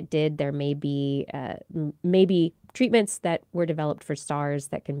 And if it did, there may be maybe treatments that were developed for SARS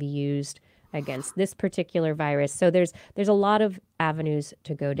that can be used against this particular virus. So there's a lot of avenues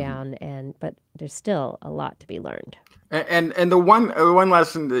to go down, but there's still a lot to be learned. And the one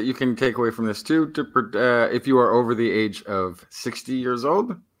lesson that you can take away from this too, if you are over the age of 60 years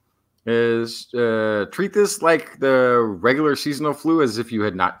old, is treat this like the regular seasonal flu, as if you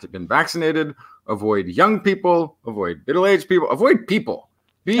had not been vaccinated. Avoid young people. Avoid middle-aged people. Avoid people.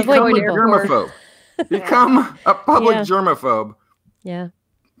 Become a germaphobe. Become a public germaphobe. Yeah.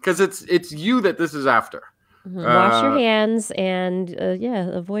 Because it's you that this is after. Wash your hands and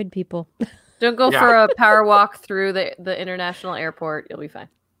avoid people. Don't go for a power walk through the international airport. You'll be fine.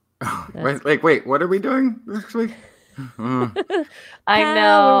 Wait, what are we doing next week? I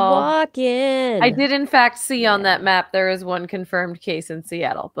know. Walking. I did in fact see on that map there is one confirmed case in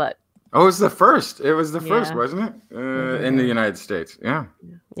Seattle, but it was the first. It was the first, wasn't it? In the United States. Yeah.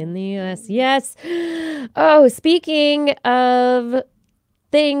 In the US. Yes. Oh, speaking of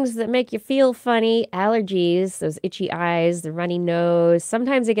things that make you feel funny, allergies, those itchy eyes, the runny nose.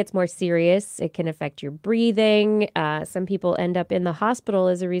 Sometimes it gets more serious. It can affect your breathing. Some people end up in the hospital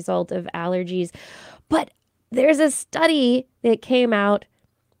as a result of allergies. But there's a study that came out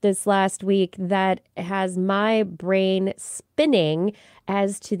this last week that has my brain spinning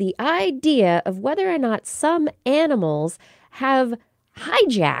as to the idea of whether or not some animals have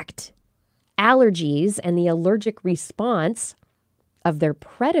hijacked allergies and the allergic response of their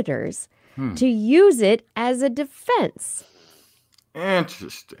predators to use it as a defense.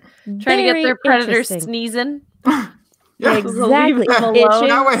 Interesting. Trying to get their predators sneezing. Yeah, exactly.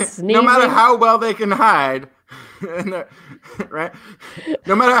 No matter how well they can hide, right?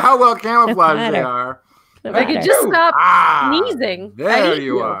 No matter how well camouflaged they are. If I could just stop sneezing. There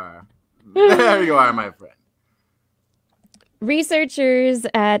you are. There you are, my friend. Researchers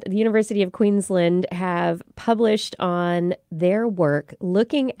at the University of Queensland have published on their work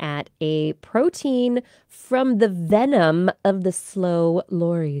looking at a protein from the venom of the slow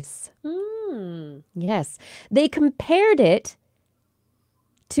lories. Yes. They compared it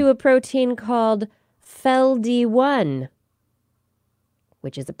to a protein called FeLD1,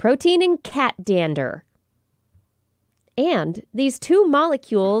 which is a protein in cat dander. And these two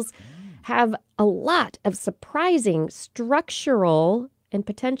molecules have a lot of surprising structural and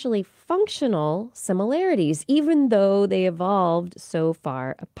potentially functional similarities, even though they evolved so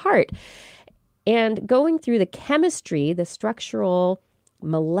far apart. And going through the chemistry, the structural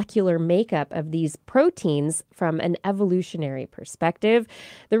molecular makeup of these proteins from an evolutionary perspective,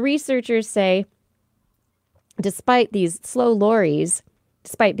 the researchers say, despite these slow lories,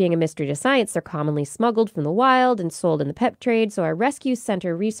 despite being a mystery to science, they're commonly smuggled from the wild and sold in the pet trade. So our rescue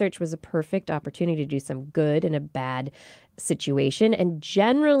center research was a perfect opportunity to do some good in a bad situation. And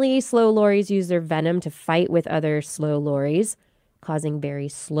generally, slow lories use their venom to fight with other slow lories, causing very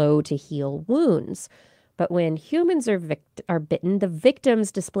slow to heal wounds. But when humans are bitten, the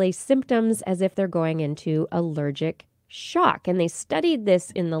victims display symptoms as if they're going into allergic shock. And they studied this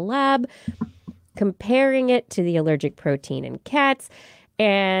in the lab, comparing it to the allergic protein in cats.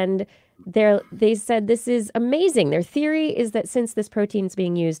 And they said this is amazing. Their theory is that since this protein is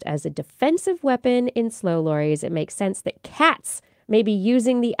being used as a defensive weapon in slow lories, it makes sense that cats may be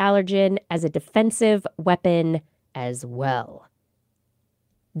using the allergen as a defensive weapon as well.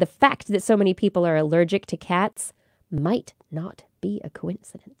 The fact that so many people are allergic to cats might not be a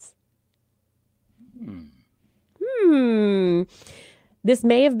coincidence. This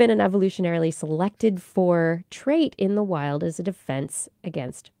may have been an evolutionarily selected for trait in the wild as a defense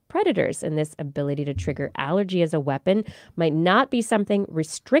against predators. And this ability to trigger allergy as a weapon might not be something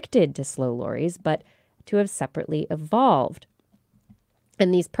restricted to slow lories, but to have separately evolved.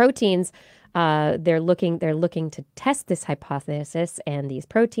 And these proteins, they're looking to test this hypothesis and these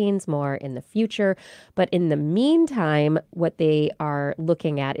proteins more in the future. But in the meantime, what they are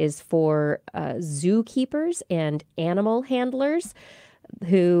looking at is for zookeepers and animal handlers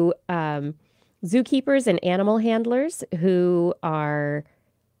who are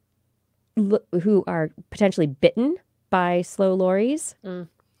potentially bitten by slow lories, and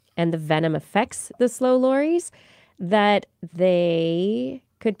the venom affects the slow lories, that they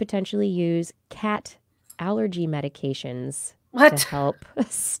could potentially use cat allergy medications to help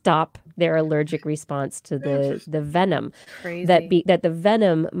stop their allergic response to the venom. Crazy. That the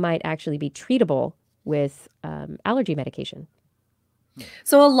venom might actually be treatable with allergy medication.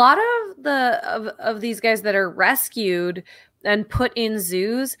 So a lot of these guys that are rescued and put in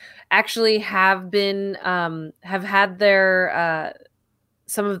zoos actually have been have had their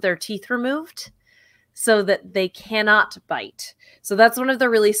some of their teeth removed so that they cannot bite. So that's one of the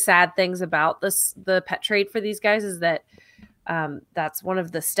really sad things about the pet trade for these guys, is that that's one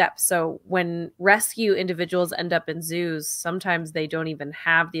of the steps. So when rescue individuals end up in zoos, sometimes they don't even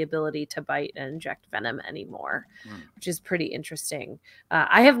have the ability to bite and inject venom anymore, which is pretty interesting.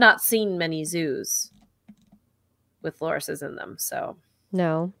 I have not seen many zoos with lorises in them, so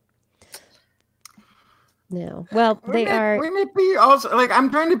no. Well, Wouldn't it be also like, I'm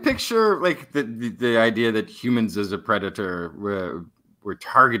trying to picture like the idea that humans as a predator were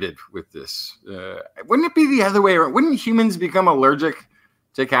targeted with this. Wouldn't it be the other way around? Wouldn't humans become allergic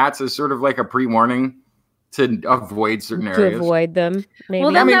to cats as sort of like a pre-warning to avoid certain areas? To avoid them, maybe.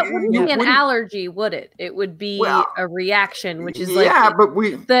 Well, then that wouldn't be an allergy, would it? It would be a reaction, which is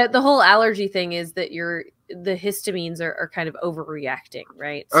but the whole allergy thing is that the histamines are kind of overreacting,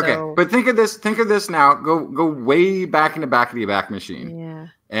 right? Okay, so, but think of this now. Go way back in the back of the Abac machine. Yeah.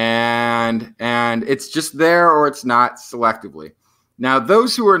 And it's just there, or it's not selectively. Now,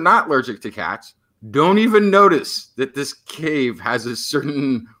 those who are not allergic to cats don't even notice that this cave has a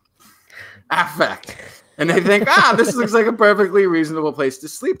certain affect. And they think, this looks like a perfectly reasonable place to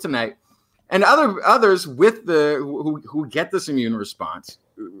sleep tonight. And others with who get this immune response,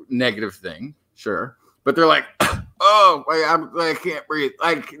 negative thing, sure. But they're like, I can't breathe.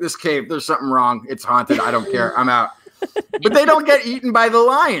 Like, this cave, there's something wrong. It's haunted. I don't care. I'm out. But they don't get eaten by the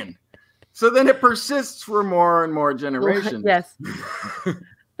lion. So then it persists for more and more generations. Yes.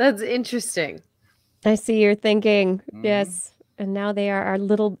 That's interesting. I see you're thinking. Yes. And now they are our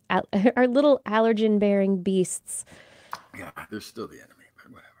little allergen-bearing beasts. Yeah, they're still the enemy,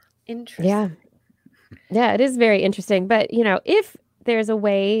 but whatever. Interesting. Yeah, it is very interesting. But, if there's a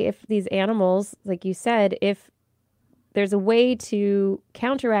way, if these animals, like you said, if there's a way to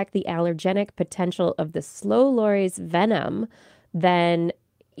counteract the allergenic potential of the slow lories venom, then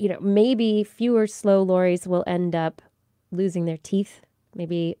maybe fewer slow lories will end up losing their teeth.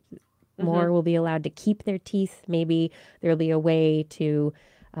 Maybe more will be allowed to keep their teeth. Maybe there'll be a way to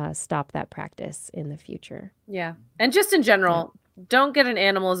stop that practice in the future. Yeah. And just in general, don't get an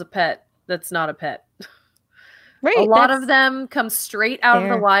animal as a pet that's not a pet. Right. A lot of them come straight out of the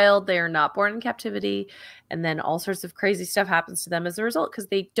fair. wild. They are not born in captivity. And then all sorts of crazy stuff happens to them as a result because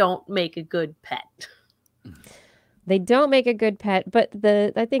they don't make a good pet. They don't make a good pet, but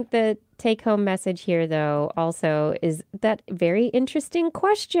I think the take-home message here, though, also is that very interesting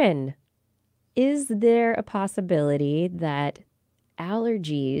question. Is there a possibility that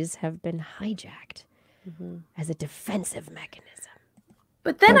allergies have been hijacked as a defensive mechanism?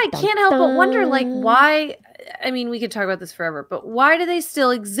 But then I can't help but wonder, like, why? I mean, we could talk about this forever, but why do they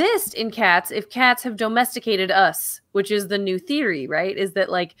still exist in cats if cats have domesticated us, which is the new theory, right? Is that,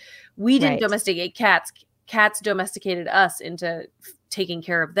 like, we didn't domesticate cats. Cats domesticated us into taking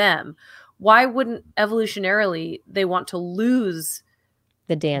care of them. Why wouldn't evolutionarily they want to lose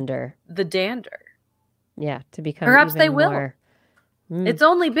the dander? Yeah, to become perhaps even they will. more. It's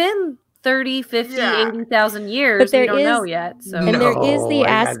only been 30, 50, 80,000 years. But we don't know yet. So And there is the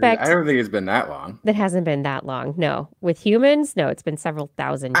aspect I don't think it's been that long. that hasn't been that long. No. With humans, no, it's been several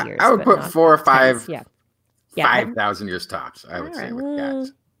thousand years. I would but put not 4 or tens. 5, Yeah. 5,000 years tops, I would say, with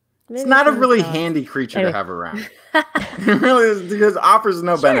cats. It's Maybe not a some really thoughts. handy creature Anyway. to have around. It really is, because it offers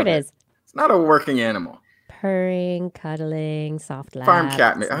no Sure benefit. it is. It's not a working animal. Purring, cuddling, soft laps. Farm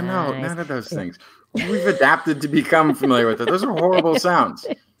cat. it's Oh, no, nice. none of those things. We've adapted to become familiar with it. Those are horrible sounds.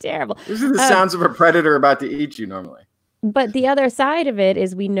 Terrible. Those are the sounds of a predator about to eat you normally. But the other side of it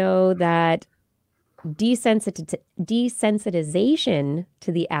is we know that desensitization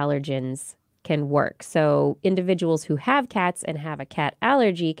to the allergens can work. So individuals who have cats and have a cat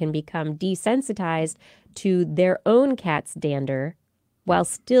allergy can become desensitized to their own cat's dander while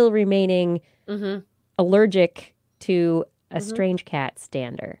still remaining allergic to a strange cat's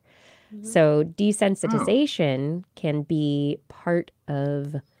dander. So desensitization can be part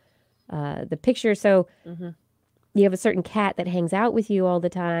of the picture. So you have a certain cat that hangs out with you all the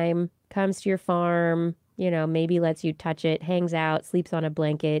time, comes to your farm, maybe lets you touch it, hangs out, sleeps on a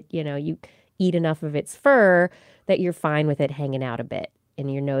blanket, you eat enough of its fur that you're fine with it hanging out a bit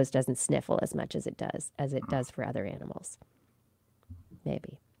and your nose doesn't sniffle as much as it does for other animals.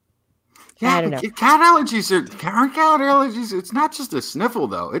 Maybe. Yeah, I don't know. Cat allergies aren't cat allergies. It's not just a sniffle,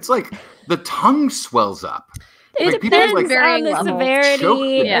 though. It's like the tongue swells up. It people, depends like, on varying the levels.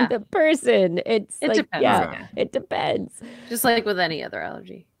 severity Yeah. and the person. It depends. Yeah, it depends. just like with any other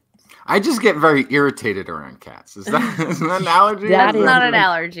allergy. I just get very irritated around cats. Is that an allergy? That That's is not an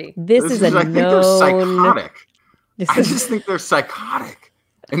allergy. This is a I think they're known. psychotic. This I is- just think they're psychotic.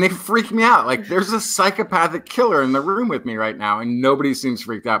 And they freak me out. Like, there's a psychopathic killer in the room with me right now, and nobody seems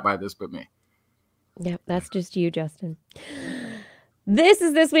freaked out by this but me. Yep, that's just you, Justin. This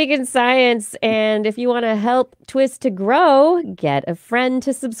is This Week in Science, and if you want to help TWIS to grow, get a friend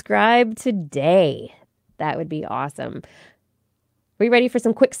to subscribe today. That would be awesome. Are you ready for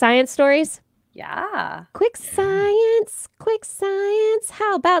some quick science stories? Yeah. Quick science, quick science.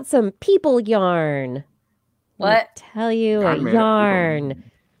 How about some people yarn? What? Let me tell you I a made up people. yarn.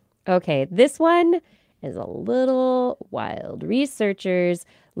 Okay, this one is a little wild. Researchers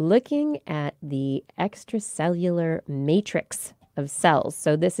looking at the extracellular matrix of cells.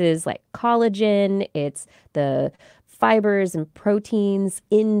 So this is like collagen. It's the fibers and proteins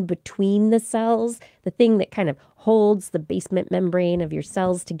in between the cells, the thing that kind of holds the basement membrane of your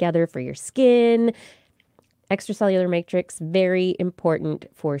cells together for your skin. Extracellular matrix, very important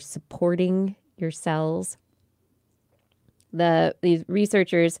for supporting your cells. These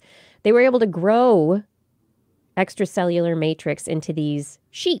researchers, they were able to grow extracellular matrix into these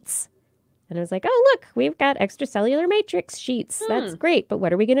sheets. And I was like, oh, look, we've got extracellular matrix sheets. That's great. But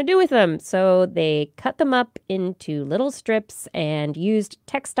what are we going to do with them? So they cut them up into little strips and used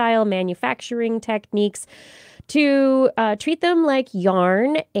textile manufacturing techniques to treat them like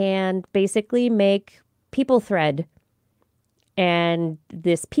yarn and basically make people thread. And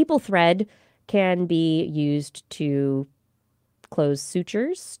this people thread can be used to close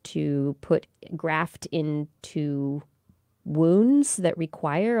sutures, to put graft into wounds that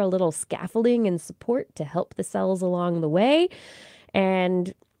require a little scaffolding and support to help the cells along the way.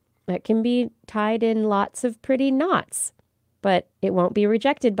 And that can be tied in lots of pretty knots, but it won't be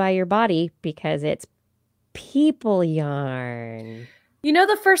rejected by your body because it's people yarn. You know,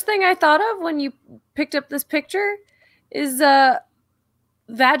 the first thing I thought of when you picked up this picture is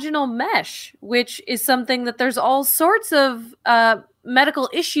vaginal mesh, which is something that there's all sorts of medical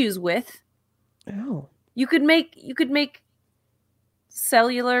issues with. Oh. You could make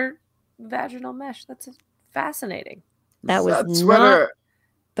cellular vaginal mesh. That's fascinating. That was That not sweater.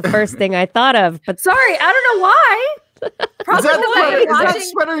 the first thing I thought of. But Sorry, I don't know why. Is Probably that, because sweater, I'm is that watching.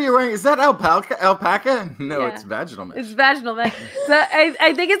 sweater you're wearing? Is that alpaca? No, Yeah. it's vaginal mesh. It's vaginal mesh. So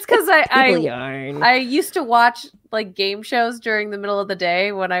I think it's because people yarn. I used to watch like game shows during the middle of the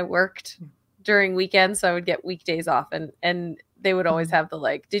day when I worked during weekends, so I would get weekdays off, and they would always have the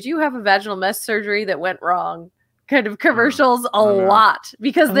like, did you have a vaginal mesh surgery that went wrong? Kind of commercials a lot,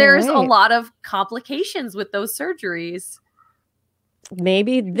 because there's a lot of complications with those surgeries.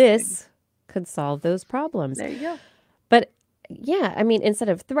 Maybe this could solve those problems. There you go. But yeah, I mean, instead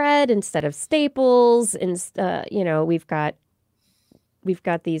of thread, instead of staples, you know, we've got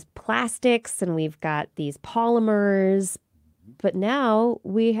these plastics and we've got these polymers, but now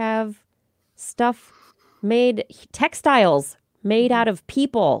we have stuff textiles made out of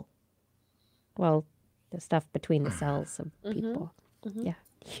people. Well, the stuff between the cells of people. Yeah.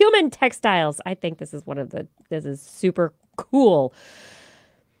 Human textiles. I think this is super cool.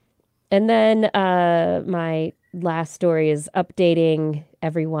 And then my last story is updating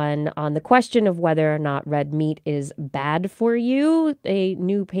everyone on the question of whether or not red meat is bad for you. A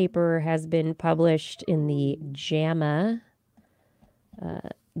new paper has been published in the JAMA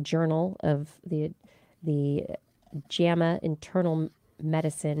journal of the JAMA Internal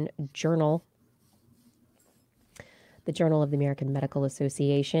Medicine Journal, the Journal of the American Medical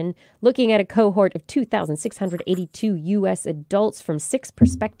Association, looking at a cohort of 2,682 U.S. adults from 6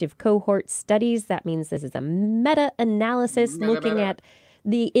 prospective cohort studies. That means this is a meta-analysis looking at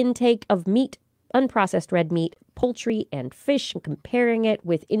the intake of meat, unprocessed red meat, poultry, and fish, and comparing it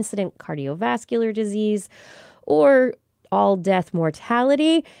with incident cardiovascular disease or all-death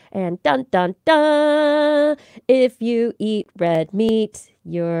mortality. And dun, dun, dun, if you eat red meat,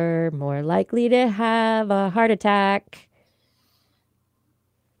 you're more likely to have a heart attack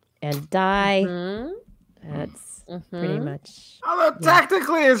and die. That's pretty much. Although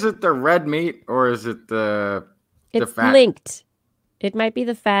technically, is it the red meat or is it the It's fat? linked. It might be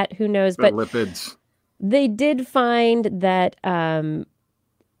the fat, who knows? The But lipids. they did find that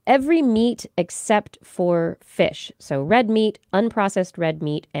every meat except for fish, so red meat, unprocessed red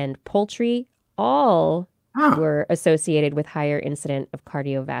meat, and poultry, all were associated with higher incident of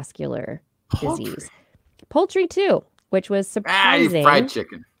cardiovascular disease. Poultry too, which was surprising. You fried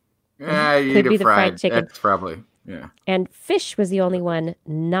chicken. Yeah, you Could eat be a the fried chicken. That's probably, yeah. And fish was the only one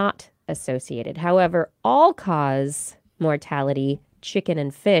not associated. However, all-cause mortality, chicken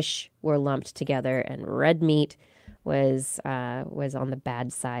and fish were lumped together, and red meat was on the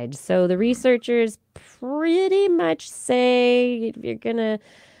bad side. So the researchers pretty much say if you're gonna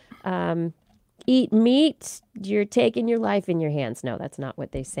eat meat, you're taking your life in your hands. No, that's not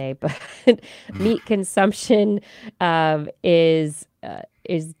what they say, but meat consumption is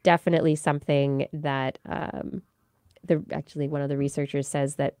definitely something that actually one of the researchers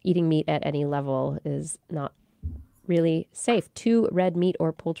says that eating meat at any level is not really safe. 2 red meat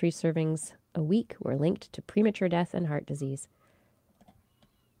or poultry servings a week were linked to premature death and heart disease.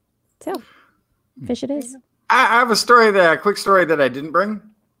 So, fish it is. I have a quick story that I didn't bring.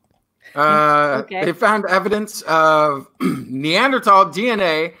 They found evidence of Neanderthal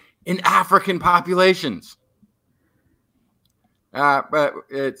DNA in African populations. But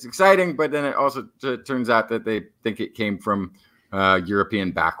it's exciting, but then it also turns out that they think it came from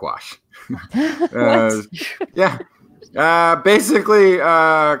European backwash. Yeah. Basically,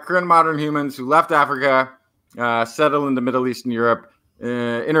 current modern humans who left Africa, settled into Middle East and Europe,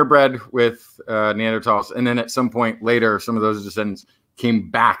 interbred with Neanderthals, and then at some point later, some of those descendants came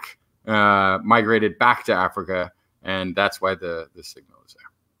back, migrated back to Africa, and that's why the signal is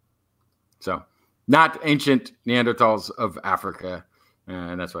there. So, not ancient Neanderthals of Africa,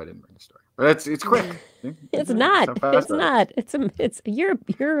 and that's why I didn't bring the story. But it's quick. It's not. It's not. It's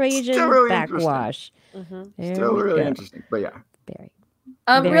Eurasian really backwash. Still really interesting, but yeah.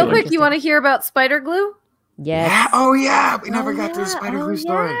 Very real quick, you want to hear about spider glue? Yes. Yeah. Oh yeah. We never got to the spider glue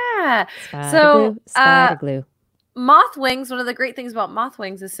story. Yeah. Spider glue. Moth wings, one of the great things about moth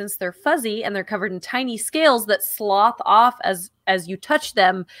wings is since they're fuzzy and they're covered in tiny scales that sloth off as you touch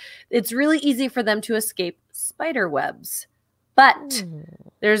them, it's really easy for them to escape spider webs. But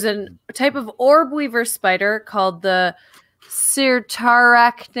there's a type of orb weaver spider called the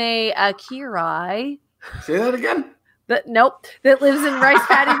Sirtarachne akiri. Say that again? That lives in rice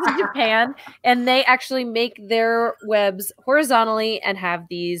paddies in Japan, and they actually make their webs horizontally and have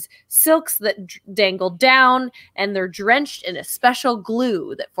these silks that dangle down, and they're drenched in a special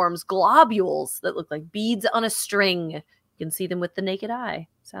glue that forms globules that look like beads on a string. You can see them with the naked eye.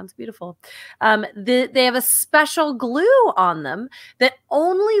 Sounds beautiful. They have a special glue on them that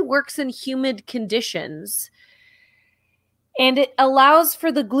only works in humid conditions. And it allows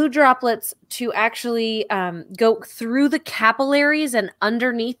for the glue droplets to actually go through the capillaries and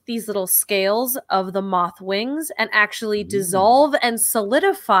underneath these little scales of the moth wings and actually dissolve and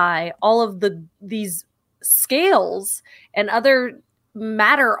solidify all of these scales and other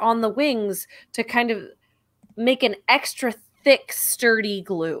matter on the wings to kind of make an extra thick, sturdy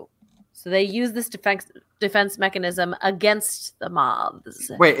glue. So they use this defense mechanism against the moths.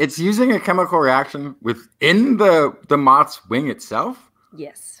 Wait, it's using a chemical reaction within the moth's wing itself?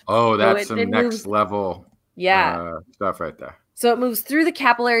 Yes. Oh, that's so some next level stuff right there. So it moves through the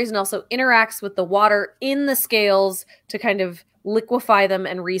capillaries and also interacts with the water in the scales to kind of liquefy them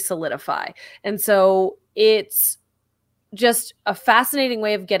and re-solidify. And so it's just a fascinating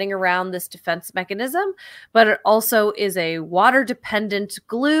way of getting around this defense mechanism, but it also is a water-dependent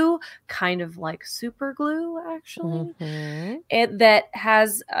glue, kind of like super glue, actually, that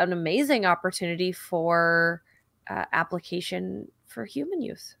has an amazing opportunity for application for human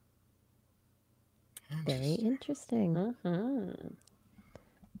use. Very interesting.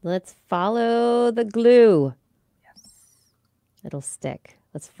 Let's follow the glue. Yes. It'll stick.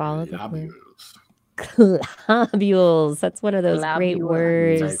 Let's follow the glue. Globules. That's one of those great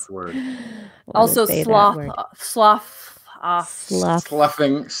words. Nice word. Also, sloughing. Is it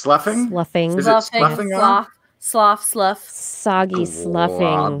sloughing? Slough. Soggy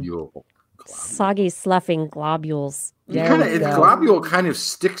sloughing. Soggy sloughing globules. Globule kind of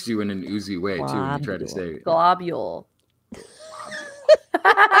sticks you in an oozy way too when you try to say it. Globule.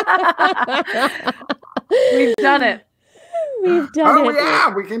 We've done it. We've done it. Oh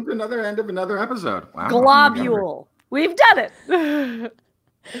yeah, we came to another end of another episode. Wow. Globule. We've done it.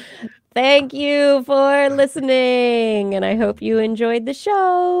 Thank you for listening, and I hope you enjoyed the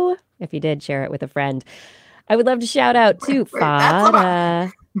show. If you did, share it with a friend. I would love to shout out to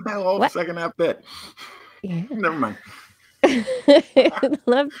Fada. My whole second half bit. Yeah. Never mind. I'd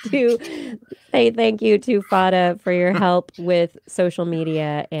love to say thank you to Fada for your help with social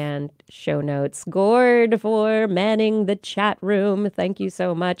media and show notes. Gord for manning the chat room. Thank you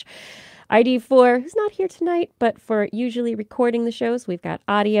so much. ID4, who's not here tonight, but for usually recording the shows, we've got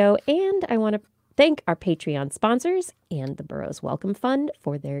audio. And I want to thank our Patreon sponsors and the Burroughs Welcome Fund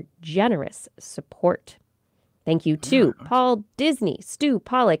for their generous support. Thank you to Paul Disney, Stu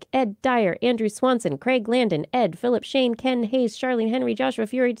Pollock, Ed Dyer, Andrew Swanson, Craig Landon, Ed, Philip Shane, Ken Hayes, Charlene Henry, Joshua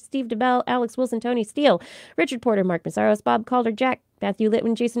Fury, Steve DeBell, Alex Wilson, Tony Steele, Richard Porter, Mark Mazzaros, Bob Calder, Jack, Matthew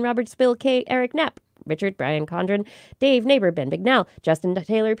Litwin, Jason Roberts, Bill K, Eric Knapp, Richard, Brian Condren, Dave Neighbor, Ben Bignell, Justin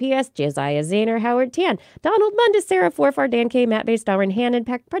Taylor, P.S., Josiah Zahner, Howard Tan, Donald Mundus, Sarah Forfar, Dan K, Matt Base, Darwin Hannon,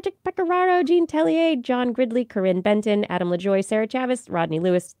 Project Pecoraro, Gene Tellier, John Gridley, Corinne Benton, Adam LaJoy, Sarah Chavis, Rodney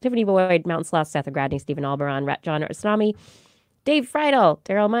Lewis, Tiffany Boyd, Mountain Sloth, Seth Gradney, Stephen Alberon, Rat John Astronomy, Dave Friedel,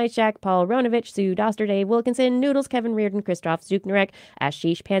 Daryl Myshak, Paul Ronovich, Sue Doster, Dave Wilkinson, Noodles, Kevin Reardon, Christoph Zuknarek,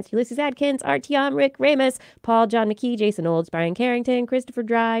 Ashish Pants, Ulysses Adkins, Artyom, Rick Ramus, Paul John McKee, Jason Olds, Brian Carrington, Christopher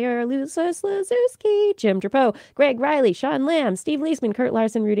Dreyer, Lucis Lazuski, Jim Drapeau, Greg Riley, Sean Lamb, Steve Leisman, Kurt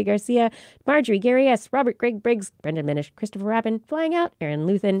Larson, Rudy Garcia, Marjorie, Gary S., Robert Greg Briggs, Brendan Minish, Christopher Rappin, Flying Out, Aaron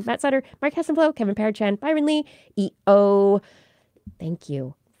Luthen, Matt Sutter, Mark Hessenflow, Kevin Parachan, Byron Lee, E.O. Thank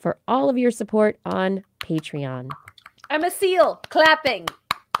you for all of your support on Patreon. I'm a seal. Clapping.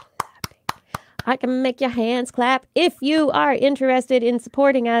 I can make your hands clap. If you are interested in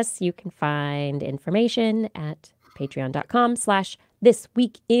supporting us, you can find information at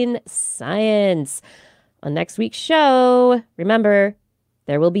patreon.com/thisweekinscience. On next week's show, remember,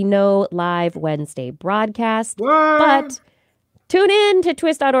 there will be no live Wednesday broadcast, but tune in to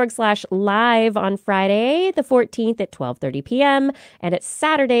twis.org/live on Friday, the 14th at 12:30 p.m. and at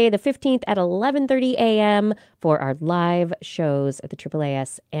Saturday, the 15th at 11:30 a.m. for our live shows at the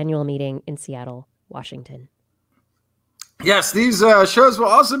AAAS annual meeting in Seattle, Washington. Yes, these shows will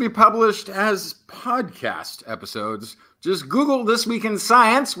also be published as podcast episodes. Just Google This Week in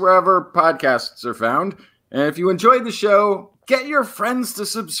Science wherever podcasts are found. And if you enjoyed the show, get your friends to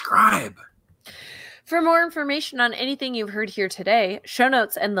subscribe. For more information on anything you've heard here today, show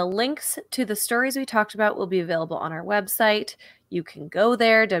notes and the links to the stories we talked about will be available on our website. You can go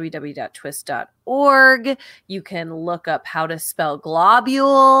there, www.twis.org. You can look up how to spell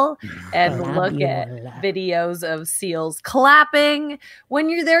globule and look at videos of seals clapping. When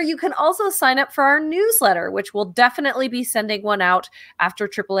you're there, you can also sign up for our newsletter, which we'll definitely be sending one out after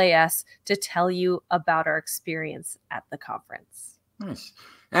AAAS to tell you about our experience at the conference. Nice.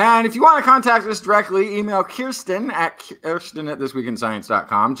 And if you want to contact us directly, email Kirsten at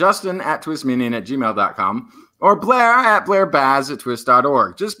thisweekinscience.com, Justin at twisminion@gmail.com, or Blair at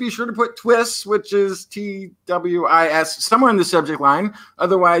blairbaz@twis.org. Just be sure to put TWIS, which is TWIS, somewhere in the subject line.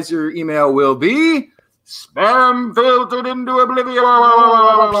 Otherwise, your email will be Spam filtered into oblivion.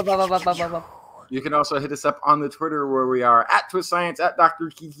 You can also hit us up on the Twitter where we are at TWIS Science, at Dr.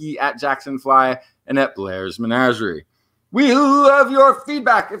 Kiki, at Jacksonfly, and at Blair's Menagerie. We love your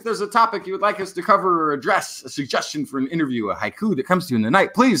feedback. If there's a topic you would like us to cover or address, a suggestion for an interview, a haiku that comes to you in the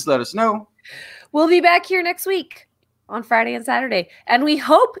night, please let us know. We'll be back here next week on Friday and Saturday. And we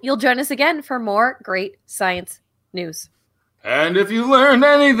hope you'll join us again for more great science news. And if you learned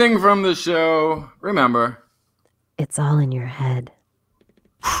anything from the show, remember, it's all in your head.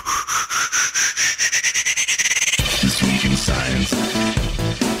 This week in science.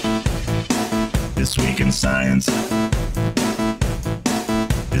 This week in science.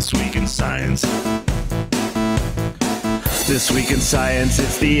 This week in science. This week in science,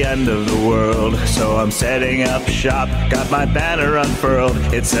 it's the end of the world. So I'm setting up shop, got my banner unfurled.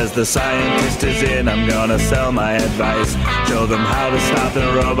 It says the scientist is in, I'm gonna sell my advice. Show them how to stop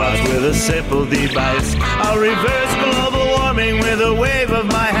the robots with a simple device. I'll reverse global warming with a wave of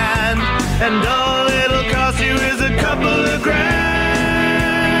my hand. And all it'll cost you is a couple of grand.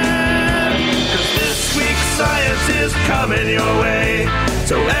 'Cause this week's science is coming your way.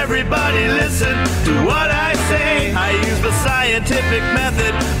 So everybody listen to what I say. I use the scientific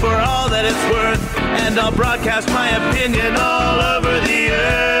method for all that it's worth. And I'll broadcast my opinion all over the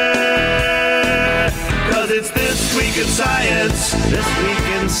earth. 'Cause it's This Week in Science. This Week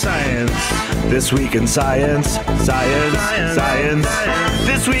in Science. This Week in Science. Science. Science.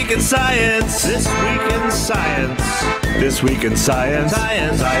 This Week in Science. This Week in Science. This Week in Science.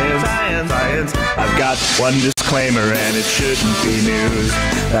 Science. Science. Science. I've got one disclaimer and it shouldn't be news.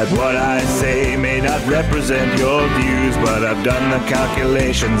 That what I say may not represent your views. But I've done the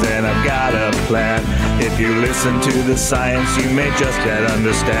calculations and I've got a plan. If you listen to the science you may just yet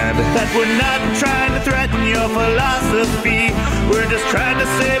understand that we're not trying to threaten your philosophy. We're just trying to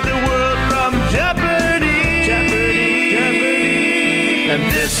save the world from jeopardy. Jeopardy.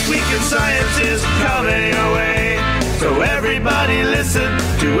 And This Week in Science is coming your way. So everybody listen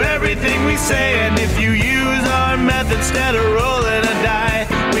to everything we say. And if you use our method instead of rolling a die,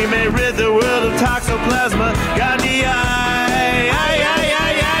 we may rid the world of toxoplasma gondii.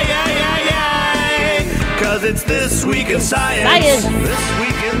 'Cause it's This Week in Science. Science. This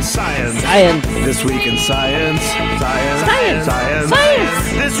Week in Science. Science. This Week in Science. Science. Science. Science.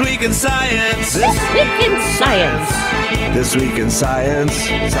 Science. This Week in Science. This Week in Science. This Week in Science.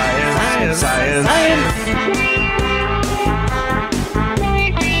 Science. Science. Science.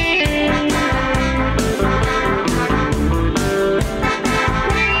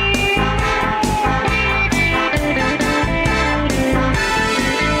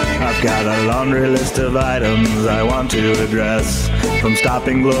 Got a laundry list of items I want to address. From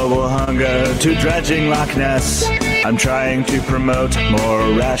stopping global hunger to dredging Loch Ness. I'm trying to promote more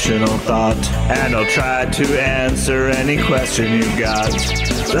rational thought. And I'll try to answer any question you've got.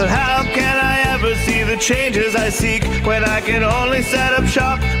 But how can I ever see the changes I seek when I can only set up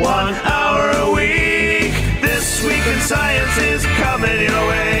shop 1 hour a week? This Week in Science is coming your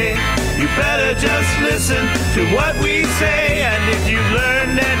way. You better just listen to what we say. And if you've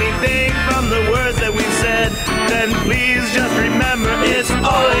learned anything from the words that we said, then please just remember it's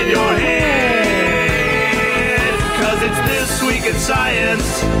all in your head. 'Cause it's This Week in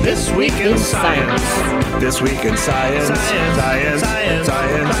Science. This Week in Science. This Week in Science. Science. Science.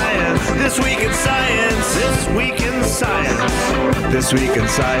 This Week in Science. This Week in Science. This Week in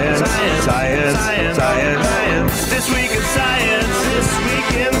Science. Science. Science. This Week in Science. This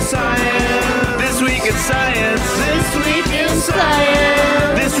Week in Science. This Week in Science. This Week in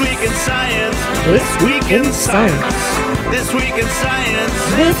Science. This Week in Science. This Week in Science. This Week in Science.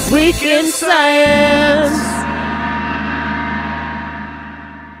 This Week in Science.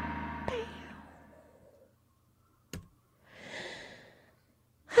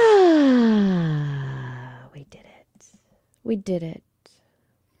 We did it. We did it.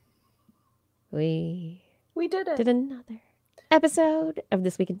 We did it. did another episode of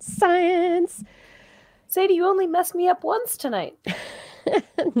This Week in Science. Sadie, you only messed me up once tonight.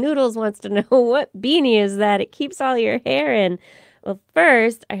 Noodles wants to know, what beanie is that? It keeps all your hair in. Well,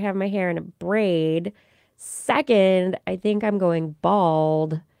 first, I have my hair in a braid. Second, I think I'm going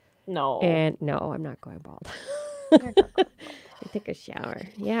bald. No. And no, I'm not going bald. I took a shower.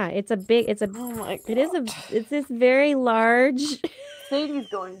 Yeah, it's oh my God. it's this very large. Sadie's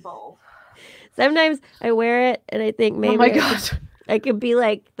going bald. Sometimes I wear it and I think maybe Oh my God. I could be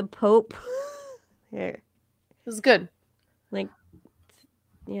like the Pope. Here. This is good. Like,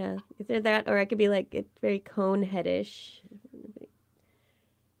 yeah, either that or I could be like, it's very cone headish.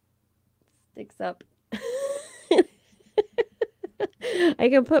 Sticks up. I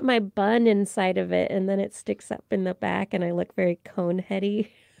can put my bun inside of it and then it sticks up in the back and I look very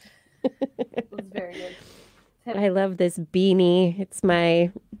cone-heady. It's very good. I love this beanie.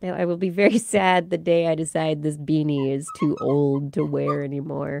 I will be very sad the day I decide this beanie is too old to wear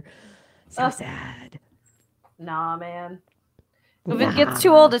anymore. So sad. Nah, man. If it gets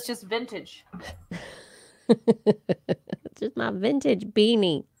too old, it's just vintage. It's just my vintage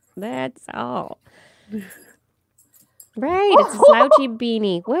beanie. That's all. Right, it's a slouchy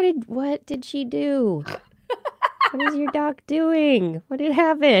beanie. What did she do? What is your dog doing? What had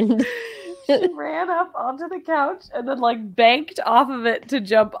happened? She ran up onto the couch and then like banked off of it to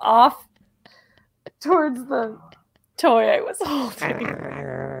jump off towards the toy I was holding.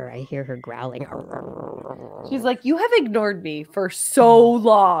 I hear her growling. She's like, you have ignored me for so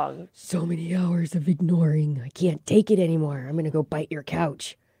long. So many hours of ignoring. I can't take it anymore. I'm going to go bite your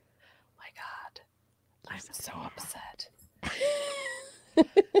couch. My God. I'm so upset.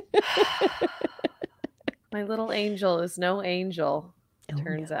 My little angel is no angel,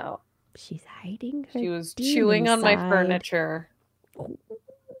 turns out. She's hiding her She was chewing on my furniture. Oh,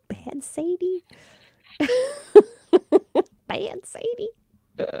 bad Sadie. Bad Sadie.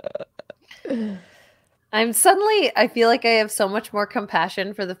 I feel like I have so much more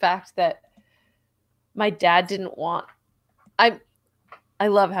compassion for the fact that my dad didn't want. I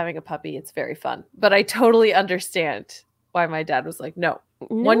love having a puppy. It's very fun. But I totally understand why my dad was like, no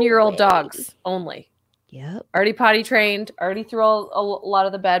 1-year-old dogs only. Yep. Already potty trained, already through a lot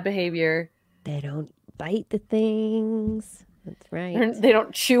of the bad behavior. They don't bite the things. That's right. They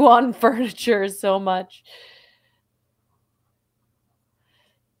don't chew on furniture so much.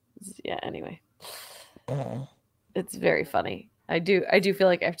 Yeah, anyway. It's very funny. I do feel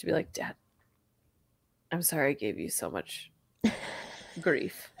like I have to be like, Dad, I'm sorry I gave you so much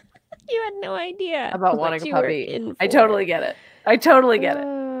grief. You had no idea about wanting a puppy. I totally get it. I totally get it.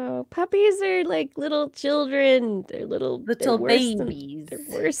 Puppies are like little children. They're little babies. They're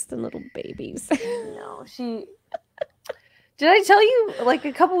worse than little babies. No, did I tell you like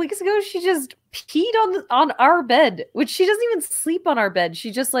a couple weeks ago she just peed on our bed, which she doesn't even sleep on our bed. She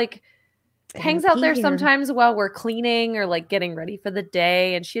just like hangs out there sometimes while we're cleaning or like getting ready for the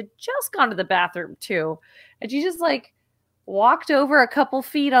day, and she had just gone to the bathroom too. And she just like walked over a couple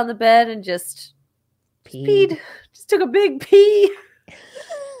feet on the bed and just peed. Just took a big pee.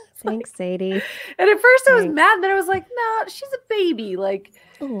 Thanks, Sadie. And at first I was mad, and then I was like, no, she's a baby. Like,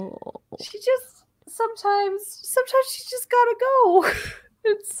 she just sometimes she just gotta go.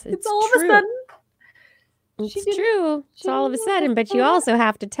 It's all true. of a sudden. It's true. It's all of a sudden, but you also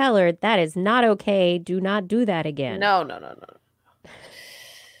have to tell her that is not okay. Do not do that again. No.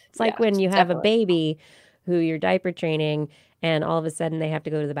 It's like when you have a baby who you're diaper training, and all of a sudden they have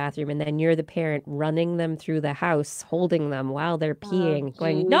to go to the bathroom, and then you're the parent running them through the house, holding them while they're peeing,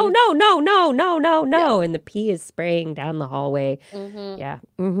 going, no, and the pee is spraying down the hallway. Mm-hmm. Yeah.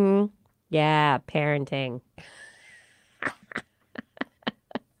 Mm-hmm. Yeah, parenting.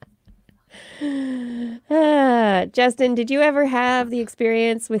 Justin, did you ever have the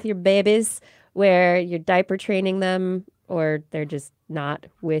experience with your babies where you're diaper training them, or they're just not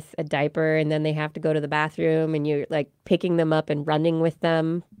with a diaper, and then they have to go to the bathroom, and you're like picking them up and running with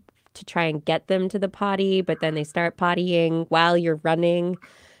them to try and get them to the potty, but then they start pottying while you're running?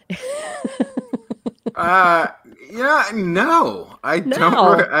 Yeah, no, I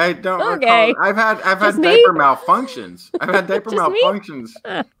don't. I don't Okay. recall. I've had Just diaper me? malfunctions. I've had diaper Just me? malfunctions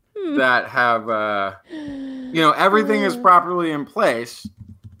that have, everything is properly in place,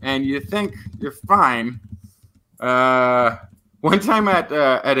 and you think you're fine. One time at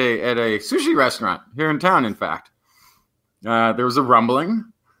a sushi restaurant here in town, in fact, there was a rumbling,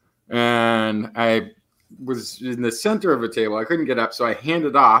 and I was in the center of a table. I couldn't get up, so I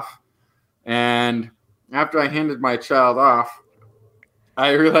handed off, and after I handed my child off,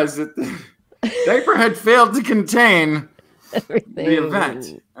 I realized that the diaper had failed to contain the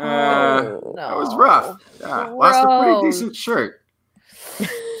event. That was rough. Yeah, lost a pretty decent shirt.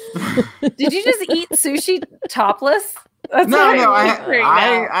 Did you just eat sushi topless? That's No, I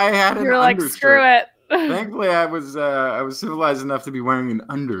had an You're like, undershirt. screw it. Thankfully, I was civilized enough to be wearing an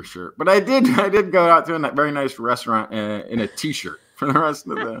undershirt, but I did go out to a very nice restaurant in a t-shirt for the rest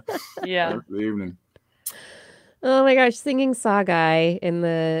of the evening. Oh my gosh, Singing Saw Guy in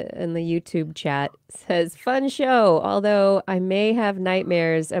the YouTube chat says, fun show, although I may have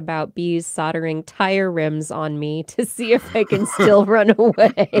nightmares about bees soldering tire rims on me to see if I can still run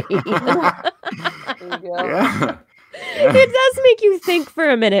away. There you go. Yeah. It does make you think for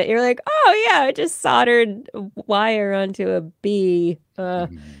a minute. You're like, oh yeah, I just soldered a wire onto a bee.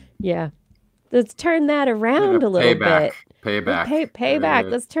 Yeah. Let's turn that around a little bit. Payback. Payback.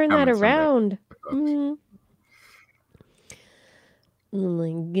 Let's turn that coming someday, around. folks. Mm. Oh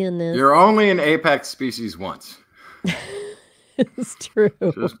my goodness. You're only an apex species once. It's true.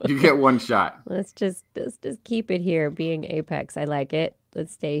 You get one shot. Let's just keep it here, being apex. I like it.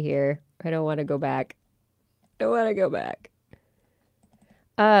 Let's stay here. I don't want to go back.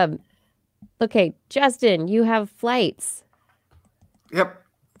 Okay, Justin, you have flights. Yep.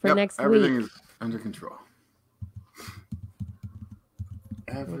 For next everything week. Is under control.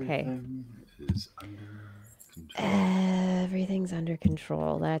 Everything is under control. Everything's under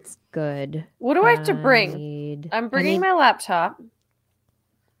control. That's good. What do I have to bring? I'm bringing my laptop.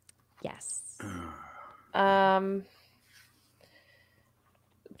 Yes. Do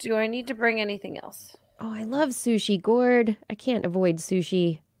I need to bring anything else? Oh, I love sushi, Gord. I can't avoid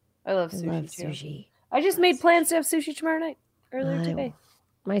sushi. I love sushi. I just made plans to have sushi tomorrow night, earlier today.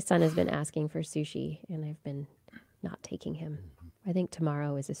 My son has been asking for sushi, and I've been not taking him. I think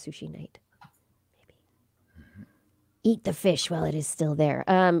tomorrow is a sushi night. Maybe. Eat the fish while it is still there.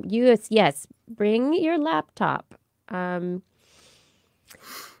 Yes, bring your laptop.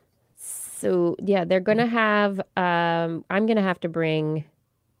 So yeah, they're gonna have. I'm gonna have to bring,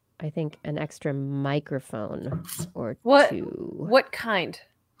 I think, an extra microphone or two. What kind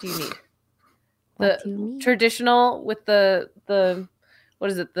do you need? What do you mean? Traditional with the what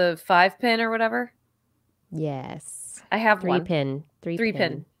is it, the 5-pin or whatever? Yes. I have one. Three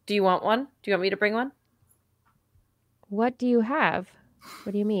pin. Do you want one? Do you want me to bring one? What do you have?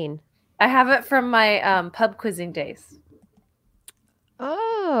 What do you mean? I have it from my pub quizzing days.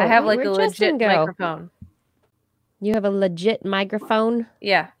 Oh, I have like a legit microphone. You have a legit microphone?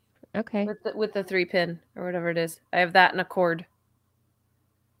 Yeah. Okay. With the 3-pin or whatever it is. I have that and a cord.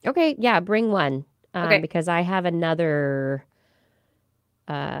 Okay, yeah, bring one. Okay. Because I have another.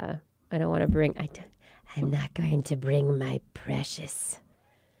 I don't want to bring. I'm not going to bring my precious.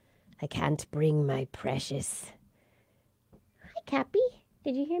 I can't bring my precious. Hi, Cappy.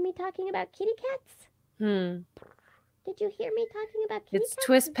 Did you hear me talking about kitty cats? Did you hear me talking about kitty cats? It's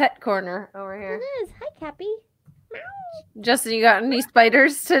TWIS Pet Corner over here. It is. Hi, Cappy. Justin, you got any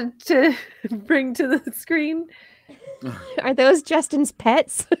spiders to bring to the screen? Are those Justin's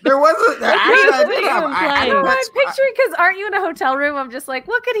pets? There wasn't. I don't know. I'm picturing, because aren't you in a hotel room? I'm just like,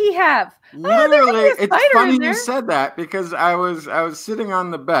 what could he have? Literally, it's funny you said that, because I was sitting on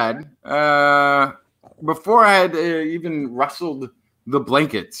the bed before I had even rustled the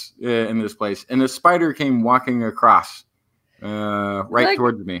blankets in this place, and a spider came walking across right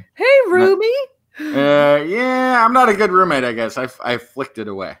towards me. Hey, roomie. Yeah, I'm not a good roommate, I guess. I flicked it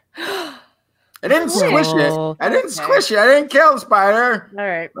away. I didn't squish it. I didn't squish it. I didn't kill the spider. All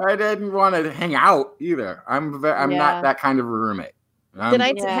right. I didn't want to hang out either. I'm not that kind of a roommate.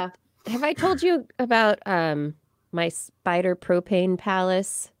 Have I told you about my spider propane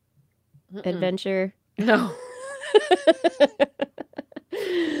palace adventure? No.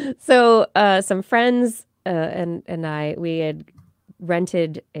 So some friends and we had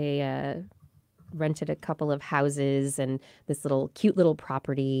rented a couple of houses and this cute little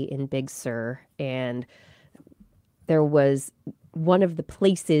property in Big Sur, and there was one of the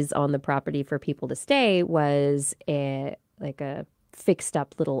places on the property for people to stay was a fixed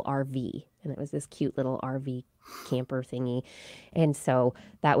up little RV, and it was this cute little RV camper thingy, and so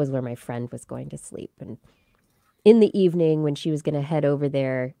that was where my friend was going to sleep. And in the evening, when she was going to head over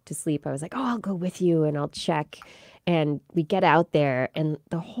there to sleep, I was like, oh, I'll go with you and I'll check. And we get out there, and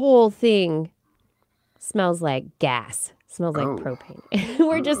the whole thing smells like gas, smells like propane.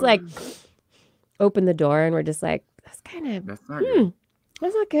 We're just like, open the door, and we're just like, that's not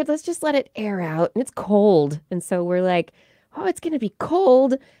good. Let's just let it air out. And it's cold. And so we're like, oh, it's going to be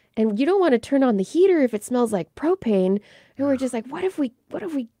cold. And you don't want to turn on the heater if it smells like propane. And we're just like, what have we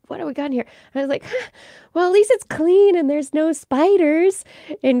got in here? And I was like, well, at least it's clean and there's no spiders.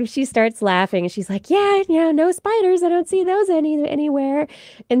 And she starts laughing, and she's like, yeah, no spiders. I don't see those anywhere.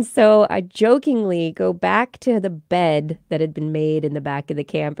 And so I jokingly go back to the bed that had been made in the back of the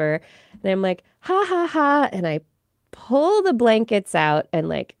camper. And I'm like, ha, ha, ha. And I pull the blankets out and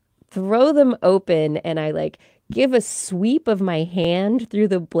throw them open. And I give a sweep of my hand through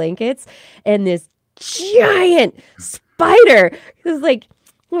the blankets, and this giant spider, it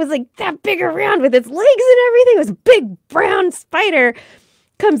was that big around with its legs and everything. It was a big brown spider,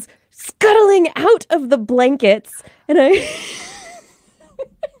 comes scuttling out of the blankets, and and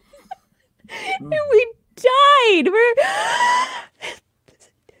we died.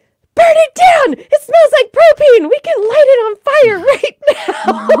 Burn it down! It smells like propane. We can light it on fire right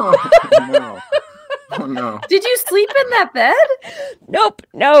now. No. Oh, no. Did you sleep in that bed? Nope.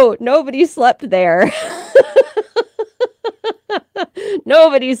 No, nobody slept there.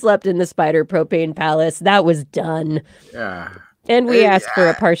 Nobody slept in the Spider Propane Palace. That was done. Yeah. And we asked for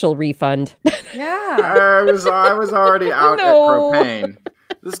a partial refund. Yeah. I was already out No. at propane.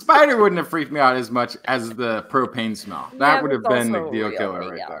 The spider wouldn't have freaked me out as much as the propane smell. That Yeah, would have that's been the also deal real, killer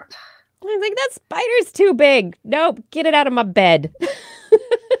right yeah. there. I was like, that spider's too big. Nope, get it out of my bed.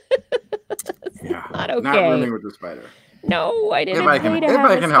 Yeah. Not okay. Not rooming with the spider. No, I didn't I can- pay to if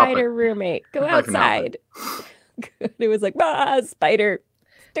have I a can help it. spider roommate. Go If I can help outside. It was like, spider.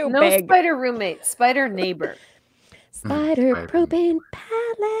 Too No big. spider roommate, spider neighbor. Spider Spider. Propane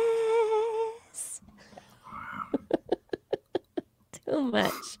Palace. Too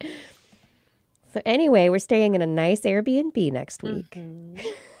much. So anyway, we're staying in a nice Airbnb next week. Mhm.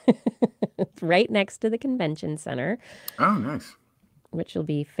 It's right next to the convention center, Oh, nice. which will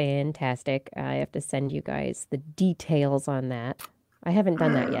be fantastic. I have to send you guys the details on that. I haven't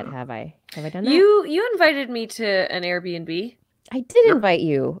done that yet, have I? Have I done that? You invited me to an Airbnb. I did Yep. invite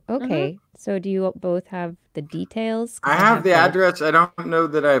you. Okay. So do you both have the details? 'Cause I have the both. address. I don't know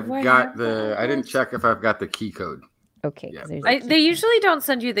that I've Do I got have the I didn't address? check if I've got the key code. Okay. Yeah, 'cause there's a They key usually don't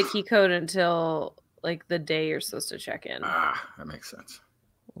send you the key code until like the day you're supposed to check in. Ah, that makes sense. code.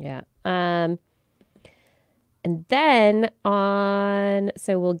 Yeah. And then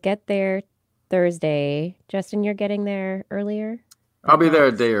so we'll get there Thursday. Justin, you're getting there earlier? I'll be there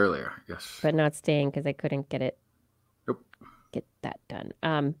a day earlier. Yes. But not staying because I couldn't get Nope. that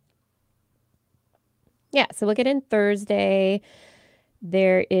done. Yeah, so we'll get in Thursday.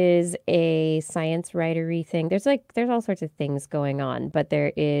 There is a science writery thing. There's all sorts of things going on, but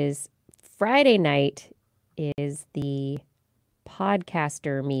there is Friday night is the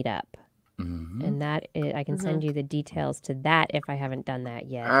podcaster meetup. Mhm. And that is, I can send you the details to that if I haven't done that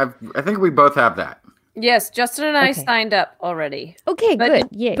yet. I think we both have that. Yes, Justin and I Okay. signed up already. Okay, But- good.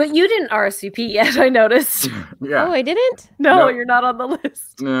 Yeah. But you didn't RSVP yet, I noticed. Yeah. Oh, I didn't? No, Nope. you're not on the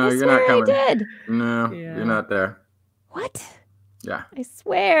list. No, I you're swear not coming. I did. No, Yeah. you're not there. What? Yeah. I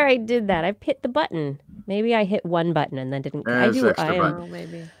swear I did that. I hit the button. Maybe I hit one button and then didn't. I There's do. extra I am. button. Oh,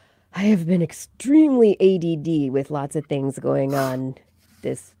 maybe. I have been extremely ADD with lots of things going on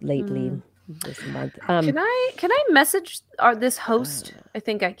this lately this month. Can I message this host? I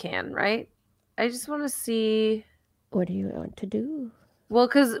think I can, right? I just want to see. What do you want to do? Well,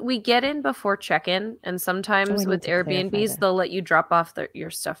 because we get in before check-in, and Oh, I sometimes need with to clarify Airbnbs, that. they'll let you drop off your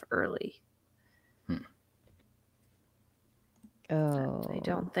stuff early. Oh, I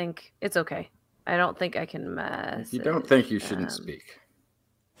don't think it's okay. I don't think I can mess. If you don't think you shouldn't speak.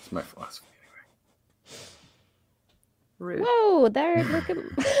 It's my philosophy. Rude. Whoa! There, look at.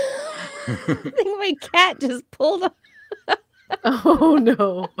 I think my cat just pulled up. Oh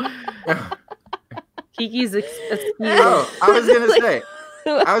no. Kiki's Oh, I was gonna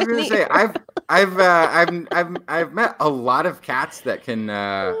say. I've met a lot of cats that can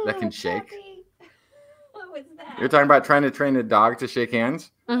shake. What was that? You're talking about trying to train a dog to shake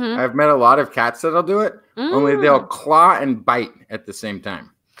hands. Mhm. I've met a lot of cats that'll do it. Only they'll claw and bite at the same time.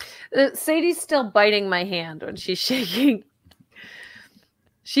 Sadie's still biting my hand when she's shaking.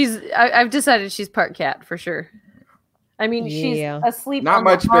 I've decided she's part cat for sure. I mean, Yeah. she's asleep Not on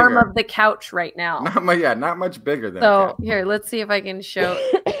much the arm bigger. of the couch right now. Not much bigger than a So cat. here, let's see if I can show.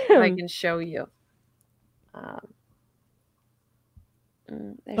 If I can show you.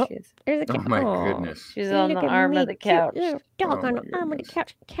 There she is. There's a Oh cat. my Aw. goodness. She's Hey, on look the at arm me, of the cute couch. little dog Oh on my the arm of the goodness.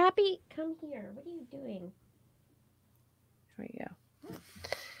 couch. Cappy, come here. What are you doing? There we go.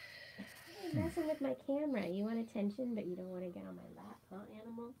 You're messing with my camera. You want attention, but you don't want to get on my lap, huh,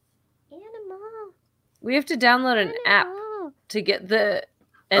 animal? Animal. We have to download an app Animal. to get the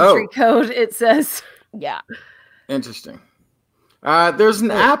entry code. It says. Yeah. Interesting. There's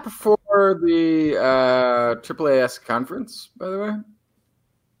an app for the AAAS conference, by the way.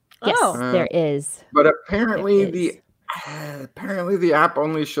 Yes, Oh. there is. But apparently There the app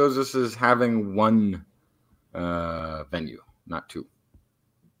only shows us as having one venue, not two.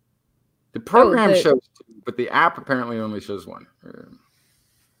 The program shows two, but the app apparently only shows one.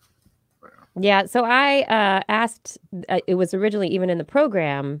 Yeah, so I asked, it was originally even in the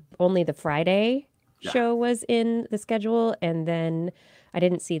program, only the Friday show was in the schedule, and then I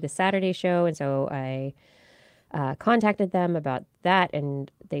didn't see the Saturday show, and so I contacted them about that, and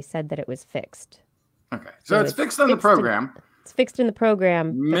they said that it was fixed. Okay, so it's fixed on the fixed in- program, It's fixed in the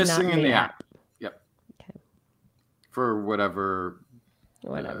program, but missing not in the app. Yep. Okay. For whatever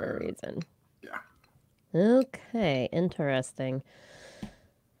reason. Yeah. Okay, interesting.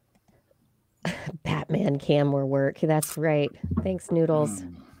 Batman camera work. That's right. Thanks, Noodles.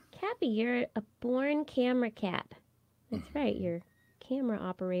 Cappy, you're a born camera cat. That's right. You're camera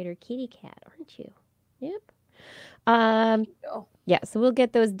operator kitty cat, aren't you? Yep. Go. Yeah, so we'll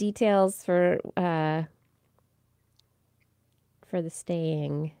get those details for the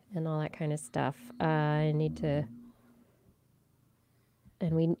staying and all that kind of stuff. I need to,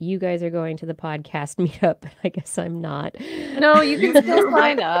 and you guys are going to the podcast meetup. I guess I'm not. No, you can still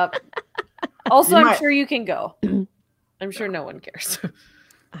sign up. Also, You I'm might- sure you can go. I'm sure no one cares.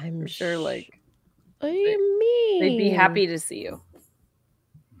 I'm I'm sure, like, what do you mean? they'd be happy to see you.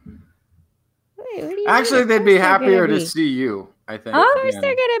 Wait, what do you Actually, mean? they'd Of be course they're gonna happier to be. see you, I think. Of Of course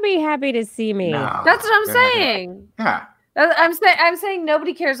they're gonna be happy to see me. No, That's what I'm they're not gonna- saying. Yeah, I'm saying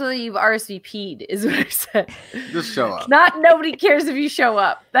nobody cares whether you've RSVP'd, is what I said. just show up. Not nobody cares if you show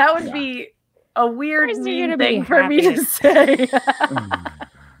up. That would Yeah. be a weird, course they're mean gonna be thing for me happy. to say.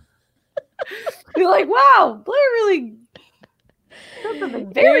 Be like, wow, Blair really said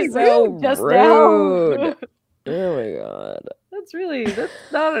something very You're so rude just rude. now. Oh my god. That's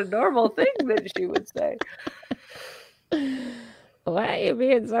not a normal thing that she would say. Why are you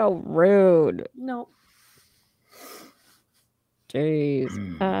being so rude? No.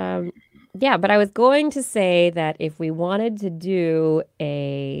 Jeez. Yeah, but I was going to say that if we wanted to do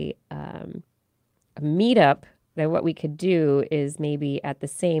a meetup, then what we could do is maybe at the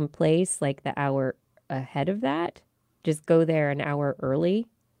same place, like the hour ahead of that, just go there an hour early,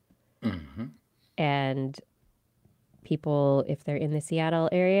 Mhm. and people, if they're in the Seattle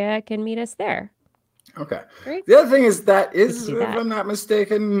area, can meet us there. Okay. Great. The other thing is that is, do if that. I'm not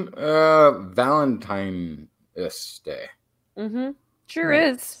mistaken, Valentine's Day. Mm-hmm. Sure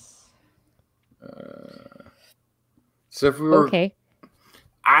Right. is. So if we were, Okay.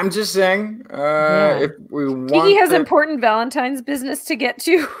 I'm just saying, Yeah. if we want, Kiki has to- important Valentine's business to get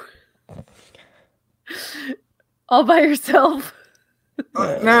to. All by herself.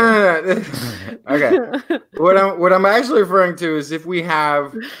 no. Okay. What I'm actually referring to is if we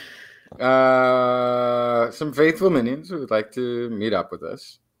have some faithful minions who would like to meet up with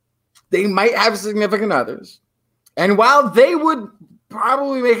us, they might have significant others, and while they would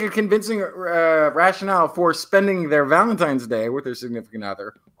probably make a convincing rationale for spending their Valentine's Day with their significant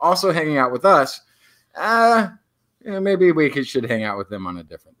other, also hanging out with us, maybe we should hang out with them on a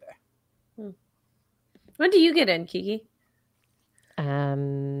different day. When do you get in, Kiki?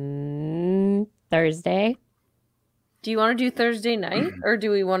 Thursday. Do you want to do Thursday night, or do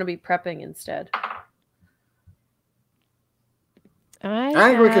we want to be prepping instead? I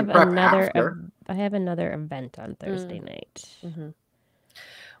think we could have prep another. after. I have another event on Thursday night. Mm-hmm.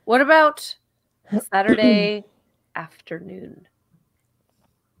 What about Saturday afternoon?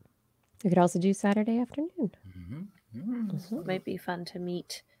 We could also do Saturday afternoon. Might be fun to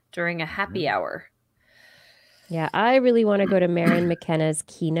meet during a happy hour. Yeah, I really want to go to Marin McKenna's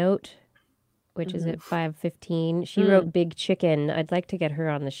keynote, which is at 5:15. She wrote Big Chicken. I'd like to get her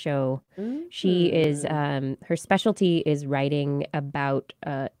on the show. She is her specialty is writing about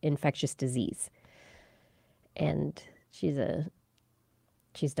infectious disease, and she's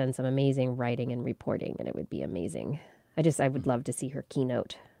done some amazing writing and reporting, and it would be amazing. I would love to see her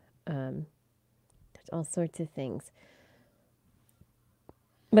keynote. There's all sorts of things.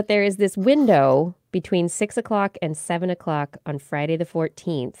 But there is this window between 6 o'clock and 7 o'clock on Friday the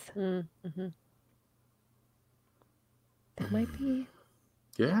 14th. Mm-hmm. That might be,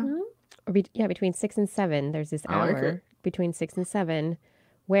 Yeah. or between 6 and 7. There's this I like hour it. between 6 and 7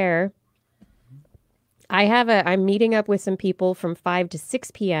 where I'm meeting up with some people from 5 to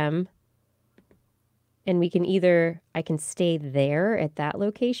 6 p.m. And I can stay there at that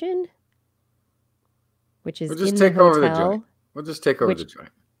location, which is We'll just in take the over the hotel. joint. We'll just take over the joint.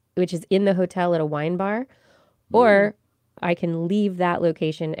 Which is in the hotel at a wine bar, or I can leave that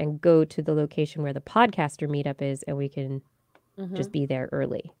location and go to the location where the podcaster meetup is, and we can just be there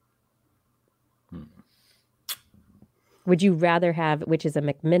early. Would you rather have, which is a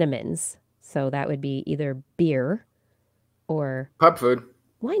McMinimans, so that would be either beer or Pub food.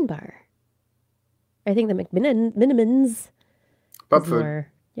 wine bar. I think the McMinimans Pub is food.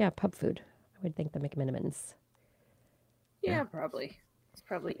 more, pub food. I would think the McMinimans. Yeah, probably. It's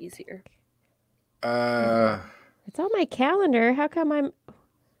probably easier. It's on my calendar. How come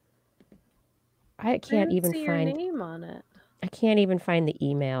I can't don't even see your find name on it. I can't even find the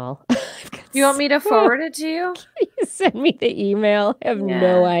email. You want me to forward it to you? You send me the email. I have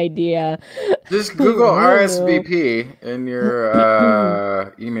no idea. Just Google I don't know. RSVP in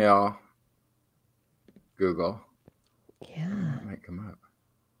your email. Google. Yeah, It might come up.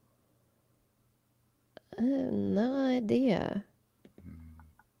 I have no idea.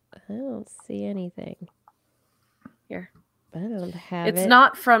 I don't see anything. Here. I don't have It's it.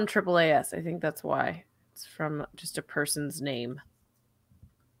 not from AAAS. I think that's why. It's from just a person's name.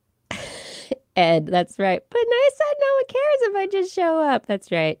 Ed, that's right. But I said no one cares if I just show up.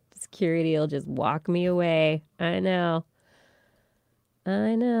 That's right. Security will just walk me away. I know.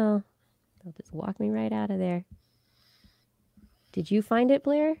 They'll just walk me right out of there. Did you find it,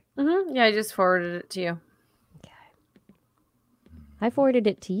 Blair? Mm-hmm. Yeah, I just forwarded it to you. Okay. I forwarded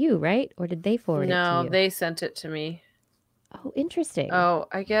it to you, right? Or did they forward it to No, you? they sent it to me. Oh, interesting. Oh,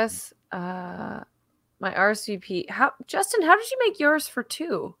 I guess my RSVP. Justin, how did you make yours for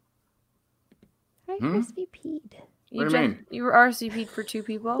 2? I RSVP'd. What do you mean? You were RSVP'd for 2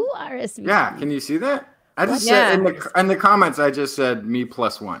 people? Who RSVP'd? Yeah, can you see that? I just Yeah. said in the comments. I just said me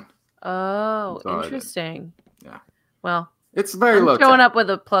 +1. Oh, That's all I did. interesting. Yeah. Well, It's very I'm low. showing tech. up with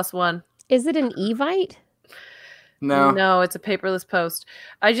a +1. Is it an Evite? No. it's a paperless post.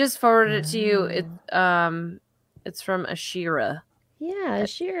 I just forwarded it to you. It's from Ashira. Yeah,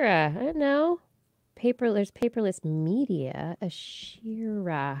 Ashira. I don't know. There's paperless media.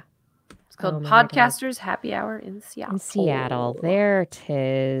 Ashira. It's called my God. Podcasters Happy Hour in Seattle. In Seattle. There it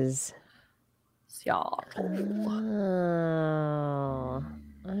is. Seattle. Oh.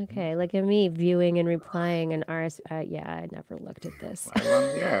 Okay, look at me viewing and replying and yeah, I never looked at this.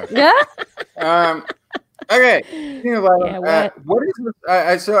 Yeah. Yeah. Okay. What? What is this?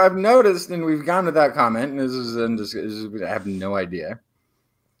 So I've noticed, and we've gone to that comment, and I have no idea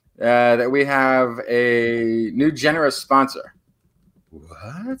that we have a new generous sponsor.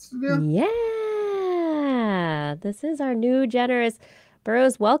 What's the deal? Yeah. This is our new generous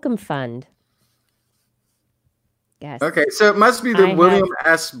Burroughs Welcome Fund. Yes. Okay, so it must be the William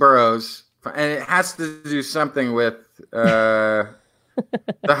S. Burroughs, and it has to do something with the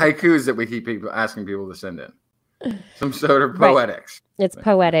haikus that we keep asking people to send in. Some sort of poetics. Right. It's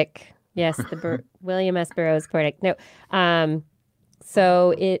poetic. Yes, the William S. Burroughs poetic. No.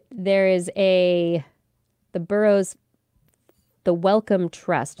 So there is the Welcome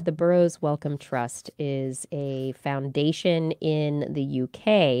Trust. The Burroughs Welcome Trust is a foundation in the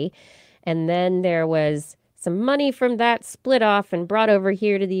UK, and then there was some money from that split off and brought over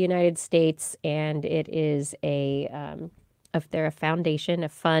here to the United States, and it is they're a foundation, a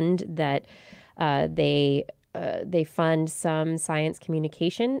fund that they fund some science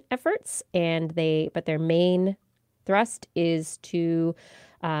communication efforts, but their main thrust is to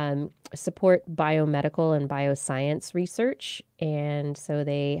support biomedical and bioscience research, and so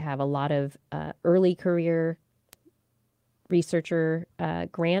they have a lot of early career researcher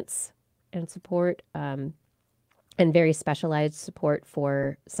grants and support. And very specialized support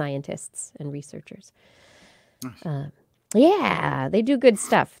for scientists and researchers. Nice. Yeah, they do good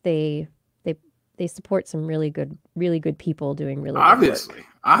stuff. They support some really good people doing really good work. Obviously. Yeah,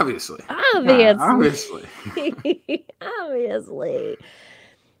 obviously. Obviously.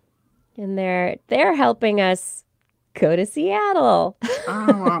 And they're helping us go to Seattle. Oh,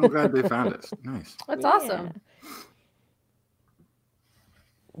 well, I'm glad they found us. Nice. That's awesome.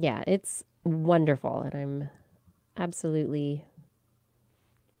 Yeah, it's wonderful, and I'm absolutely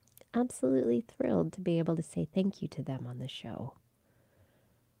thrilled to be able to say thank you to them on the show.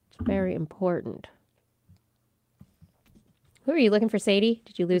 It's very important. Who are you looking for, Sadie?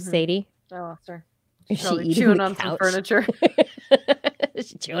 Did you lose Sadie? I lost her. Is she Probably eating chewing the on some couch? furniture. Is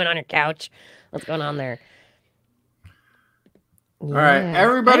she chewing on her couch? What's going on there? All right,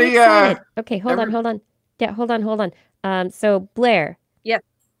 everybody. Okay, hold on. Yeah, hold on. So Blair. Yes.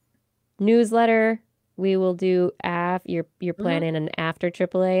 Newsletter. We will do you're planning an after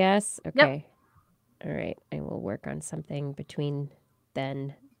AAAS? Okay. Yep. All right. I will work on something between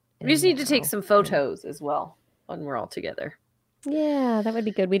then. We just need to take some photos as well when we're all together. Yeah, that would be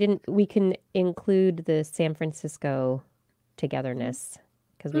good. We can include the San Francisco togetherness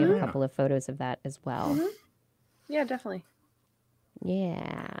because we have a couple of photos of that as well. Mm-hmm. Yeah, definitely.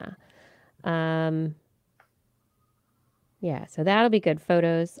 Yeah. Yeah, so that'll be good.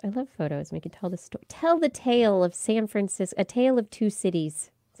 Photos. I love photos. We can tell the story. Tell the tale of San Francisco, a tale of two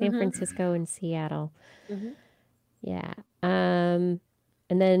cities, San Francisco and Seattle. Mm-hmm. Yeah. And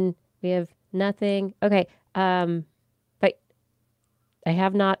then we have nothing. Okay. But I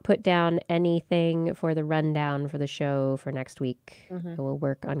have not put down anything for the rundown for the show for next week. I will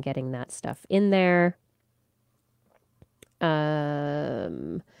work on getting that stuff in there.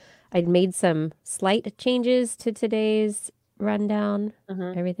 I'd made some slight changes to today's rundown.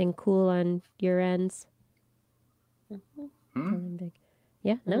 Everything cool on your ends?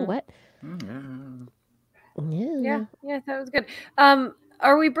 Yeah? No, what? Yeah, that was good.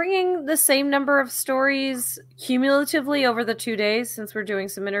 Are we bringing the same number of stories cumulatively over the 2 days since we're doing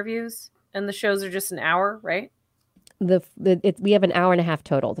some interviews? And the shows are just an hour, right? We have an hour and a half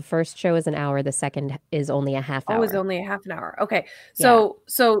total. The first show is an hour. The second is only a half hour. Oh, it's only a half an hour. Okay.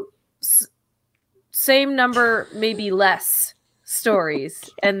 same number, maybe less stories,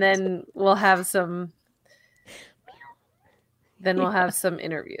 and then we'll have some. Then we'll have some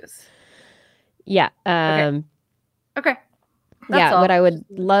interviews. Yeah. Okay. Yeah. all. What I would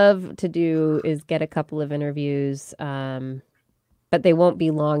love to do is get a couple of interviews, but they won't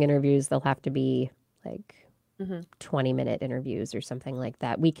be long interviews. They'll have to be like 20-minute interviews or something like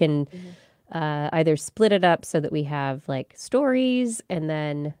that. We can either split it up so that we have like stories and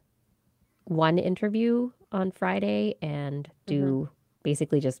then one interview on Friday and do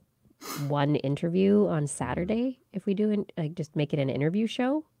basically just one interview on Saturday if we do like just make it an interview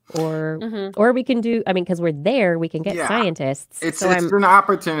show, or we can do, I mean, because we're there, we can get scientists. It's an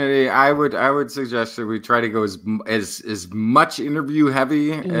opportunity. I would suggest that we try to go as much interview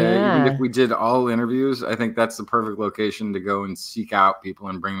heavy. Even if we did all interviews, I think that's the perfect location to go and seek out people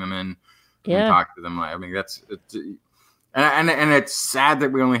and bring them in and talk to them. I mean, and it's sad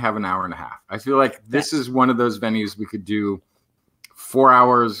that we only have an hour and a half. I feel like this is one of those venues we could do 4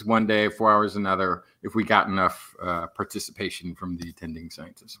 hours one day, 4 hours another, if we got enough participation from the attending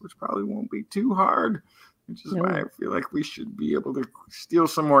scientists, which probably won't be too hard, which is why I feel like we should be able to steal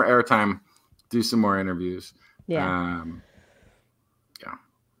some more airtime, do some more interviews.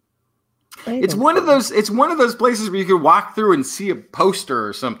 It's one of those places where you could walk through and see a poster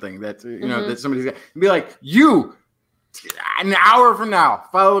or something that know that somebody's got and be like, you an hour from now,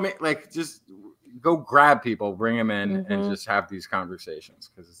 follow me, like just go grab people, bring them in, and just have these conversations,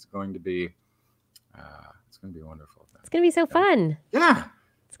 because it's going to be wonderful. It's going to be so fun. Yeah.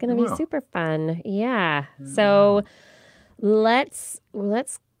 It's going to be super fun. Yeah. So let's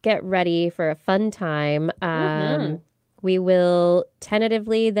get ready for a fun time. We will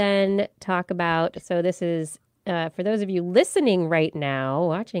tentatively then talk about, so this is for those of you listening right now,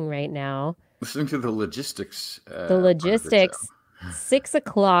 watching right now. Listening to the logistics. 6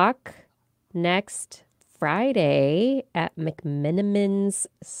 o'clock. Next Friday at McMiniman's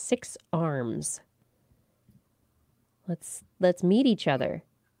 6 Arms. Let's meet each other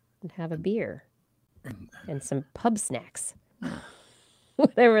and have a beer and some pub snacks,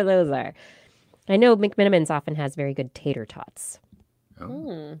 whatever those are. I know McMiniman's often has very good tater tots.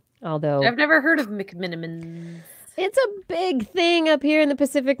 Although I've never heard of McMiniman's. It's a big thing up here in the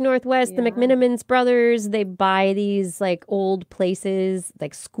Pacific Northwest. The McMinimans brothers, they buy these like old places,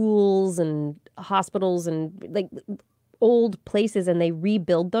 like schools and hospitals and like old places, and they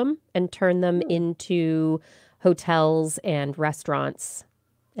rebuild them and turn them into hotels and restaurants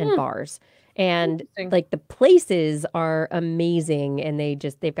and bars. And like the places are amazing, and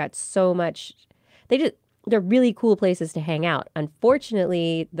they've got so much. They're really cool places to hang out.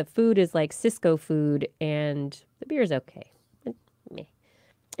 Unfortunately, the food is like Cisco food, and the beer's okay.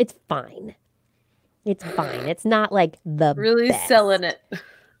 It's fine. It's fine. It's not like the really best. Selling it.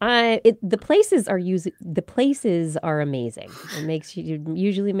 The places are amazing. It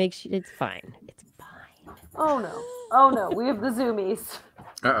usually makes you. It's fine. It's fine. Oh no. We have the zoomies.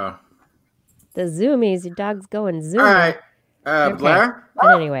 Uh-oh. The zoomies. Your dog's going zoom. All right. Okay. Blair?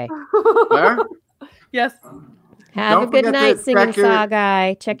 But anyway. Blair? Yes. Have a good night, singing saw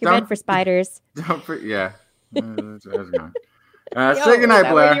guy. Check your bed for spiders. Don't forget. Yeah. That's where I was going. Yo, say goodnight,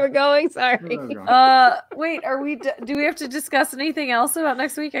 Blair. Where you were going? Sorry. Wait. Are we? Do we have to discuss anything else about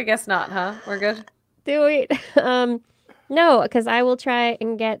next week? I guess not, huh? We're good. Do we? No, because I will try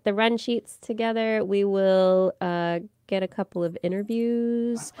and get the run sheets together. We will get a couple of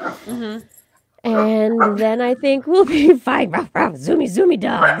interviews. And then I think we'll be fine. Ruff, ruff, zoomy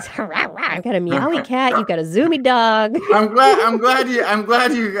dogs. I've got a meowie cat. You've got a zoomy dog. I'm glad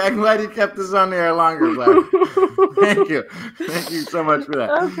you kept this on the air longer, Blair. Thank you so much for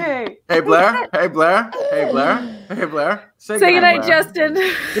that. Okay. Hey Blair. Say goodnight, Blair. Justin.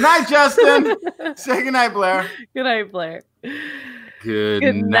 Good night, Justin. Say goodnight, Blair. Good night, Blair.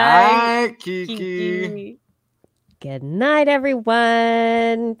 Good night, Kiki. Good night,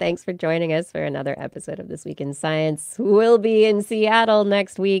 everyone. Thanks for joining us for another episode of This Week in Science. We'll be in Seattle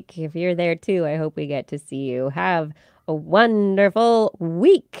next week. If you're there too, I hope we get to see you. Have a wonderful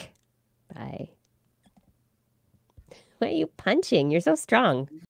week. Bye. Why are you punching? You're so strong.